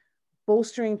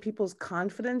bolstering people's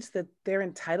confidence that they're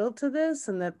entitled to this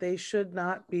and that they should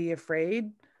not be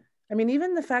afraid. I mean,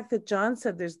 even the fact that John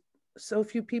said there's so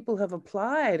few people have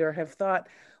applied or have thought,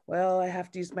 well, I have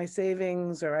to use my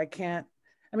savings or I can't.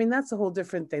 I mean, that's a whole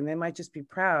different thing. They might just be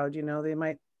proud, you know, they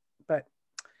might, but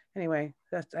anyway,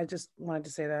 I just wanted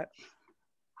to say that.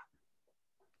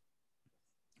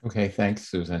 Okay, thanks,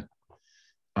 Susan.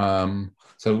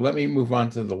 So let me move on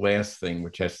to the last thing,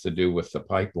 which has to do with the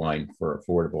pipeline for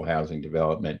affordable housing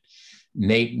development.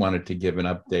 Nate wanted to give an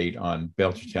update on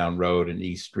Belchertown Road and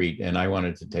East Street, and I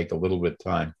wanted to take a little bit of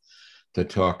time to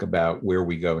talk about where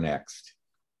we go next,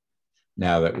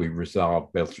 now that we've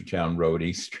resolved Belchertown Road,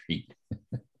 East Street.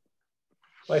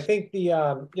 Well, I think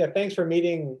the, yeah, thanks for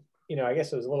meeting, you know, I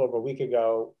guess it was a little over a week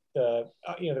ago. The,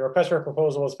 you know, the request for a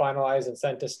proposal was finalized and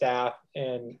sent to staff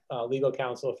and legal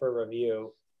counsel for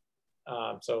review.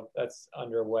 So that's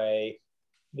underway.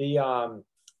 The,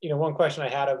 you know, one question I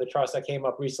had of the trust that came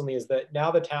up recently is that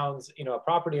now the town's, you know, a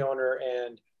property owner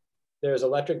and there's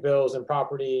electric bills and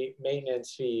property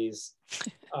maintenance fees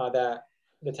that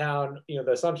the town, you know,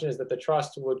 the assumption is that the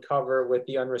trust would cover with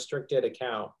the unrestricted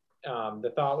account.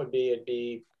 The thought would be it'd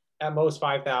be at most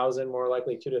 5,000, more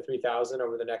likely 2,000 to 3,000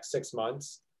 over the next 6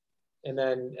 months. And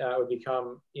then it would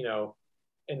become, you know,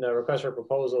 in the request for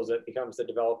proposals, it becomes the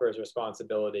developer's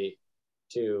responsibility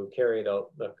to carry the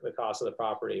cost of the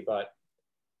property. But,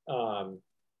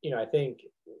 you know, I think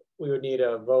we would need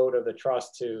a vote of the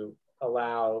trust to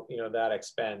allow, you know, that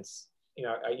expense. You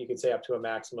know, you could say up to a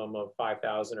maximum of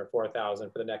 5,000 or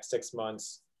 4,000 for the next 6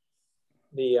 months.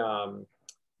 The,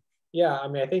 yeah, I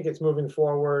mean, I think it's moving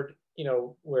forward. You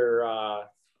know, we're,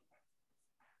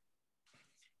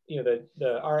 you know,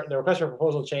 the request for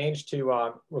proposal changed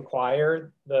to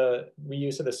require the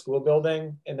reuse of the school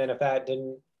building. And then if that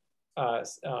didn't,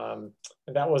 if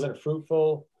that wasn't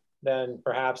fruitful, then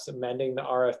perhaps amending the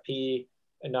RFP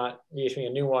and not reissuing a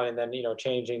new one, and then, you know,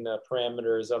 changing the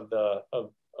parameters of the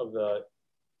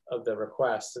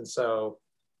request. And so,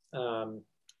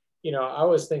 you know, I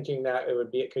was thinking that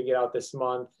it could get out this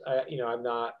month. You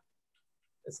know,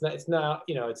 it's not,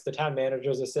 you know, it's the town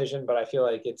manager's decision, but I feel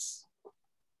like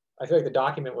the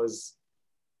document was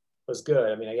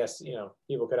good. I mean, I guess, you know,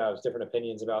 people could have different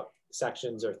opinions about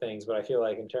sections or things, but I feel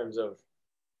like in terms of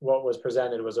what was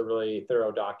presented was a really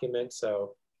thorough document.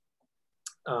 So,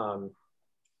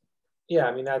 yeah,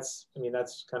 I mean, that's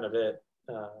kind of it.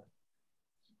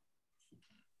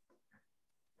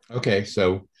 Okay,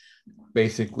 so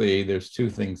basically there's two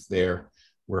things there.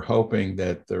 We're hoping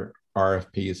that the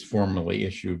RFP is formally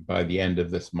issued by the end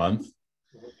of this month.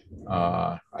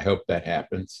 I hope that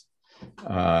happens.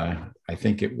 I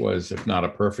think it was, if not a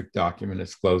perfect document,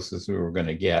 as close as we were going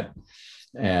to get,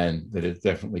 and that it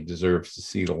definitely deserves to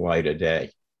see the light of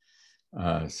day.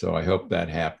 So I hope that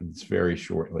happens very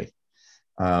shortly.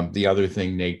 The other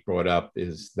thing Nate brought up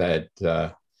is that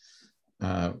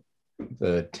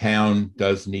the town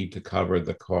does need to cover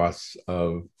the costs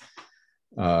of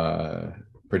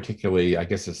particularly, I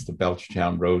guess it's the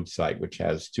Belchertown Road site, which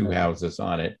has 2 houses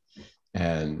on it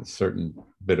and a certain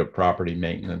bit of property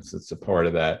maintenance that's a part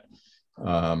of that.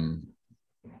 And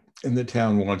the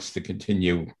town wants to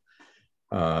continue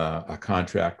a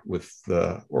contract with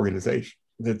the organization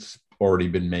that's already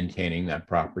been maintaining that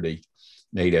property.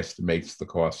 Nate estimates the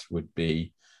cost would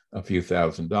be a few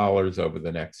 $1,000s over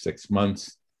the next 6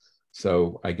 months.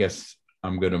 So I guess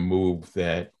I'm going to move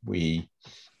that we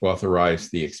authorize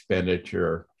the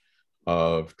expenditure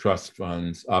of trust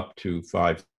funds up to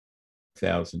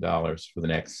 $5,000 for the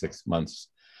next 6 months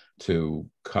to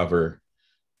cover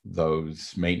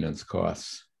those maintenance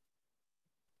costs.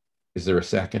 Is there a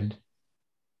second?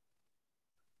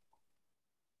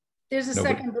 There's a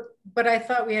second, but I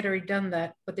thought we had already done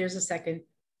that, but there's a second.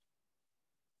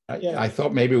 I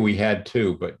thought maybe we had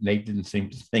two, but Nate didn't seem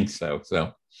to think so.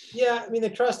 So yeah, I mean, the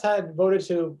trust had voted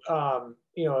to,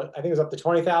 you know, I think it was up to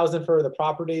 20,000 for the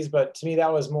properties, but to me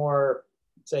that was more,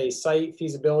 say, site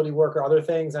feasibility work or other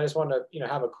things. I just want to, you know,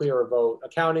 have a clearer vote.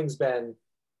 Accounting's been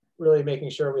really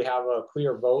making sure we have a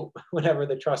clear vote whenever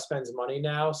the trust spends money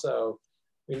now. So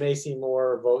we may see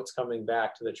more votes coming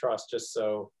back to the trust, just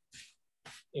so,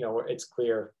 you know, it's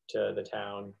clear to the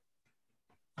town.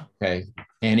 Okay.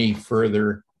 Any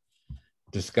further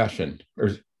discussion?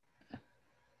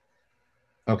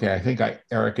 Okay, I think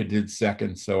Erica did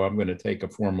second, so I'm going to take a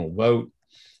formal vote.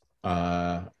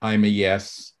 I'm a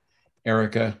yes.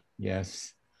 Erica,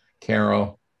 yes.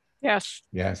 Carol? Yes.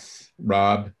 Yes.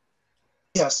 Rob?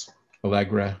 Yes.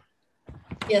 Allegra?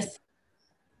 Yes.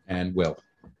 And Will?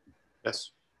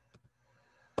 Yes.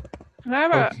 And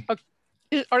I have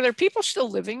are there people still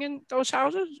living in those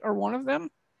houses, or one of them?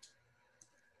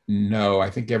 No, I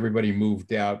think everybody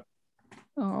moved out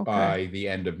Oh, okay. by the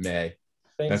end of May.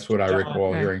 Thanks, That's what I John. recall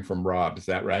Okay. hearing from Rob. Is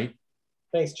that right?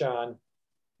 Thanks, John.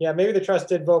 Yeah, maybe the trust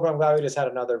did vote, but I'm glad we just had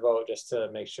another vote just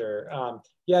to make sure.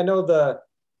 Yeah, I know the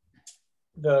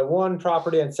one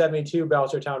property on 72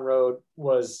 Belchertown Road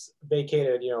was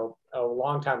vacated, a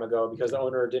long time ago because the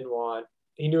owner didn't want,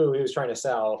 he knew he was trying to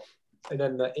sell. And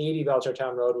then the 80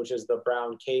 Belchertown Road, which is the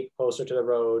Brown Cape closer to the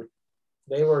road,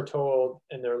 they were told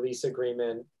in their lease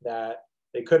agreement that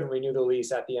they couldn't renew the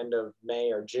lease at the end of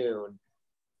May or June.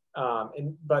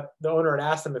 But the owner had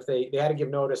asked them if they had to give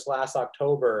notice last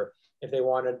October if they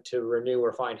wanted to renew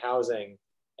or find housing,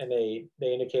 and they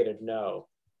indicated no.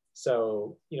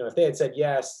 So, if they had said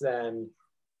yes, then,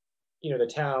 the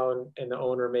town and the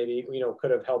owner maybe,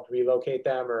 could have helped relocate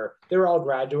them, or they were all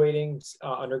graduating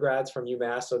undergrads from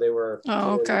UMass. So they were,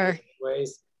 okay.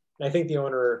 Ways. And I think the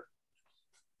owner,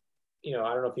 I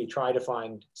don't know if he tried to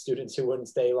find students who wouldn't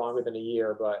stay longer than a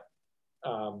year, but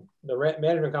the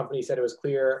management company said it was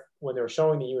clear when they were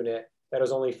showing the unit that it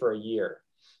was only for a year.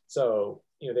 So,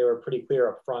 they were pretty clear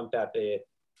up front that the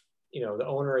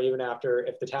owner, even after,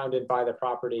 if the town didn't buy the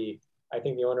property, I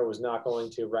think the owner was not going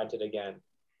to rent it again.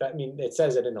 It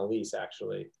says it in the lease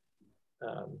actually,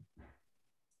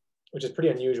 which is pretty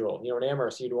unusual. In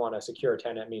Amherst, you'd want to secure a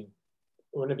tenant.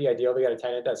 Wouldn't it be ideal to get a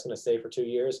tenant that's going to stay for 2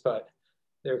 years, but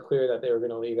they're clear that they were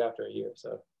going to leave after a year.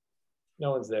 So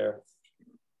no one's there.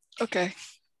 Okay.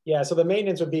 Yeah, so the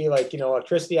maintenance would be like,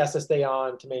 electricity has to stay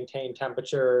on to maintain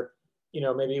temperature,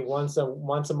 maybe once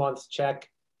a month check,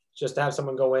 just to have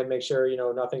someone go in, make sure,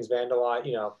 nothing's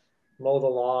vandalized, mow the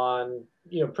lawn,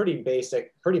 pretty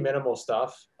basic, pretty minimal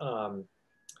stuff. And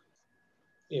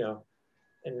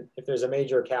if there's a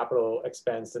major capital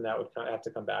expense, then that would have to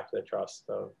come back to the trust.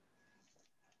 So.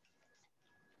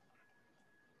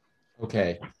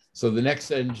 Okay, so the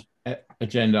next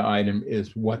agenda item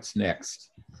is what's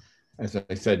next. As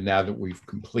I said, now that we've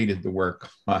completed the work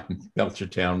on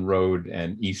Belchertown Road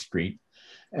and East Street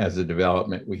as a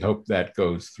development, we hope that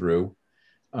goes through.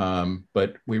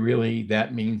 But that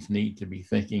means need to be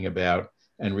thinking about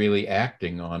and really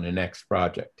acting on the next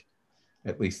project.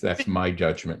 At least that's my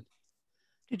judgment.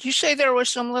 Did you say there was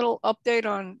some little update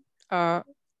on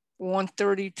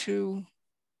 132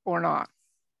 or not?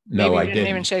 No, Maybe I you didn't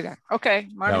even say that. Okay,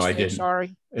 my mistake. I didn't.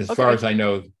 Sorry. As far as I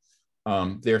know,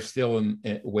 they're still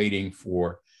waiting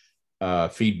for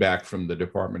feedback from the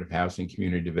Department of Housing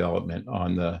Community Development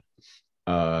on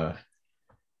the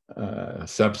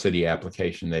subsidy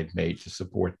application they've made to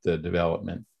support the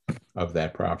development of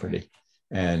that property.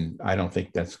 And I don't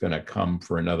think that's going to come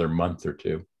for another month or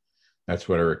two. That's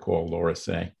what I recall Laura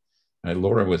saying.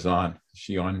 Laura was on. Is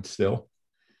she on still?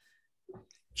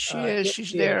 She is.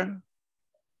 She's there.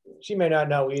 She may not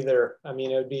know either. It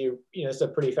would be, it's a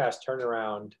pretty fast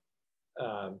turnaround.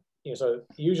 So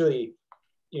usually,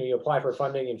 you apply for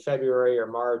funding in February or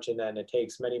March, and then it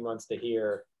takes many months to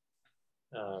hear.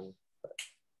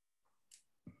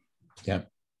 Yeah.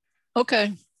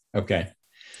 Okay. Okay.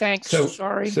 Thanks.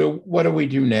 Sorry. So what do we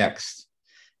do next?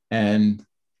 And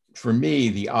for me,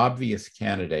 the obvious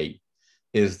candidate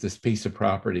is this piece of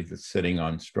property that's sitting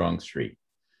on Strong Street.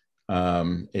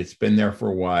 It's been there for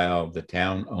a while. The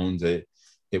town owns it.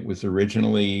 It was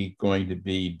originally going to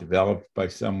be developed by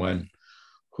someone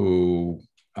who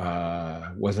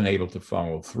wasn't able to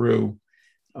follow through,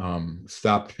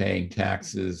 stopped paying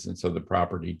taxes, and so the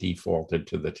property defaulted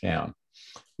to the town.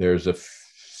 There's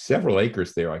several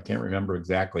acres there. I can't remember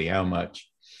exactly how much.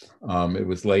 It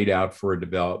was laid out for a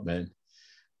development.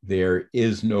 There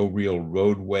is no real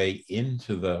roadway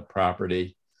into the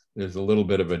property. There's a little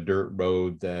bit of a dirt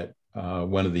road that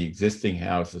one of the existing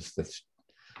houses that's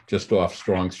just off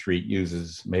Strong Street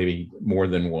uses, maybe more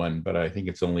than one, but I think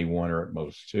it's only one or at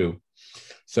most two.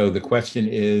 So the question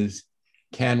is,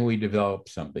 can we develop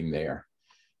something there?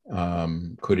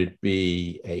 Could it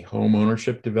be a home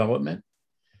ownership development?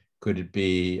 Could it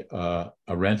be a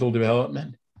rental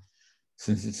development?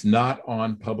 Since it's not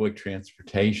on public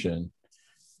transportation,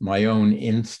 my own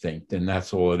instinct, and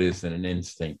that's all it is, an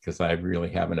instinct, because I really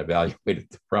haven't evaluated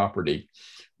the property,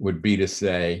 would be to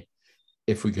say,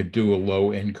 if we could do a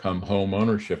low-income home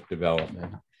ownership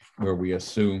development where we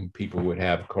assume people would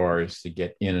have cars to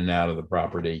get in and out of the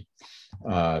property,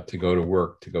 to go to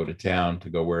work, to go to town, to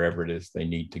go wherever it is they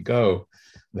need to go,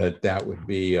 that would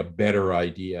be a better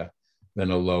idea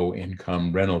than a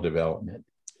low-income rental development.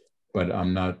 But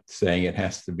I'm not saying it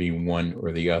has to be one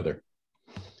or the other.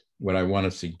 What I want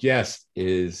to suggest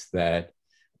is that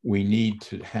we need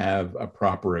to have a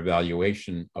proper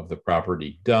evaluation of the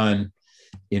property done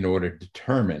in order to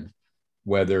determine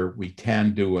whether we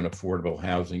can do an affordable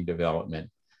housing development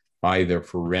either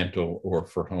for rental or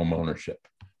for home ownership.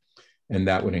 And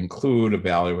that would include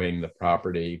evaluating the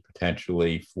property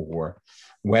potentially for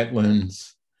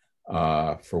wetlands,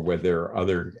 for whether there are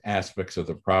other aspects of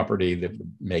the property that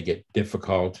make it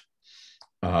difficult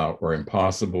or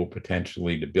impossible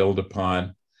potentially to build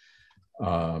upon.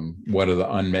 What are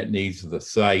the unmet needs of the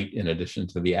site in addition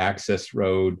to the access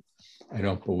road? I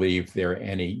don't believe there are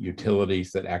any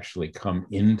utilities that actually come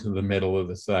into the middle of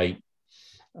the site.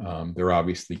 They're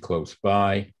obviously close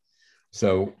by.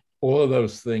 So all of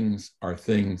those things are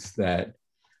things that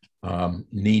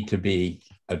need to be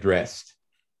addressed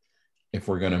if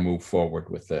we're going to move forward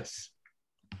with this.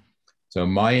 So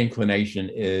my inclination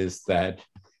is that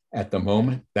at the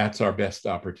moment, that's our best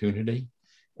opportunity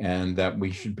and that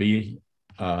we should be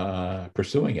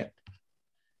pursuing it.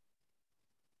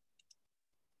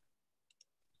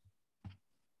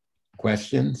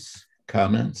 Questions,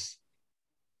 comments?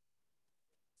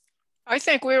 I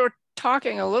think we were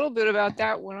talking a little bit about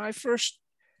that when I first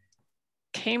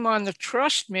came on the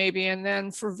trust maybe, and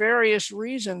then for various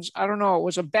reasons, I don't know, it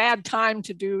was a bad time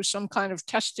to do some kind of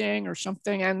testing or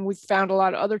something, and we found a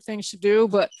lot of other things to do,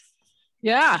 but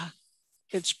yeah,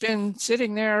 it's been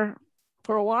sitting there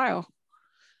for a while.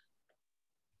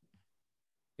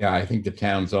 Yeah, I think the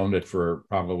town's owned it for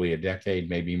probably a decade,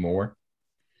 maybe more.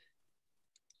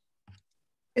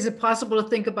 Is it possible to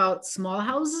think about small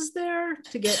houses there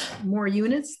to get more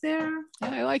units there?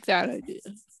 Yeah, I like that idea.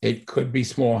 It could be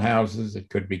small houses, it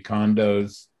could be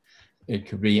condos, it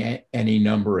could be any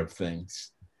number of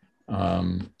things.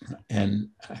 And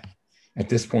at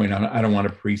this point, I don't want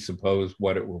to presuppose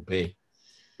what it will be.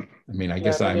 I mean, I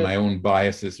guess I have my own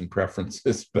biases and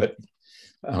preferences, but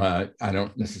I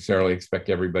don't necessarily expect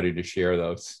everybody to share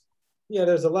those. Yeah,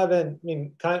 there's 11, I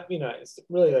mean, it's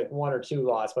really like 1 or 2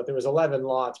 lots, but there was 11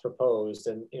 lots proposed,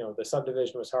 and, the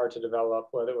subdivision was hard to develop,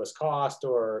 whether it was cost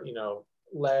or,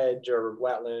 ledge or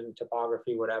wetland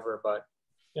topography, whatever. But,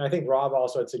 I think Rob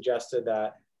also had suggested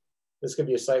that this could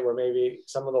be a site where maybe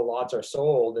some of the lots are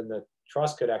sold and the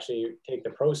trust could actually take the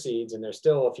proceeds, and there's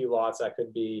still a few lots that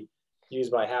could be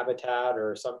used by habitat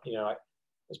or some,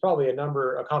 there's probably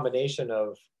a combination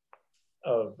of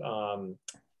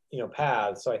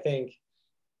paths. So I think,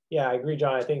 yeah, I agree,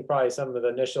 John. I think probably some of the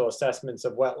initial assessments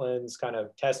of wetlands, kind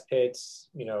of test pits,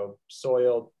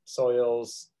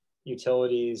 soils,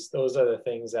 utilities, those are the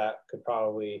things that could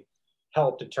probably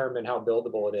help determine how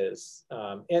buildable it is.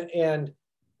 And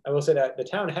I will say that the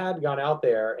town had gone out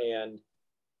there, and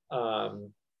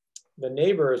the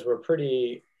neighbors were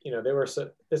pretty, they were,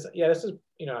 this is,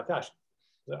 gosh,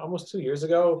 almost 2 years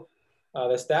ago.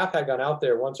 The staff had gone out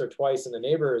there once or twice, and the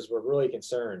neighbors were really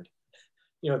concerned.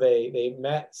 They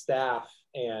met staff,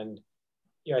 and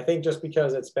I think just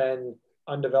because it's been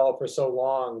undeveloped for so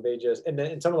long, they just,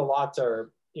 and some of the lots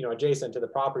are adjacent to the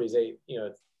properties.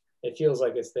 It feels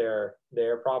like it's their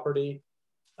property,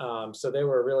 so they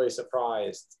were really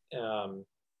surprised and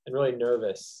really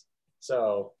nervous.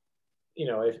 So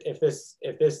if this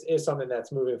is something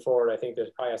that's moving forward, I think there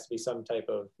probably has to be some type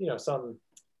of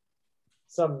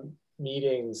some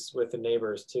meetings with the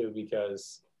neighbors too,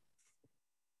 because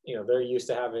they're used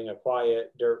to having a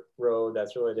quiet dirt road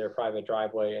that's really their private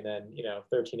driveway, and then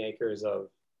 13 acres of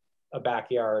a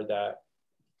backyard that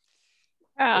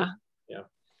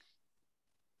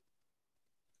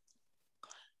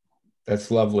That's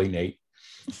lovely, Nate.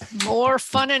 More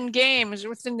fun and games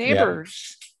with the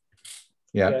neighbors.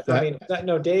 Yeah. I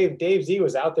mean, Dave Z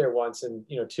was out there once, and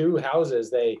 2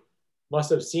 houses, they must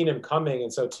have seen him coming,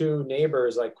 and so 2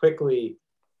 neighbors like quickly,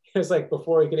 it was like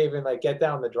before he could even like get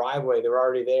down the driveway, they were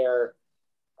already there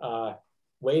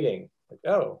waiting. Like,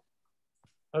 oh,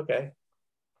 okay.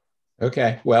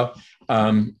 Okay, well,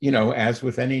 as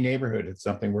with any neighborhood, it's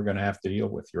something we're going to have to deal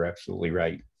with. You're absolutely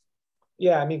right.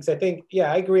 Yeah, I mean, because I think,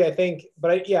 I agree. I think,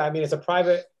 but I mean, it's a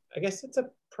private, I guess it's a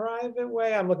private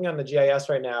way. I'm looking on the GIS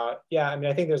right now. Yeah, I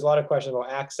mean, I think there's a lot of questions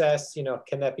about access.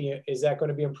 Can that be, is that going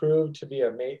to be improved to be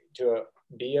a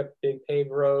big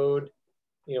paved road?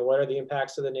 What are the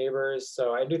impacts to the neighbors?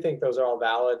 So I do think those are all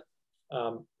valid.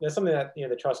 That's something that,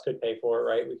 the trust could pay for,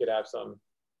 right? We could have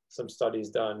some studies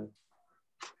done.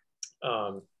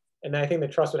 And then I think the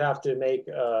trust would have to make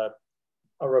a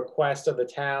request of the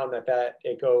town that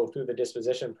it go through the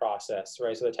disposition process,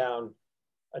 right? So the town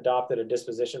adopted a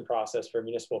disposition process for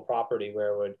municipal property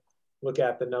where it would look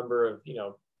at the number of,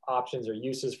 options or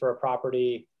uses for a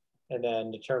property and then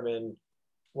determine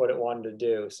what it wanted to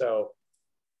do. So,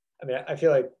 I mean, I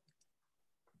feel like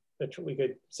we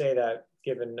could say that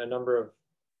given a number of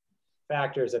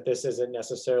factors that this isn't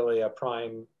necessarily a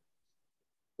prime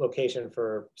location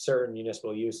for certain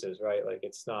municipal uses, right? Like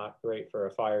it's not great for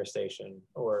a fire station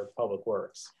or public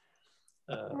works.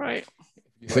 Right.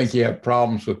 You think you have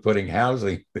problems with putting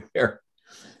housing there,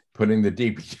 putting the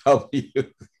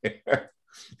DPW there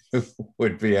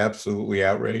would be absolutely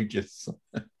outrageous.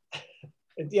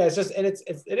 Yeah, it's just, and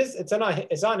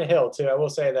it's on a hill too. I will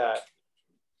say that.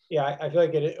 Yeah, I feel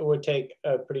like it would take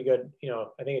a pretty good,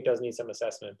 I think it does need some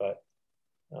assessment, but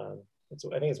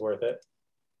I think it's worth it.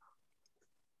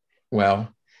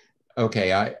 Well,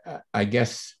 okay, I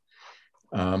guess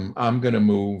I'm going to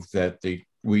move that the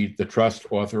trust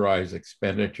authorize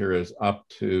expenditure is up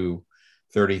to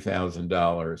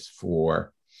 $30,000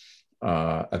 for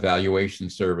evaluation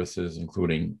services,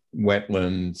 including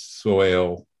wetlands,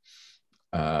 soil,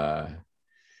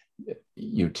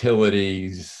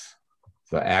 utilities,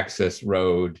 the access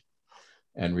road,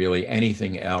 and really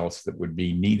anything else that would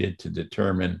be needed to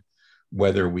determine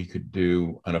whether we could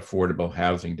do an affordable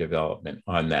housing development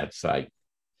on that site.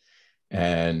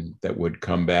 And that would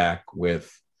come back with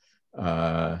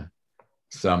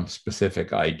some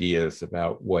specific ideas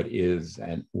about what is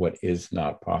and what is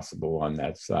not possible on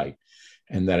that site,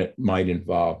 and that it might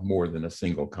involve more than a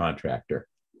single contractor.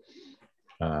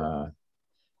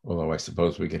 Although I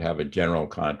suppose we could have a general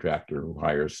contractor who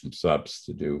hires some subs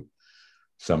to do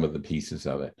some of the pieces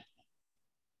of it.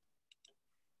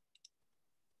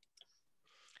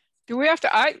 Do we have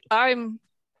to, I'm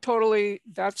totally,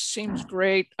 that seems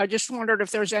great. I just wondered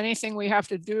if there's anything we have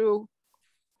to do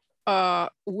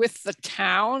with the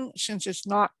town, since it's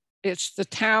the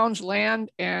town's land,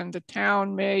 and the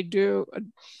town may do,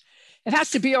 it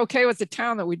has to be okay with the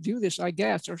town that we do this, I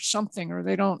guess, or something, or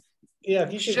they don't. Yeah,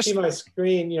 if you can see my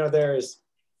screen, here's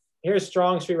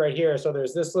Strong Street right here. So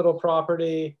there's this little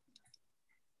property,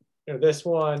 this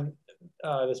one,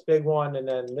 this big one, and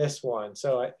then this one.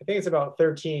 So I think it's about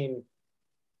 13,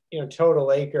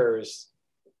 total acres.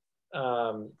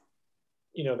 That's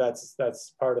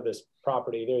part of this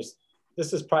property.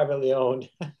 This is privately owned.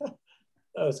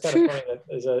 It's kind of funny that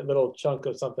there's a little chunk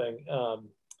of something.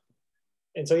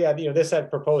 And so, yeah, this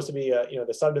had proposed to be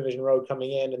the subdivision road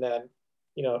coming in, and then,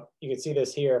 you can see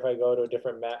this here if I go to a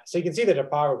different map. So you can see the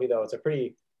topography though. It's a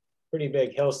pretty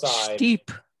big hillside.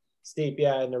 Steep,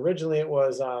 yeah. And originally it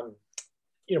was,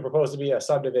 proposed to be a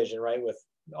subdivision, right, with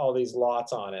all these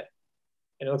lots on it.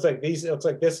 And it looks like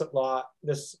this lot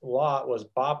was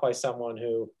bought by someone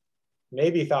who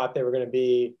maybe thought they were going to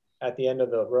be at the end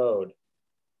of the road,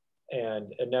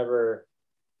 and it never,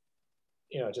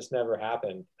 it just never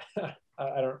happened.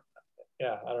 I don't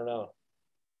know.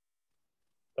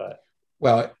 But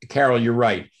well, Carol, you're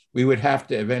right. We would have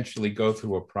to eventually go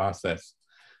through a process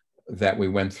that we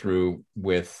went through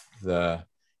with the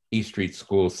East Street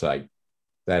school site.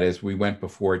 That is, we went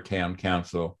before town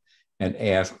council and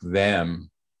asked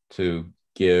them to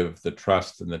give the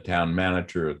trust and the town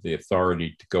manager the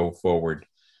authority to go forward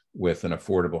with an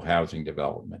affordable housing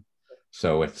development.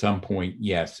 So at some point,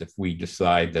 yes, if we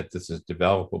decide that this is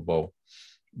developable,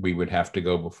 we would have to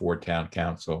go before town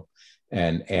council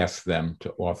and ask them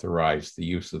to authorize the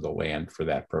use of the land for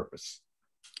that purpose.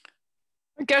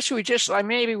 I guess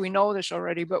maybe we know this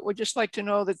already, but we'd just like to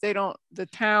know that the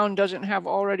town doesn't have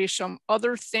already some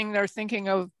other thing they're thinking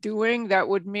of doing that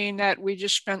would mean that we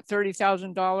just spent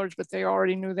 $30,000, but they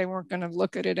already knew they weren't going to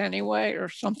look at it anyway or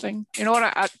something. You know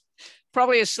what?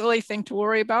 Probably a silly thing to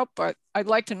worry about, but I'd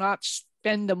like to not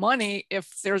spend the money if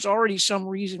there's already some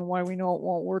reason why we know it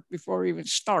won't work before we even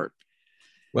start.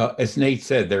 Well, as Nate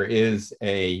said, there is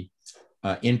a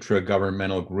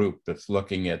intra-governmental group that's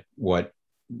looking at what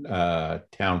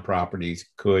town properties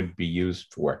could be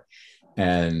used for,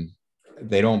 and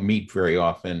they don't meet very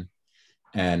often.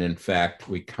 And in fact,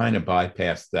 we kind of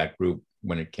bypassed that group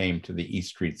when it came to the East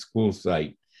Street school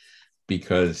site,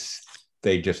 because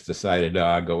they just decided,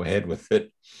 go ahead with it.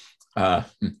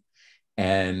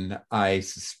 And I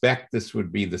suspect this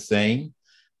would be the same,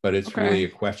 but it's really a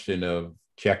question of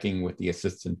checking with the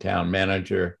assistant town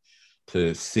manager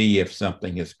to see if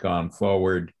something has gone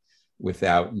forward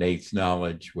without Nate's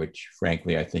knowledge, which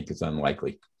frankly, I think is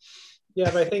unlikely.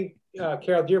 Yeah, but I think,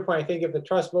 Carol, to your point, I think if the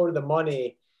trust voted the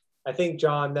money, I think,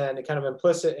 John, then kind of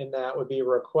implicit in that would be a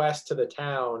request to the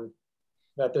town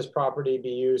that this property be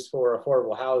used for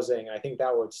affordable housing. I think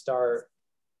that would start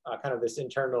kind of this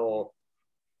internal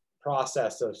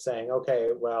process of saying, okay,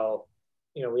 well,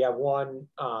 we have one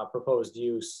proposed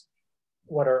use.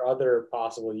 What are other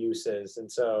possible uses?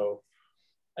 And so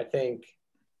I think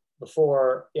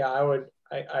before,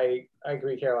 I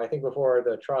agree, Carol. I think before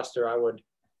the trust, or I would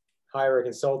hire a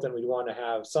consultant, we'd want to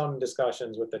have some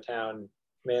discussions with the town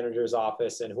manager's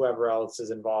office and whoever else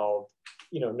is involved,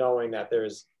 knowing that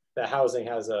that housing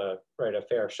has a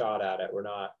fair shot at it. We're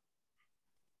not,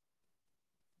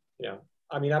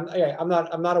 I mean, I'm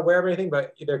not aware of anything,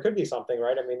 but there could be something,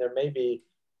 right? I mean, there may be,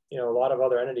 you know, a lot of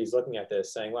other entities looking at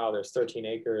this saying, wow, there's 13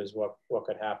 acres, what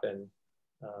could happen?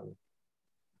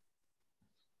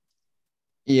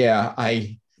 Yeah,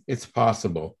 it's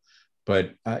possible.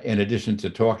 But in addition to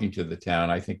talking to the town,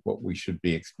 I think what we should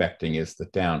be expecting is the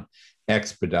town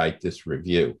expedite this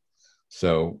review.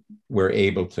 So we're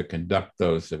able to conduct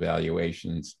those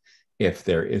evaluations if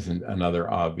there isn't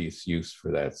another obvious use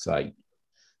for that site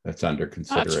that's under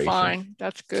consideration. That's fine.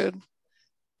 That's good.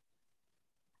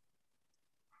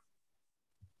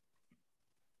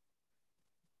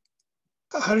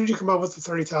 How did you come up with the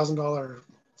 $30,000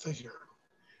 figure?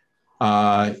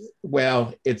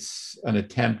 Well, it's an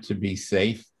attempt to be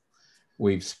safe.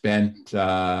 We've spent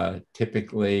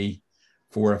typically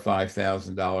 $4,000 or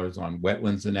 $5,000 on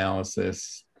wetlands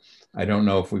analysis. I don't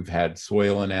know if we've had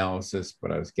soil analysis,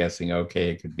 but I was guessing,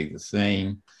 okay, it could be the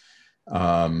same.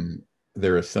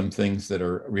 There are some things that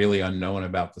are really unknown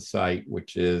about the site,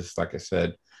 which is, like I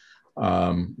said,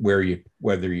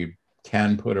 whether you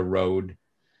can put a road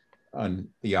on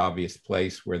the obvious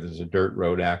place where there's a dirt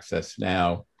road access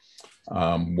now,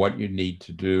 what you need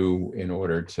to do in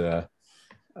order to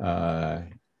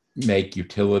make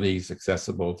utilities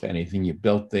accessible to anything you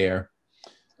built there.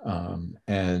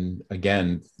 And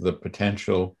again, the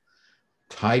potential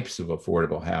types of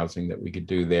affordable housing that we could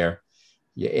do there.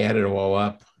 You add it all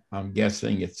up, I'm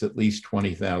guessing it's at least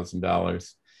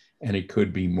 $20,000, and it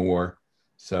could be more.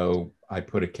 So I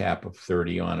put a cap of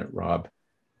 30 on it, Rob.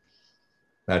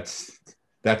 That's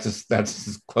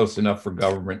close enough for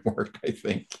government work, I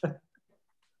think.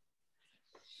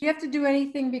 You have to do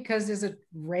anything because there's a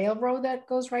railroad that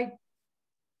goes right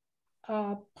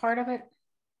part of it?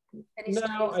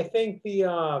 No, I think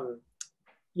the,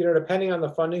 you know, depending on the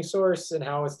funding source and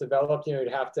how it's developed, you know,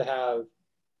 you'd have to have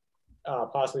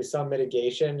possibly some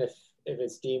mitigation if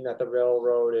it's deemed that the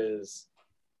railroad is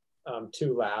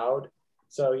too loud.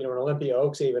 So, you know, when Olympia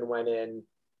Oaks even went in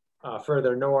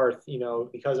further north, you know,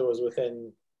 because it was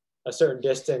within a certain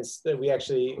distance, that we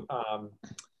actually,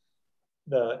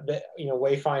 the you know,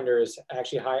 Wayfinders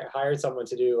actually hired someone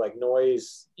to do like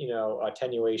noise, you know,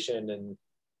 attenuation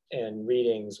and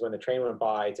readings when the train went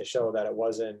by to show that it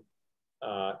wasn't,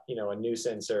 you know, a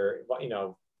nuisance or, you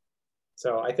know.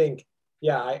 So I think,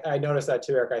 yeah, I noticed that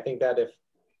too, Eric. I think that if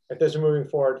this were moving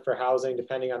forward for housing,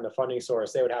 depending on the funding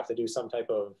source, they would have to do some type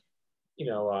of, you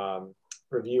know,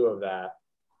 review of that.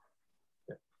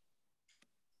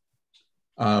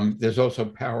 There's also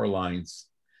power lines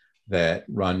that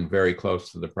run very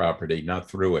close to the property, not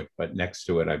through it, but next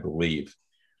to it, I believe,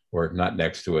 or if not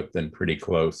next to it, then pretty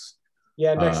close.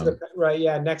 Yeah, next to the, right.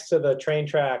 Yeah, next to the train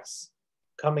tracks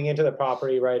coming into the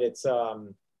property, right? It's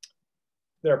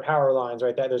there are power lines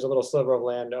right there. There's a little sliver of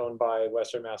land owned by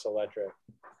Western Mass Electric.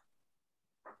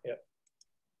 Yeah.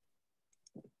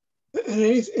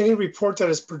 And any report that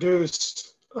is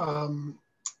produced, I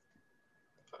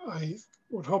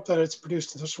would hope that it's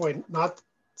produced in such a way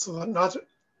so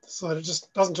that it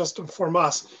just doesn't just inform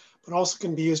us, but also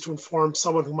can be used to inform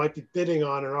someone who might be bidding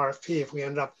on an RFP. If we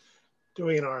end up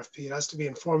doing an RFP, it has to be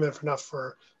informative enough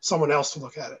for someone else to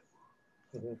look at it.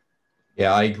 Mm-hmm.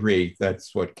 Yeah, I agree.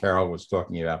 That's what Carol was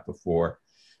talking about before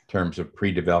in terms of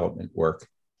pre-development work,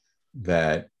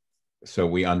 that so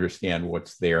we understand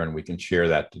what's there and we can share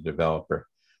that to developer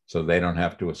so they don't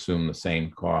have to assume the same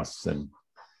costs. And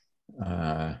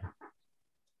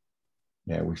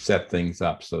yeah, we set things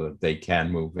up so that they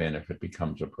can move in if it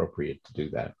becomes appropriate to do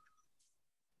that.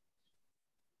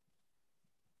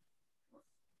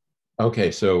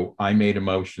 Okay, so I made a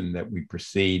motion that we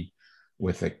proceed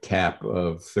with a cap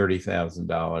of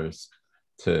 $30,000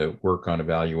 to work on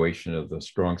evaluation of the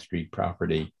Strong Street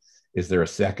property. Is there a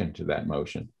second to that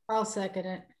motion? I'll second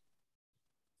it.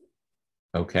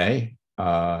 Okay.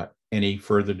 Any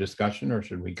further discussion, or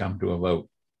should we come to a vote?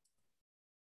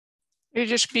 You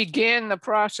just begin the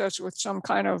process with some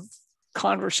kind of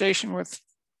conversation with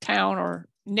town, or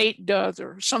Nate does,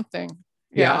 or something.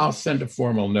 Yeah, I'll send a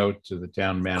formal note to the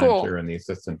town manager and the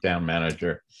assistant town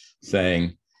manager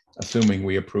saying, assuming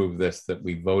we approve this, that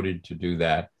we voted to do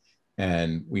that.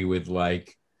 And we would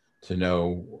like to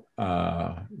know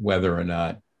whether or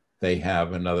not they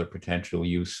have another potential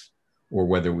use, or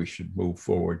whether we should move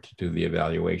forward to do the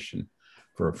evaluation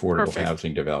for affordable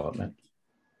housing development.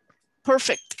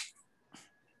 Perfect.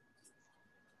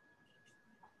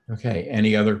 Okay,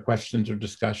 any other questions or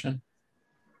discussion?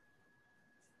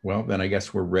 Well, then I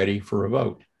guess we're ready for a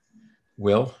vote.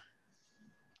 Will?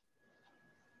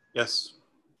 Yes.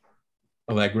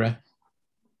 Allegra?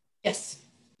 Yes.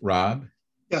 Rob?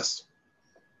 Yes.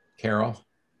 Carol?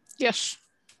 Yes.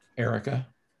 Erica?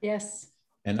 Yes.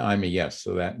 And I'm a yes,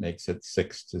 so that makes it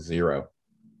 6-0.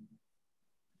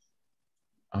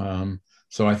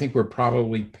 So I think we're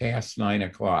probably past 9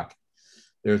 o'clock.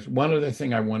 There's one other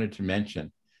thing I wanted to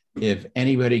mention. If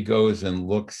anybody goes and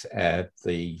looks at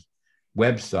the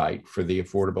website for the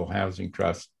Affordable Housing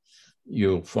Trust,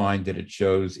 you'll find that it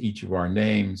shows each of our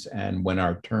names and when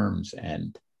our terms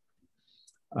end.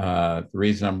 The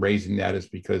reason I'm raising that is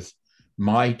because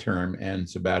my term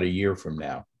ends about a year from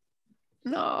now.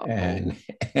 No. And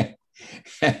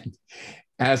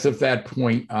as of that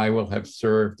point, I will have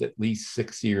served at least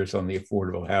 6 years on the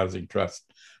Affordable Housing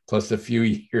Trust, plus a few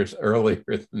years earlier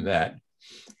than that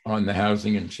on the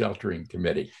Housing and Sheltering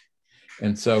Committee.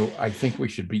 And so I think we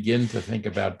should begin to think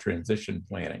about transition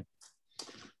planning.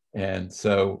 And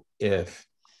so if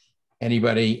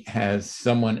anybody has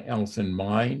someone else in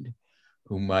mind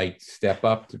who might step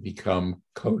up to become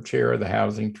co-chair of the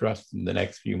Housing Trust in the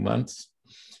next few months,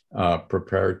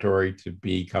 preparatory to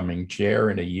becoming chair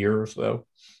in a year or so,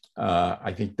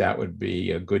 I think that would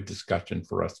be a good discussion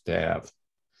for us to have.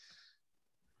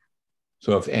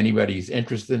 So if anybody's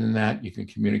interested in that, you can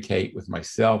communicate with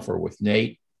myself or with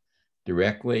Nate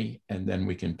directly, and then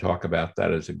we can talk about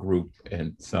that as a group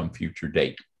in some future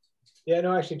date. Yeah,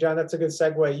 no, actually, John, that's a good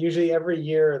segue. Usually every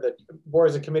year the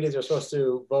boards and committees are supposed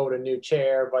to vote a new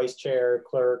chair, vice chair,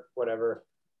 clerk, whatever,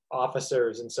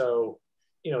 officers. And so,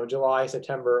 you know, July, August,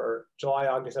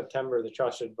 September, the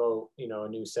trust should vote, you know, a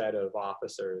new set of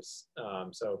officers.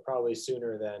 So probably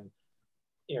sooner than,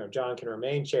 you know, John can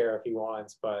remain chair if he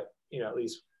wants, but, you know, at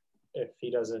least if he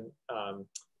doesn't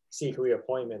seek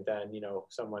reappointment, then, you know,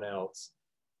 someone else.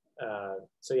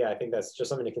 So yeah, I think that's just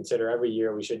something to consider. Every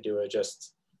year we should do it.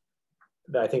 Just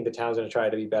I think the town's going to try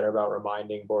to be better about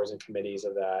reminding boards and committees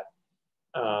of that.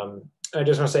 I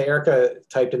just want to say, Erica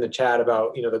typed in the chat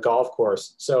about, you know, the golf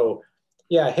course. So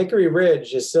yeah, Hickory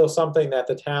Ridge is still something that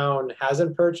the town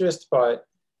hasn't purchased, but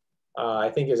I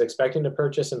think is expecting to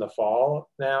purchase in the fall.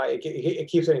 Now it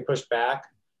keeps getting pushed back,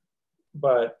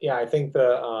 but yeah, I think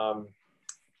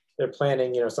they're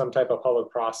planning, you know, some type of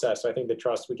public process. So I think the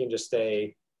trust, we can just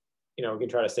stay, you know, we can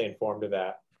try to stay informed of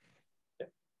that.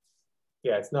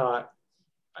 Yeah, it's not.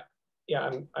 Yeah,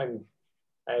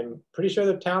 I'm pretty sure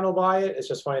the town will buy it. It's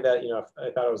just funny that, you know,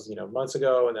 I thought it was, you know, months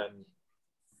ago, and then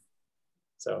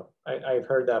so I've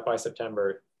heard that by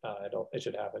September it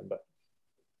should happen. But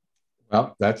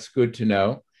well, that's good to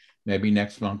know. Maybe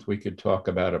next month we could talk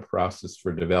about a process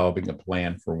for developing a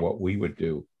plan for what we would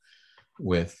do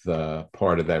with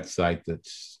part of that site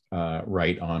that's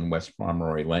right on West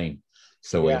Pomeroy Lane,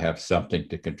 so we have something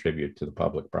to contribute to the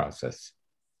public process.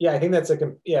 Yeah, I think that's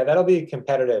that'll be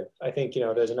competitive. I think, you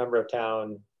know, there's a number of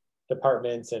town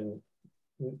departments and,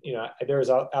 you know,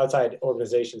 there's outside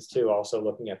organizations too also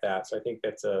looking at that. So I think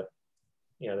that's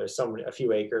you know, there's a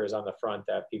few acres on the front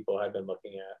that people have been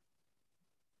looking at.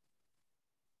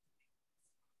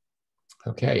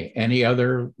 Okay, any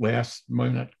other last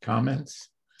minute comments?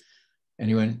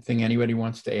 Anything anybody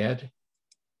wants to add?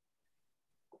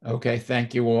 Okay,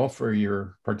 thank you all for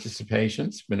your participation.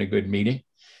 It's been a good meeting,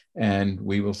 and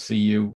we will see you